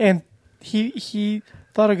 And he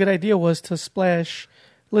thought a good idea was to splash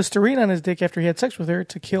Listerine on his dick after he had sex with her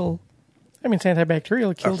to kill. I mean, it's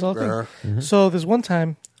antibacterial. It kills all things. Mm-hmm. So this one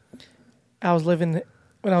time, when I was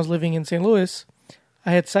living in St. Louis,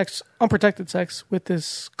 I had unprotected sex with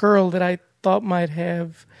this girl that I thought might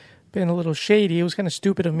have been a little shady. It was kind of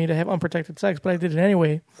stupid of me to have unprotected sex, but I did it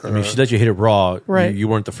anyway. I mean, she let you hit it raw. Right. You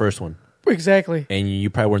weren't the first one. Exactly. And you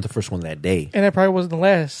probably weren't the first one that day. And I probably wasn't the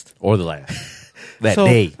last. Or the last. That so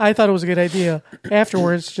day. I thought it was a good idea.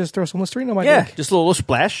 Afterwards, just throw some Listerine on my dick. Just a little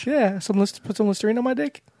splash. Yeah, put some Listerine on my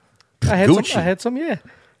dick. I had some, yeah.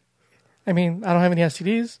 I mean, I don't have any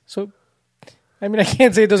STDs, so I mean, I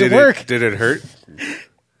can't say it doesn't work. Did it hurt?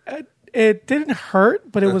 It didn't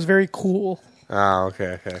hurt, but it was very cool. Oh,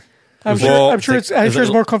 okay. I'm sure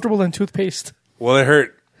it's more comfortable than toothpaste. Well, it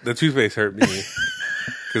hurt. The toothpaste hurt me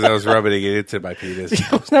because I was rubbing it into my penis.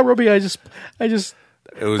 I was not rubbing. I just.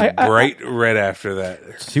 It was bright red after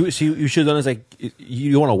that. See, you should have done is like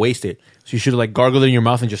you don't want to waste it, so you should have like gargled it in your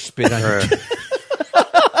mouth and just spit on it.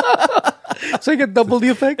 So you get double the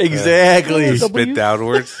effect. Exactly. Yeah, Spit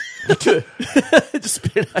downwards. Just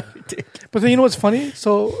spit on your dick. But then you know what's funny?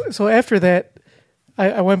 So after that,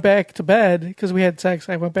 I went back to bed because we had sex.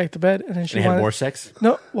 I went back to bed, and then she wanted more sex.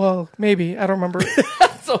 No, well, maybe I don't remember.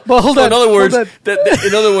 But hold on. In other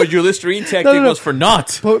words, your Listerine tactic was for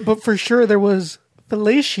naught. But for sure there was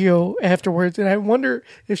fellatio afterwards, and I wonder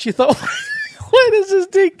if she thought, why does this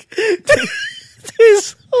dick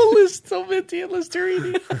taste so minty and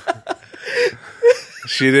Listerine?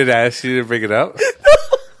 She didn't ask you to bring it up?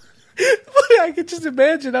 But I could just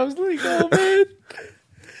imagine. I was like, oh, man.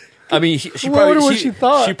 I mean, she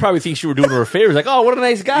thought. She probably thinks you were doing her a favor. Like, oh, what a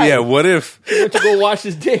nice guy. Yeah, what if... She went to go wash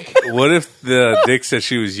his dick. What if the dicks that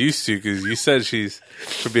she was used to, because you said she's a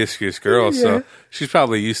promiscuous girl, so she's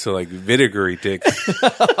probably used to, like, vinegary dicks.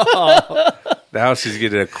 Now she's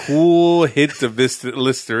getting a cool hint of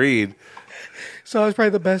Listerine. So it was probably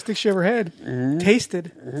the best dick she ever had.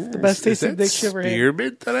 Tasted. The best tasting dick she ever had.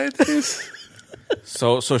 Spearmint that I taste?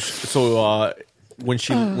 So when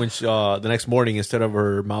she the next morning, instead of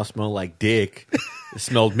her mouth smelling like dick, it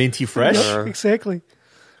smelled minty fresh. Yep, exactly.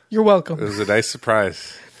 You're welcome. It was a nice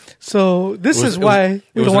surprise. So this is why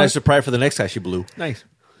it was a nice surprise for the next guy she blew. Nice.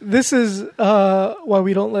 This is why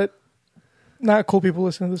we don't let not cool people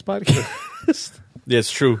listen to this podcast. Yeah,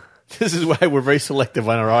 it's true. This is why we're very selective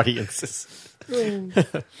on our audiences.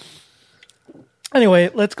 Anyway,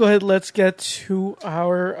 let's go ahead. Let's get to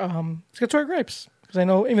our gripes, because I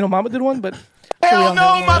know even though Mama did one, but hell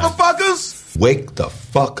no, motherfuckers! Wake the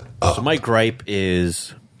fuck up. So my gripe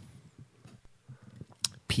is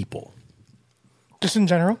people. Just in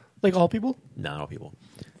general, like all people. No, not all people.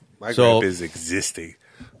 My gripe is existing.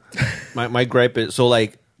 My gripe is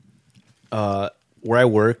like where I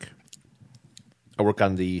work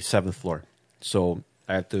on the 7th floor, so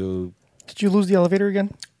I have to. Did you lose the elevator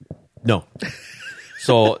again? No.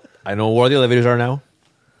 So I know where the elevators are now.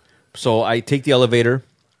 So I take the elevator,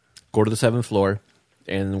 go to the 7th floor,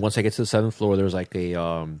 and once I get to the 7th floor, there's like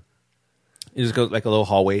a it just goes like a little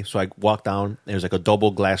hallway. So I walk down, and there's like a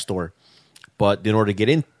double glass door. But in order to get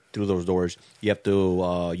in through those doors, you have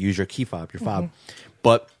to use your key fob, your fob. Mm-hmm.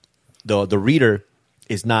 But the reader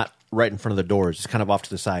is not right in front of the doors. It's kind of off to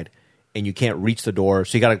the side, and you can't reach the door.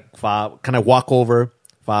 So you got to fob, kind of walk over,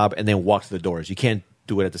 fob, and then walk to the doors. You can't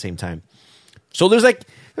do it at the same time. So there's like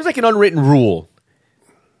an unwritten rule.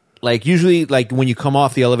 Like usually, like when you come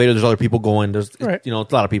off the elevator, there's other people going. There's it's a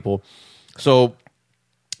lot of people. So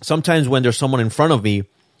sometimes when there's someone in front of me,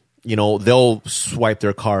 they'll swipe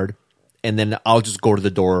their card, and then I'll just go to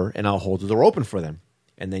the door and I'll hold the door open for them.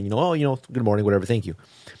 And then good morning, whatever, thank you.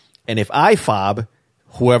 And if I fob,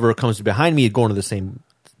 whoever comes behind me going to the same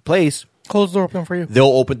place, close the door open for you.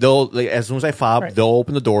 They'll as soon as I fob, they'll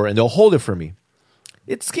open the door and they'll hold it for me.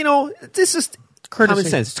 It's this is courtesy. Common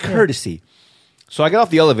sense. It's courtesy. Yeah. So I got off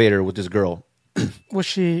the elevator with this girl. Was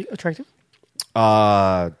she attractive?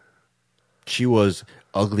 She was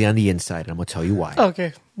ugly on the inside. And I'm gonna tell you why.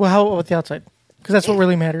 Okay. Well, how about the outside? Because that's what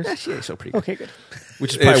really matters. Yeah, she ain't so pretty. Okay, good.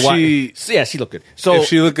 Which is probably why. Yeah, she looked good. So if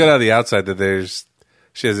she looked good on the outside, then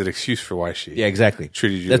she has an excuse for why she. Yeah, exactly.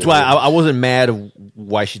 Treated you. That's why I wasn't mad of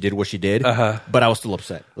why she did what she did. But I was still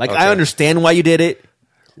upset. Like I understand why you did it.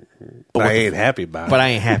 But I ain't happy about it. But I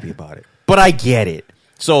ain't happy about it. But I get it.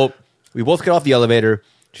 So we both get off the elevator.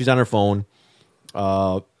 She's on her phone.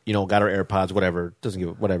 Got her AirPods, whatever. Doesn't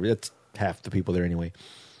give whatever. That's half the people there anyway.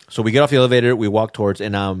 So we get off the elevator. We walk towards,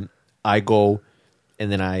 and I go,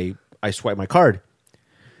 and then I swipe my card.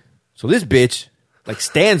 So this bitch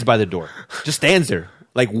stands by the door, just stands there,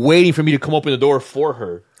 waiting for me to come open the door for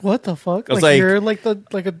her. What the fuck? I was like you're I'm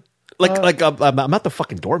not the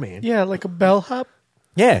fucking doorman. Yeah, like a bellhop.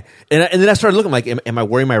 Yeah, and then I started looking am I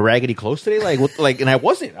wearing my raggedy clothes today? And I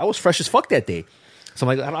wasn't. I was fresh as fuck that day. So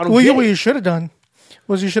I'm like, I don't. What you should have done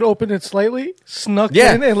was you should open it slightly, snuck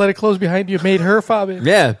in, and let it close behind you. Made her fob in.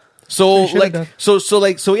 Yeah. So You should've done.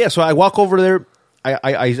 So I walk over there.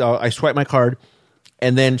 I swipe my card,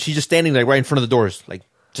 and then she's just standing like right in front of the doors, like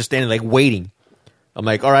just standing like waiting. I'm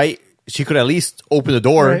like, all right, she could at least open the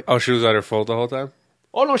door. Right. Oh, she was on her phone the whole time?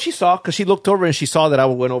 Oh no, she saw because she looked over and she saw that I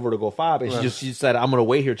went over to go fob, and she said, "I'm gonna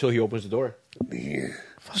wait here till he opens the door."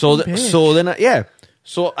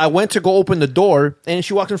 So I went to go open the door, and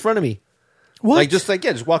she walked in front of me. What? Just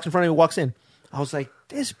walks in front of me, walks in. I was like,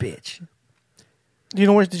 this bitch. Do you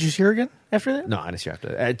know where? Did you see her again after that? No, I didn't see her after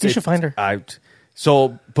that. You should find her.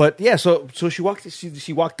 So she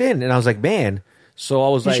walked in, and I was like, man. So I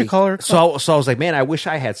was You like, should call her. So I was like, man, I wish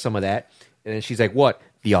I had some of that. And then she's like, what?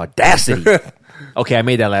 The audacity. Okay, I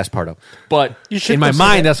made that last part up, but You should in my go say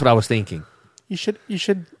mind, that. that's what I was thinking. You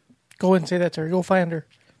should go and say that to her. Go find her.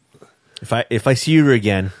 If I see her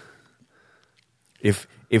again, if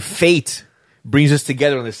fate brings us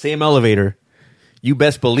together on the same elevator, you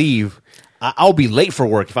best believe I'll be late for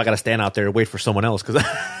work if I got to stand out there and wait for someone else. Because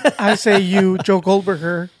I say you, Joe Goldberg,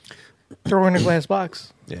 her, throw her in a glass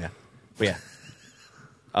box. yeah, but yeah.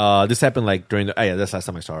 This happened like during the. That's the last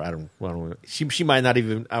time I saw her. I don't. She might not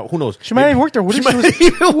even. Who knows? She might have worked there. What if she was?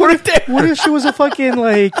 even work there? What if she was a fucking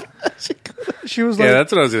like? She was like, Yeah,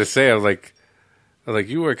 that's what I was going to say. I was like,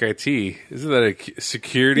 you work IT. Isn't that a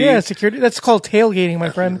security? yeah, security. That's called tailgating, my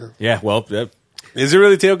friend. Yeah. Well, Is it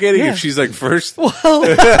really tailgating Yeah. if she's like first? Well,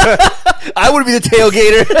 I would be the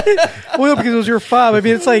tailgater. well, because it was your fob. I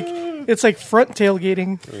mean, it's like front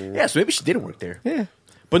tailgating. Yeah. So maybe she didn't work there. Yeah,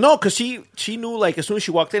 But no, because she knew like as soon as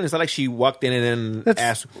she walked in, it's not like she walked in and then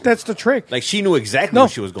asked. that's the trick. Like she knew exactly No, where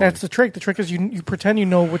she was going. that's the trick. The trick is you pretend you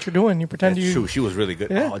know what you're doing. You pretend That's you. true. She was really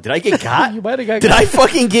good. Yeah. Oh, did I get got? You might have got Did got. I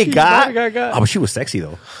fucking get You got? might have got got. Oh, but she was sexy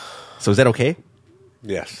though. So is that okay?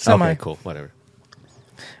 Yes. Semi. Okay, cool. Whatever.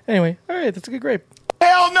 Anyway, all right, that's a good grape.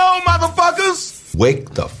 Hell no, motherfuckers! Wake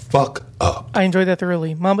the fuck up. I enjoyed that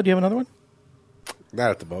thoroughly. Mamba, do you have another one? Not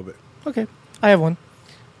at the moment. Okay, I have one.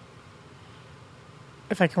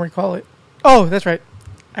 If I can recall it. Oh, that's right.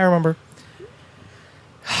 I remember.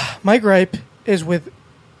 My gripe is with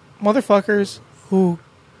motherfuckers who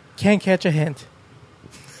can't catch a hint.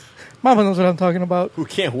 Mama knows what I'm talking about. Who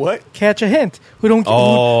can't what? Catch a hint. Who don't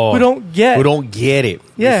Oh. who don't get. Who don't get it?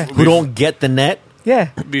 Yeah. Who don't get the net? Yeah.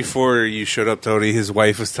 Before you showed up, Tony, his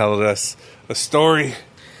wife was telling us a story.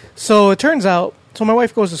 So it turns out, so my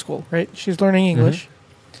wife goes to school, right? She's learning English.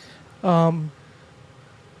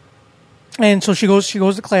 And so she goes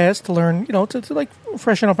to class to learn, to like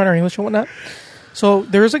freshen up on her English and whatnot. So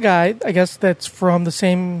there's a guy, I guess, that's from the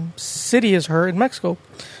same city as her in Mexico.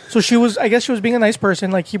 So I guess she was being a nice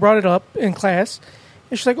person. Like he brought it up in class.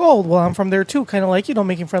 And she's like, oh, well, I'm from there too. Kind of like,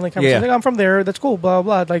 making friendly conversation. Yeah. Like, I'm from there. That's cool. Blah,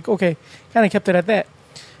 blah, blah. Like, okay. Kind of kept it at that.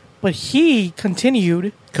 But he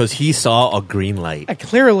continued. Because he saw a green light.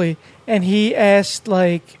 Clearly, and he asked for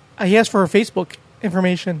her Facebook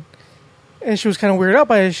information, and she was kind of weirded out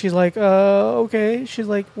by it. She's like, okay. She's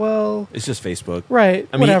like, well, It's just Facebook. right,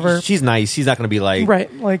 I mean, whatever, she's nice. She's not going to be like.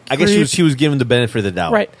 right, like, I guess creep. she was given the benefit of the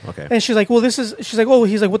doubt. right, Okay. And she's like, well, she's like, oh,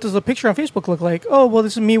 he's like, what does the picture on Facebook look like? Oh, well,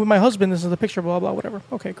 this is me with my husband. This is the picture. Blah blah, whatever.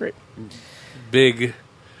 Okay, great. Big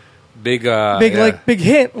Big yeah. big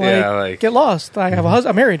hint. Like, Yeah, like- get lost. I have a husband.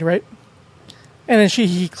 I'm married, right? And then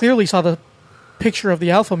he clearly saw the picture of the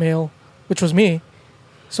alpha male, which was me.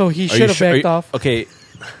 So he Are should you have sure- backed off. Okay,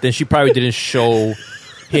 then she probably didn't show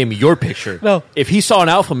him your picture. No. If he saw an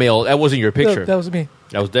alpha male, that wasn't your No, picture. that was me.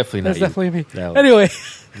 That was definitely not That's you. definitely me. No. Anyway,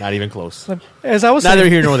 Not even close. as I was Neither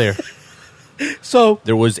saying, here nor there. so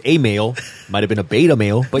There was a male. Might have been a beta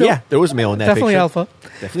male. But No. yeah, there was a male in that definitely picture. alpha.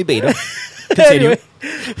 Definitely beta. Continue. Anyway,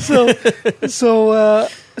 so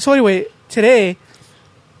anyway, today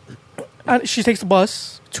she takes the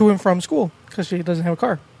bus to and from school because she doesn't have a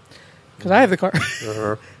car. Because I have the car,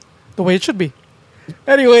 the way it should be.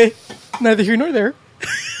 Anyway, neither here nor there.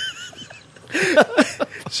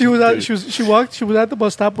 She was out. She was at the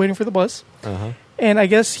bus stop waiting for the bus, and I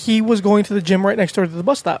guess he was going to the gym right next door to the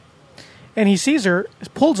bus stop. And he sees her,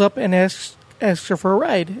 pulls up, and asks her for a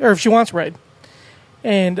ride, or if she wants a ride.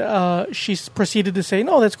 And she proceeded to say,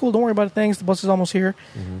 "No, that's cool. Don't worry about it. Thanks. The bus is almost here."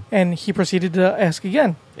 And he proceeded to ask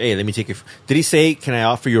again. Hey, let me take you. Did he say, "Can I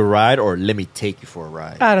offer you a ride," or "Let me take you for a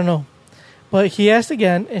ride"? I don't know, but he asked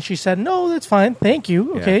again, and she said, "No, that's fine. Thank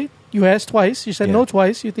you. Yeah. Okay, you asked twice. You said Yeah. no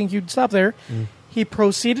twice. You think you'd stop there?" He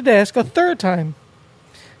proceeded to ask a third time.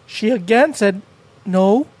 She again said,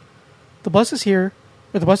 "No, the bus is here.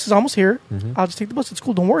 Or the bus is almost here. I'll just take the bus. It's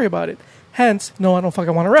cool. Don't worry about it." Hence, no, I don't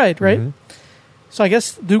fucking want to ride, right? So I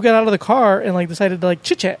guess dude got out of the car and decided to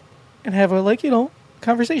chit chat and have a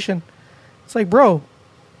conversation. It's like, bro,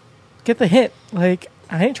 get the hint. I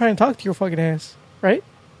ain't trying to talk to your fucking ass, right?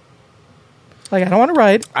 Like, I don't want to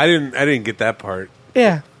ride. I didn't get that part.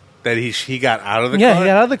 Yeah. That he got out of the Yeah, car. he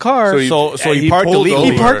got out of the car. So he parked pulled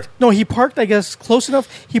illegally. He parked. No, he parked. I guess close enough.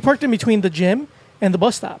 He parked in between the gym and the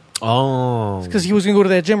bus stop Oh. because he was going to go to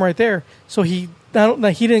that gym right there. So he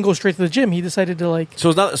didn't go straight to the gym. He decided to like. So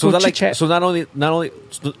it's not. So go that like. chit-chat. So not only.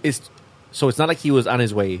 So it's not like he was on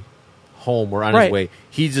his way home or on Right. his way.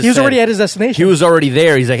 He was He was already at his destination. He was already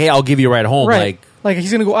there. He's like, hey, I'll give you a ride home. right. Like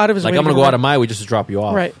he's going to go out of his Like way. I'm to gonna go ride. out of my way just to drop you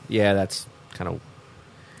off. Right. Yeah, that's kind of.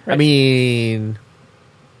 I Right. mean,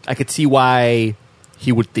 I could see why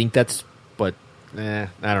he would think that's, but I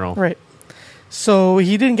don't know. Right. So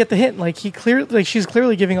he didn't get the hint. Like she's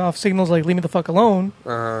clearly giving off signals like "leave me the fuck alone,"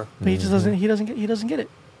 but he just doesn't. He doesn't get it.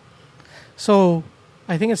 So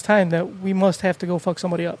I think it's time that we must have to go fuck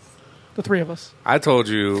somebody up. The three of us. I told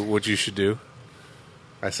you what you should do.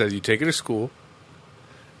 I said you take her to school,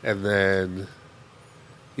 and then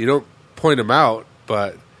you don't point him out,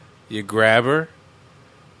 but you grab her.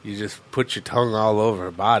 You just put your tongue all over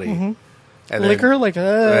her body. And Lick her like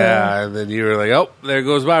Yeah, and then you were like, oh, there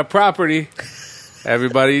goes my property.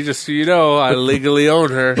 Everybody, just so you know, I legally own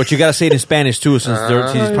her. But you gotta say it in Spanish too, since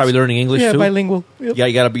she's probably learning English yeah, too. bilingual. Yep. Yeah,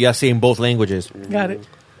 you gotta say in both languages. Got it.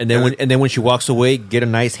 And then when she walks away, get a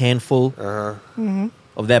nice handful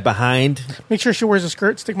of that behind. Make sure she wears a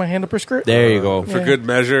skirt. Stick my hand up her skirt. There you go. For Yeah. good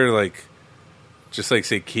measure, like, just like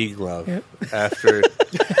say King Love Yep. after.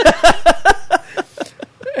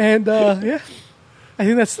 And yeah, I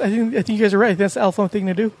think you guys are right. That's the alpha thing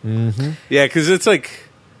to do. Yeah, because it's like,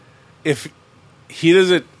 if he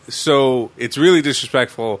doesn't, so it's really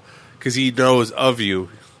disrespectful because he knows of you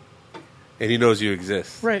and he knows you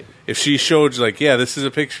exist. Right. If she showed you, like, yeah, this is a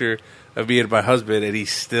picture of me and my husband, and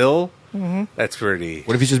he's still, that's pretty.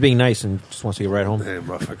 What if he's just being nice and just wants to get right home? Hey,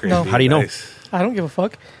 motherfucker, No. being How do you know? nice. I don't give a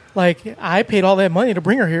fuck. Like I paid all that money to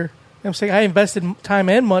bring her here. You know what I'm saying I invested time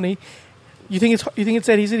and money. You think it's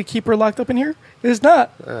that easy to keep her locked up in here? It's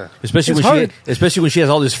not. Especially It's when hard. she has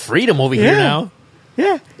all this freedom over here Yeah. now.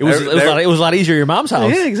 Yeah. It was a lot easier at your mom's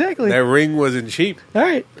house. Yeah. Exactly. That ring wasn't cheap. All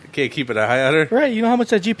right. Can't keep an eye on her. Right. You know how much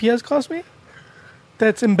that GPS cost me?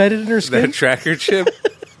 That's embedded in her skin. That tracker chip.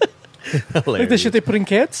 Like the shit they put in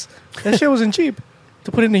cats. That shit wasn't cheap.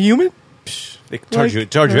 To put it in a human. They charge you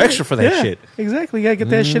Right. extra for that Yeah, shit. Exactly. You gotta get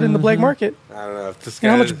that shit in the black market. I don't know if this You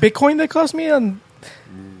know guy. how much Bitcoin that cost me on?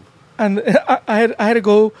 And I had to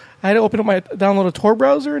open up download a Tor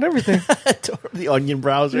browser and everything. The Onion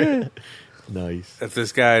browser. Yeah. Nice. If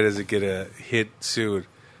this guy doesn't get a hit soon,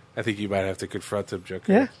 I think you might have to confront him,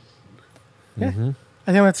 Joker. Yeah. Yeah. I think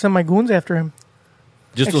I'm gonna send my goons after him.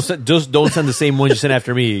 Just don't send the same one you sent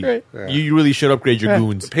after me. Right. You really should upgrade your Yeah.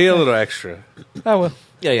 goons. Pay a little extra. I will.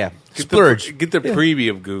 Yeah. Get Splurge. Get the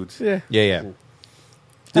premium goods. Yeah. Yeah.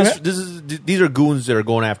 These are goons that are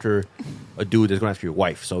going after a dude that's going after your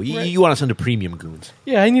wife. So Right. you want to send the premium goons.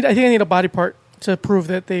 Yeah. I think I need a body part to prove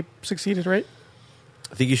that they succeeded. Right.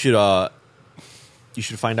 I think you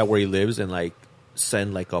should find out where he lives and like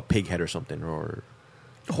send like a pig head or something or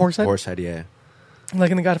Horse head. horse head. Yeah,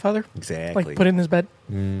 Like in The Godfather. exactly. Like put it in his bed.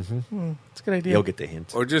 Mm-hmm. It's a good idea. You'll get the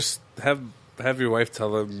hint. Or just have your wife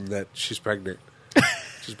tell him that she's pregnant.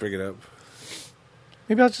 Just bring it up.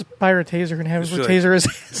 Maybe I'll just buy her a taser and have Just her be like- taser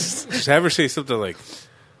his. Just have her say something like,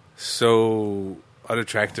 so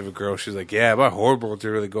unattractive a girl. She's like, yeah, my hormones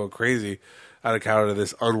are really going crazy on account of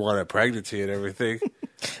this unwanted pregnancy and everything.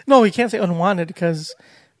 No, he can't say unwanted because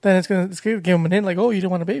then it's gonna give him an in. Like, oh, you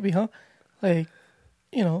don't want a baby, huh? Like,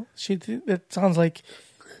 you know, that sounds like,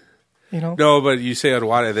 you know. No, but you say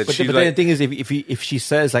unwanted. That But, she's but like, then the thing is, if she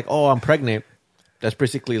says like, "Oh, I'm pregnant," that's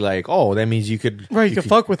basically like, "Oh, that means you could You could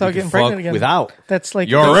fuck without getting pregnant again. Without That's like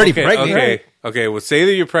You're already okay, pregnant. Okay, Right. okay. Well, say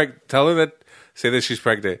that you're pregnant. Tell her that. Say that she's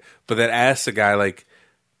pregnant, but then ask the guy like,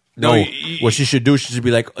 No, you- what she should do, she should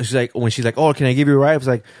be like, when she's like, "Oh, can I give you a ride?"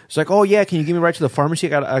 She's like, "Oh yeah, can you give me a ride to the pharmacy?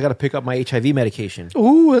 I got to pick up my HIV medication."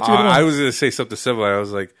 Ooh, that's a good one. I was going to say something similar. I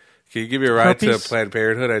was like, can you give me a ride Herpes? to Planned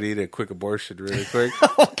Parenthood? I need a quick abortion really quick.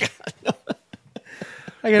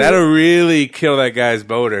 I got That'll really kill that guy's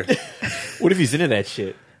motor. What if he's into that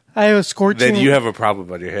shit? I have a scorching. Then you have a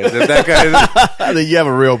problem on your hands. If that guy Then you have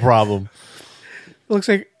a real problem. looks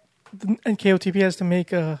like the NKOTP has to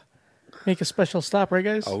make a special stop, right,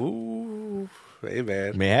 guys? Ooh, hey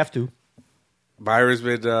man. May have to. Myra's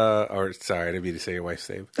been, or sorry, I didn't mean to say your wife's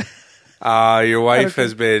name. Your wife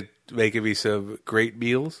has been making me some great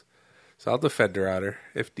meals, so I'll defend her on her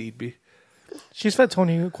if need be. She's fed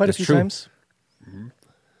Tony quite That's a few true. times.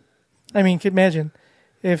 I mean, can you imagine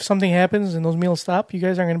if something happens and those meals stop, you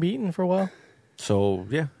guys aren't going to be eating for a while. So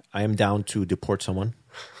yeah, I am down to deport someone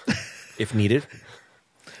if needed.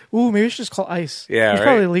 Ooh, maybe we should just call ICE. Yeah, it's right.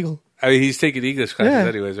 probably illegal. I mean, he's taking English classes Yeah.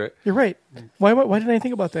 anyways, right? You're right. Why didn't I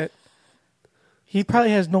think about that? He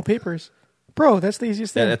probably has no papers. Bro, that's the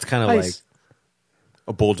easiest thing. Yeah, that's kind of like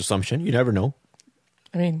a bold assumption. You never know.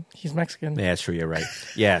 I mean, he's Mexican. Yeah, that's true. You're right.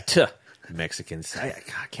 Yeah, Mexicans. I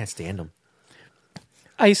can't stand them.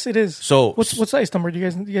 ICE it is. So- what's the ICE number? Do you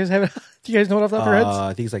guys have it? Do you guys know it off the top of your heads?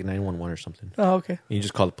 I think it's like 911 or something. Oh, okay. You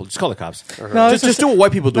just call the cops. No, Just do what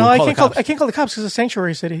white people do. No, and I call can't the cops. I can't call the cops because it's a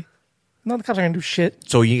sanctuary city. No, the cops aren't gonna do shit.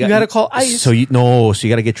 So you got to call ICE. So you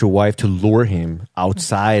got to get your wife to lure him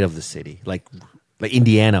outside of the city, like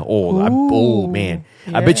Indiana. Oh man,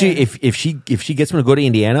 I bet you yeah. if she gets him to go to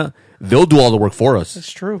Indiana, they'll do all the work for us.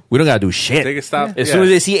 That's true. We don't got to do shit. Take a stop. As Yeah. soon as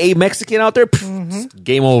they see a Mexican out there,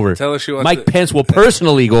 game over. Tell her she wants Mike to- Pence will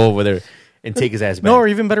personally go over there and take his ass back. No, or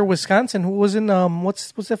even better, Wisconsin. Who was in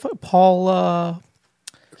what's that? Paul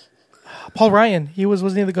Ryan.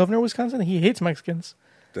 Wasn't he the governor of Wisconsin? He hates Mexicans.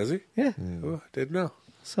 Does he? Yeah. Oh, didn't know.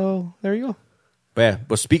 So there you go.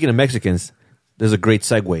 But speaking of Mexicans, there's a great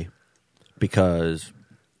segue because,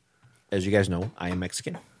 as you guys know, I am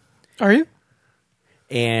Mexican. Are you?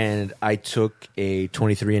 And I took a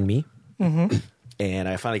 23andMe, and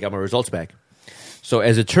I finally got my results back. So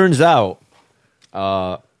as it turns out,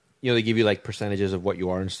 they give you like percentages of what you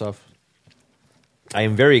are and stuff. I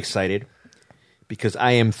am very excited because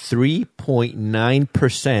I am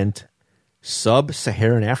 3.9%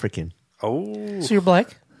 sub-Saharan African. Oh, So you're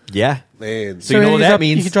black. Yeah. man. So you know what that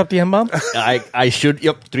means? You can drop the M-bomb. I should.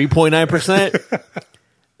 Yep, 3.9%.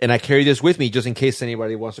 And I carry this with me just in case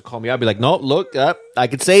anybody wants to call me. I'll be like, no, look, I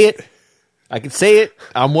can say it.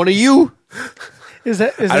 I'm one of you. I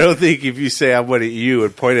don't think if you say I'm one of you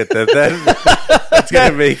and point at them, that's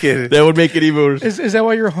going to make it. That would make it even worse. Is that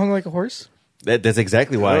why you're hung like a horse? That's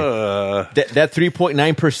exactly why. That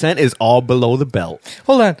 3.9% is all below the belt.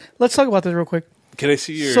 Hold on. Let's talk about this real quick. Can I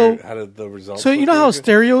see how did the results? So you look know how like?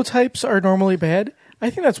 stereotypes are normally bad? I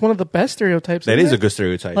think that's one of the best stereotypes. That isn't is a it? good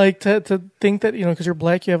stereotype. Like to think that, because you're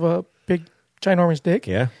black, you have a big, ginormous dick.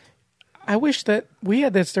 Yeah, I wish that we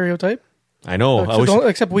had that stereotype. I know.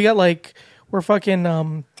 Except we got we're fucking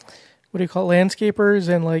what do you call it, landscapers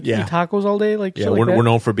and eat tacos all day. yeah, shit like that. we're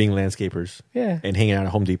known for being landscapers. Yeah. And hanging out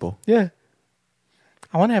at Home Depot. Yeah.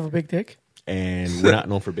 I want to have a big dick. And we're not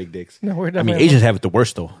known for big dicks. No, we're I mean, definitely Asians have it the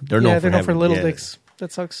worst though. They're known they're known for having- little yeah, dicks.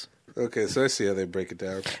 That sucks. Okay, so I see how they break it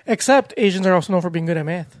down. Except Asians are also known for being good at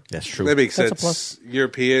math. That's true. That makes That's a sense. plus.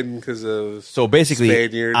 European because of So basically,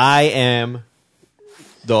 Spaniards. I am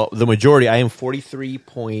the majority. I am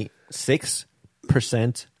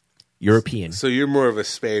 43.6% European. So you're more of a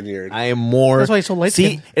Spaniard. I am more. That's why he's so light See,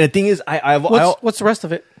 skinned. and the thing is, What's the rest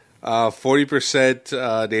of it?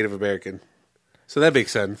 40% Native American. So that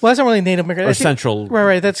makes sense. Well, that's not really Native American. Or I think- Central.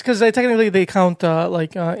 Right. That's because technically they count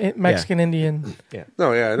Mexican, Indian, yeah,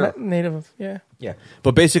 No, yeah, I know. Native. Yeah. yeah.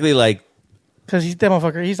 But basically, like, Because that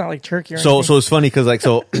motherfucker, he's not like Turkey or so anything. it's funny because like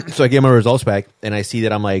so I get my results back and I see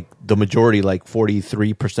that I'm like the majority, like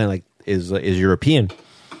 43%, like is European.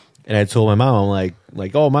 And I told my mom, I'm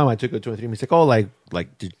like, oh, mom, I took a 23. He's like, oh, what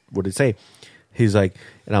did it say? He's like,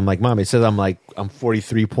 and I'm like, mom, it says I'm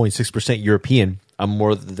 43.6% European. I'm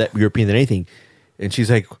more that European than anything. And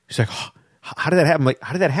she's like, oh, how did that happen? I'm like,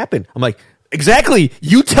 how did that happen? I'm like, exactly.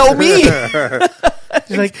 You tell me.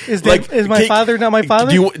 She's like, is my father not my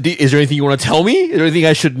father? Is there anything you want to tell me? Is there anything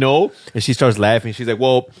I should know? And she starts laughing. She's like,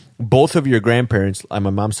 well, both of your grandparents on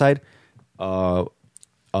my mom's side, so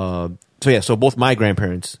both my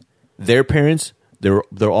grandparents, their parents, they're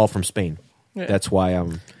all from Spain. Yeah. That's why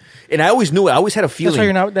and I always knew it. I always had a feeling. That's why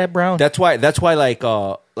you're not that brown. That's why like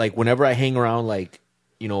whenever I hang around, I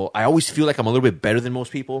always feel like I'm a little bit better than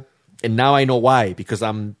most people. And now I know why, because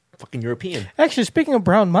I'm fucking European. Actually, speaking of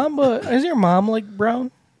brown, Mamba, is your mom like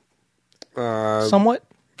brown? Somewhat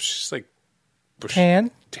She's like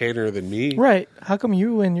tan. tanner than me. Right. How come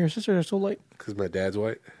you and your sister are so light? Because my dad's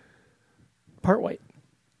white. Part white.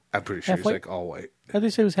 I'm pretty sure Half he's white? like all white. How do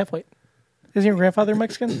you say it was half white? Isn't your grandfather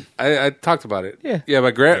Mexican? I talked about it. Yeah. Yeah,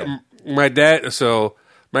 my dad. So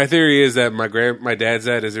my theory is that my dad's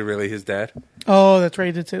dad isn't really his dad Oh, that's right.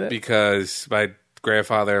 You did say that. because my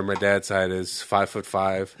grandfather on my dad's side is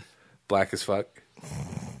 5'5", black as fuck,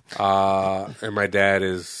 and my dad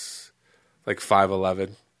is like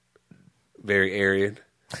 5'11", very Aryan.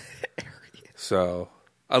 So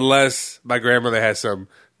unless my grandmother has some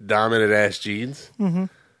dominant ass genes. Mm-hmm.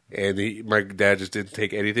 And my dad just didn't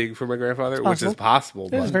take anything from my grandfather, which is possible.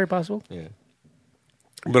 It is very possible. Yeah.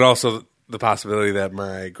 But also the possibility that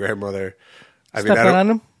my grandmother, I Stepped on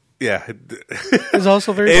him yeah, is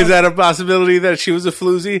also very is possible. that a possibility that she was a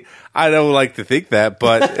floozy? I don't like to think that,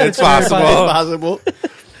 but it's very possible. Possible.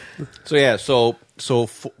 So yeah, so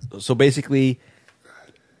basically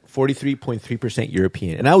 43.3%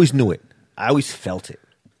 European. And I always knew it. I always felt it.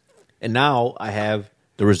 And now I have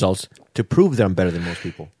the results to prove that I'm better than most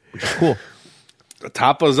people, which is cool.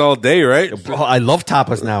 Tapas all day, right? Bro, I love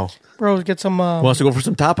tapas now. Bro, get some. Who wants to go for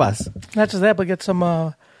some tapas? Not just that, but get some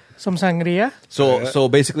sangria. So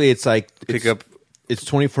basically, it's like Pick up. It's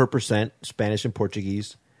 24% Spanish and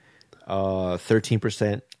Portuguese,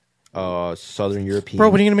 13% Southern European. Bro,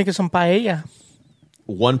 when are you gonna make us some paella?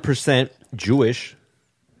 1% Jewish.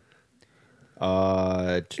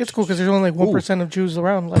 It's cool because there's only like 1% of Jews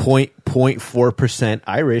around. Like, 0.4%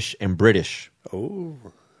 Irish and British. Oh,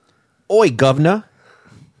 oi, governor.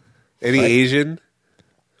 Any Asian?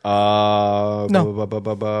 No.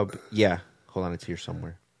 Yeah, hold on, it's here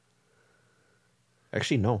somewhere.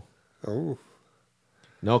 Actually, no. Oh,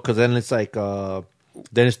 No, because then it's like then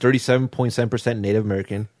it's 37.7% Native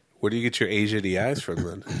American. where do you get your Asian EIs from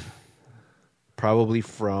then? Probably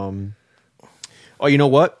from. Oh, you know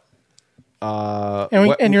what?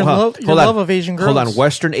 And your love of Asian girls. Hold on,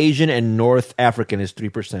 Western Asian and North African is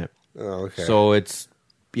 3%. Oh, okay. So it's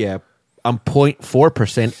I'm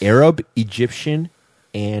 0.4% Arab, Egyptian,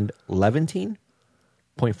 and Levantine.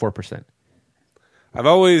 0.4%.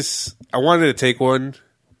 I wanted to take one,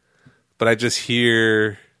 but I just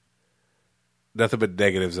hear nothing but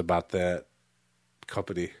negatives about that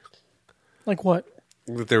company. Like what?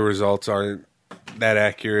 That their results aren't that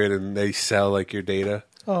accurate and they sell like your data,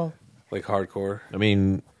 Oh, like hardcore. I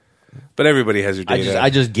mean, But everybody has your data. I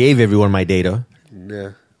just gave everyone my data.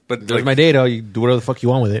 Yeah. But There's my data. You do whatever the fuck you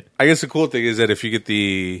want with it. I guess the cool thing is that if you get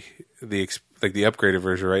the upgraded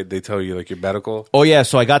version, right, they tell you like your medical. Oh yeah,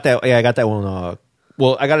 so I got that. Yeah, I got that one.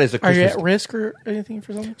 Well, I got it as a are you Christmas. at risk or anything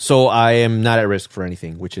for something? So I am not at risk for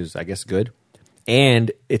anything, which is, I guess, good.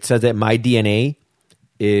 And it says that my DNA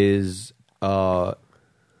is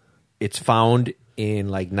it's found in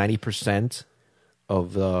like 90%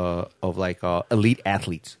 of elite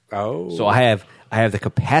athletes. Oh. So I have the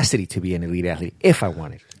capacity to be an elite athlete if I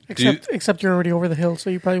wanted. Except you're already over the hill, so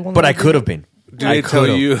you probably won't. But I could have been. Do they tell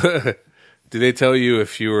you? Do they tell you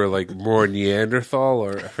if you were like more Neanderthal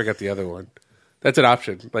or I forgot the other one? That's an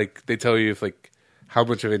option. Like they tell you if like how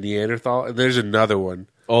much of a Neanderthal. And there's another one.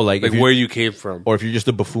 Oh, like where you came from, or if you're just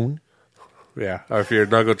a buffoon. Yeah, or if you're a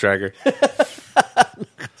knuckle tracker.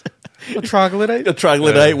 A troglodyte. A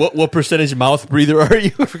troglodyte. What percentage mouth breather are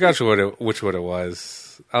you? I forgot which one it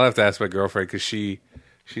was. I'll have to ask my girlfriend because she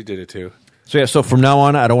did it too. So yeah. So from now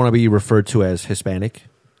on, I don't want to be referred to as Hispanic.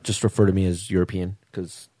 Just refer to me as European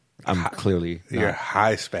because I'm clearly not. You're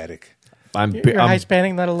Hispanic. You're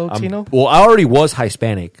Hispanic, not a Latino. Well, I already was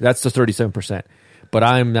Hispanic. That's the 37%. But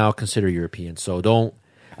I'm now considered European. So I don't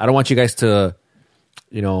want you guys to,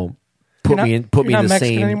 put me in the Mexican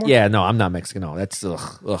same. Anymore? Yeah, no, I'm not Mexican. No, that's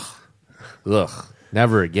ugh,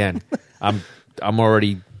 never again. I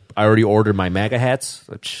already ordered my MAGA hats.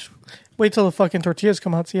 Which, Wait till the fucking tortillas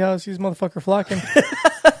come out. See how these motherfucker flocking.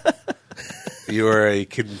 You are a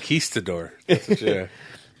conquistador. Yeah.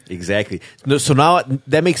 exactly. No, so now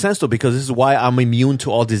that makes sense though because this is why I'm immune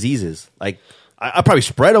to all diseases. Like I probably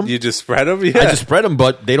spread them. You just spread them. Yeah. I just spread them,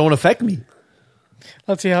 but they don't affect me.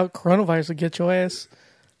 Let's see how coronavirus will get your ass.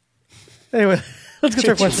 Anyway, let's get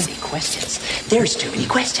to our questions. Questions. There's too many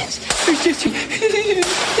questions.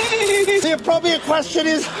 The appropriate question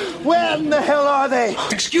is, where in the hell are they?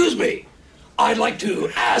 Excuse me. I'd like to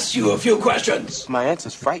ask you a few questions. My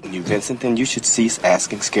answers frighten you, Vincent, then you should cease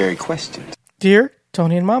asking scary questions. Dear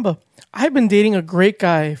Tony and Mamba, I've been dating a great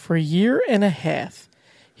guy for 1.5 years.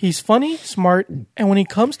 He's funny, smart, and when he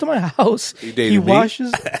comes to my house, he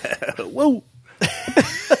washes... Whoa.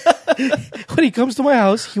 When he comes to my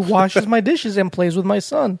house, he washes my dishes and plays with my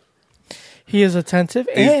son. He is attentive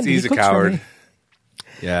and he's he a cooks coward. for me.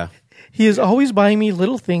 Yeah. He is always buying me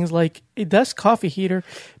little things like a desk coffee heater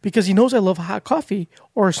because he knows I love hot coffee,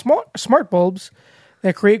 or smart bulbs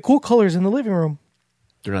that create cool colors in the living room.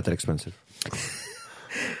 They're not that expensive.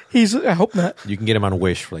 I hope not. You can get them on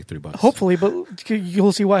Wish for like $3. Hopefully, but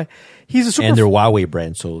you'll see why. He's a super And they're Huawei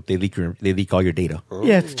brand, so they leak all your data.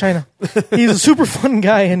 Yeah, it's China. He's a super fun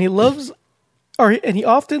guy, and he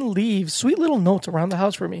often leaves sweet little notes around the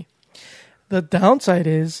house for me. The downside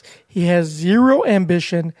is he has zero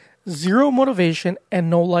ambition, zero motivation, and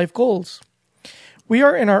no life goals. We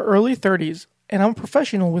are in our early 30s, and I'm a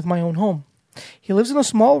professional with my own home. He lives in a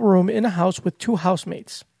small room in a house with 2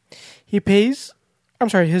 housemates.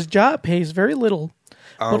 His job pays very little.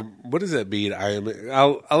 What does that mean?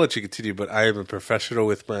 I'll let you continue, but I am a professional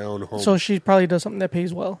with my own home. So she probably does something that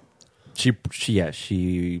pays well. She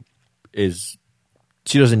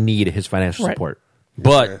doesn't need his financial support.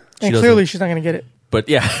 But and clearly she's not going to get it. But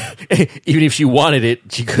yeah, even if she wanted it,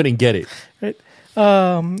 she couldn't get it. Right?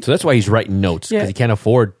 So that's why he's writing notes because Yeah. he can't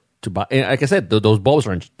afford to buy. And like I said, those bulbs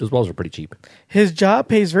are pretty cheap. His job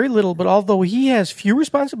pays very little, but although he has few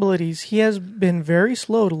responsibilities, he has been very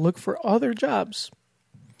slow to look for other jobs.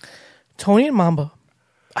 Tony and Mamba,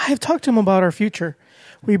 I have talked to him about our future.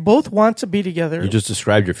 We both want to be together, You just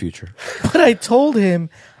described your future. but I told him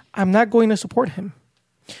I'm not going to support him.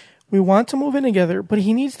 We want to move in together, but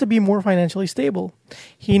he needs to be more financially stable.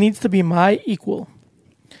 He needs to be my equal.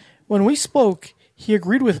 When we spoke, he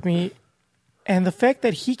agreed with me and the fact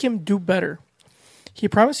that he can do better. He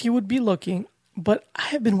promised he would be looking, but I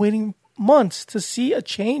have been waiting months to see a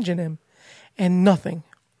change in him, and nothing.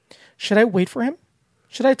 Should I wait for him?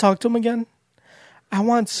 Should I talk to him again? I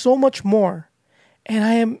want so much more, and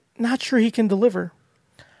I am not sure he can deliver.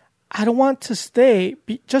 I don't want to stay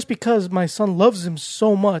just because my son loves him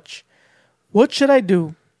so much. What should I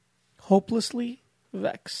do? Hopelessly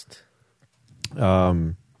vexed.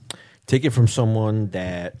 Take it from someone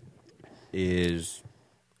that is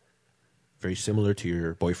very similar to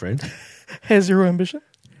your boyfriend. Has zero ambition?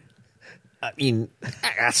 I mean,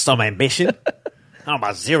 I got some ambition. I'm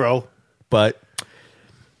about zero, but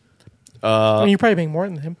I mean, you're probably making more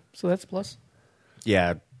than him, so that's a plus.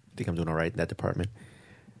 yeah, I think I'm doing all right in that department.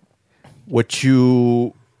 What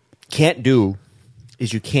you can't do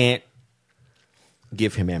is you can't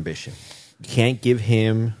give him ambition. You can't give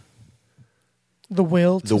him The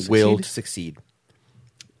will to to succeed. succeed.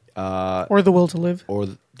 Or the will to live. Or,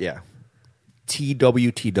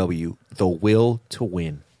 TWTW, the will to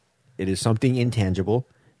win. It is something intangible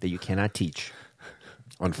that you cannot teach.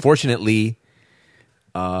 Unfortunately,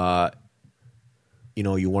 you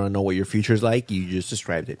want to know what your future is like, you just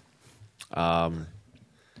described it.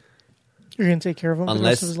 You're going to take care of him for the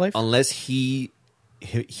rest of his life? Unless he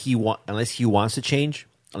wants to change,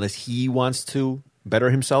 unless he wants to better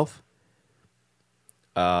himself,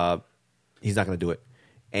 he's not going to do it.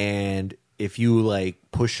 And if you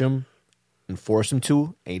push him and force him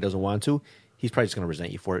to, and he doesn't want to, he's probably just going to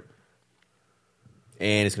resent you for it,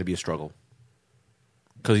 and it's going to be a struggle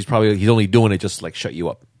because he's only doing it just to shut you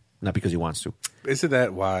up, not because he wants to. Isn't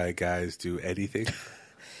that why guys do anything?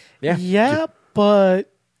 Yeah,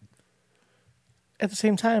 but at the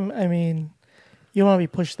same time, I mean, you don't want to be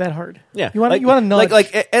pushed that hard. Yeah, you want to nudge.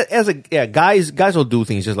 Guys will do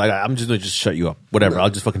things just I'm just going to just shut you up, whatever. I'll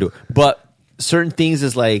just fucking do it. But certain things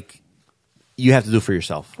is you have to do for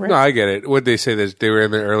yourself. Right. No, I get it. Would they say that they were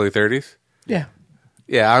in their early 30s? Yeah.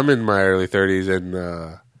 Yeah, I'm in my early 30s, and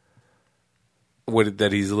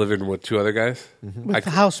that he's living with two other guys? With the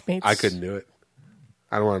housemates. I couldn't do it.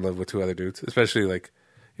 I don't want to live with two other dudes, especially you know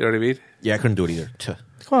what I mean? Yeah, I couldn't do it either. Tuh.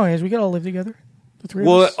 Come on, guys. We could all live together. The three of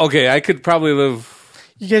Well, us. okay, I could probably live.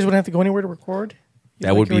 You guys wouldn't have to go anywhere to record.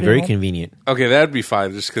 That would be very convenient. Okay, that'd be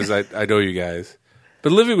fine, just because I know you guys.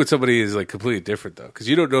 But living with somebody is completely different, though, because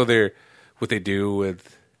you don't know what they do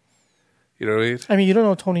with. You know what I mean? I mean, you don't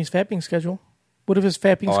know Tony's fapping schedule. What if his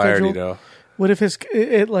fapping Oh, schedule? I already know. What if it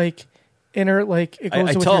it goes I with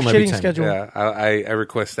tell your him every shitting time. schedule? Yeah, I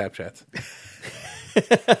request Snapchats.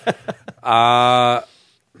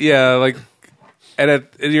 Yeah, and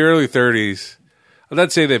in your early 30s, I'm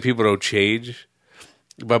not saying that people don't change,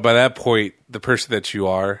 but by that point, the person that you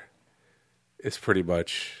are is pretty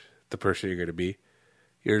much the person you're going to be.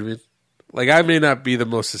 You know what I mean? I may not be the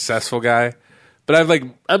most successful guy, but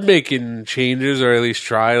I'm making changes, or at least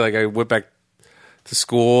try. I went back to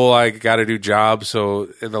school. I got a new job, so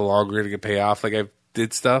in the long run, it can pay off. I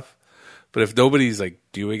did stuff. But if nobody's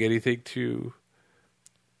doing anything to,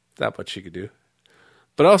 not much you can do.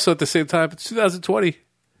 But also at the same time, it's 2020.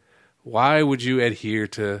 Why would you adhere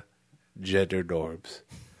to gender norms?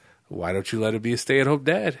 Why don't you let him be a stay-at-home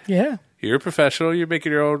dad? Yeah. You're a professional. You're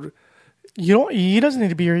making your own. He doesn't need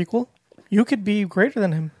to be your equal. You could be greater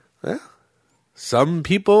than him. Yeah. Some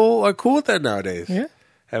people are cool with that nowadays. Yeah.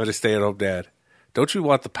 Having a stay-at-home dad. Don't you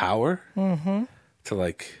want the power to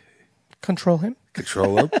Control him.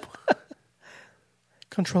 control him?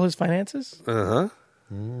 Control his finances. Uh-huh.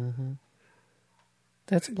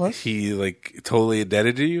 That's a plus. He totally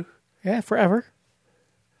indebted to you? Yeah, forever.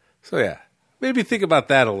 So yeah. Maybe think about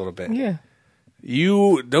that a little bit. Yeah,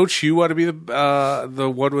 Don't you want to be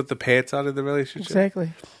the one with the pants on in the relationship?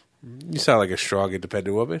 exactly. You sound like a strong,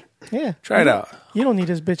 independent woman. Yeah. Try it out. You don't need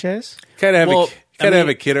his bitch ass. Kind of Well, have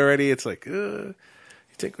a kid already. It's you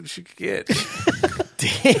take what you can get.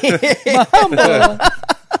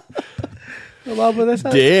 Well, but that's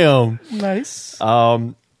not Damn. nice. I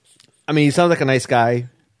mean, he sounds like a nice guy,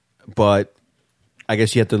 but I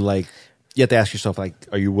guess you have to ask yourself,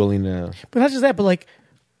 are you willing to? But not just that, but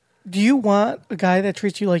do you want a guy that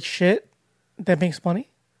treats you like shit that makes money?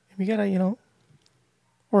 You gotta,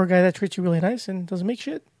 or a guy that treats you really nice and doesn't make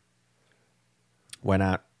shit? Why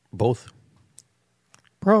not both?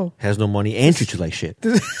 Bro. Has no money and treats you like shit.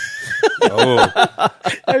 Oh,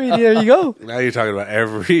 I mean, there you go. now you're talking about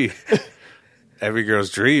every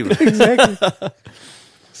girl's dream. Exactly.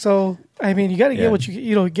 So, I mean, you got to get Yeah. what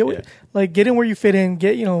get what, like, get in where you fit in,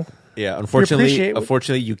 get, Yeah, unfortunately,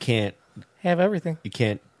 appreciate you can't have everything. you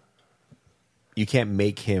can't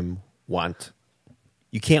make him want.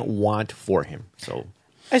 You can't want for him. So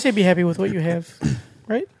I say be happy with what you have,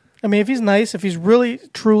 right? I mean, if he's nice, if he's really,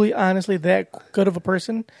 truly, honestly that good of a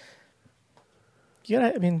person,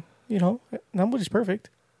 nobody's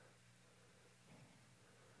perfect.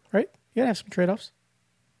 Right? You got to have some trade-offs.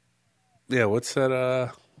 Yeah, what's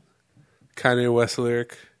that Kanye West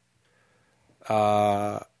lyric?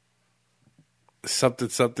 Something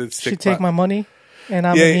stick She take my money, and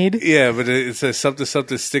I'm in need. Yeah, but it says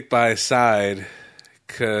something stick by his side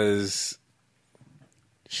because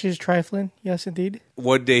She's trifling. Yes, indeed.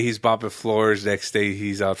 one day he's bopping floors, next day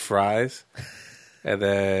he's out fries, and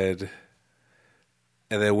then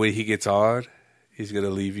when he gets on, he's gonna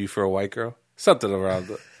leave you for a white girl. Something around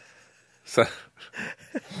the. So,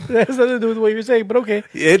 That has nothing to do with what you're saying, but okay.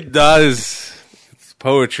 it does. It's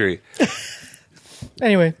poetry.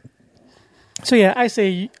 Anyway, so yeah, I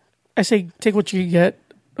say take what you get,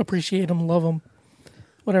 appreciate them, love them,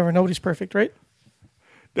 whatever. Nobody's perfect, right?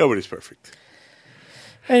 Nobody's perfect.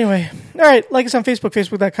 Anyway, all right. Like us on Facebook,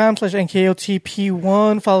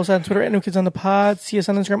 facebook.com/NKOTP1. Follow us on Twitter at New Kids on the Pod. See us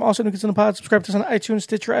on Instagram, also New Kids on the Pod. Subscribe to us on iTunes,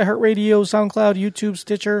 Stitcher, iHeartRadio, SoundCloud, YouTube,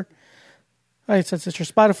 Stitcher. I said Stitcher,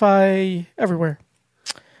 Spotify, everywhere.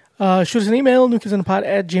 Shoot us an email,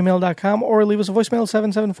 newkidsonthepod@gmail.com, or leave us a voicemail,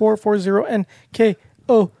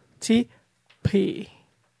 774-40-NKOTP.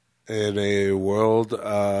 In a world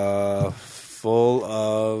full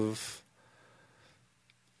of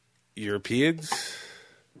Europeans,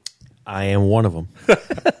 I am one of them.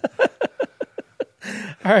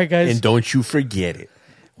 All right, guys. And don't you forget it.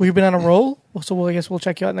 We've been on a roll, so I guess we'll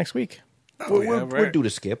check you out next week. We're due to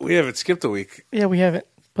skip. We haven't skipped a week. Yeah, we haven't,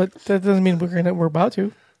 but that doesn't mean we're about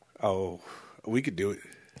to. Oh, we could do it.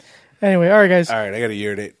 Anyway, all right, guys. All right, I got to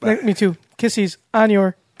urinate. Bye. Me too. Kissies on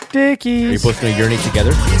your dickies. Are you both going to urinate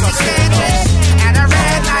together?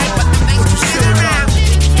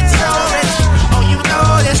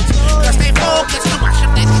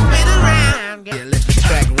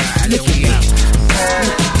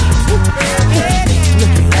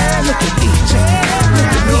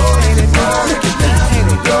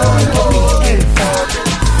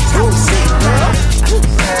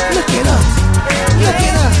 Look it up.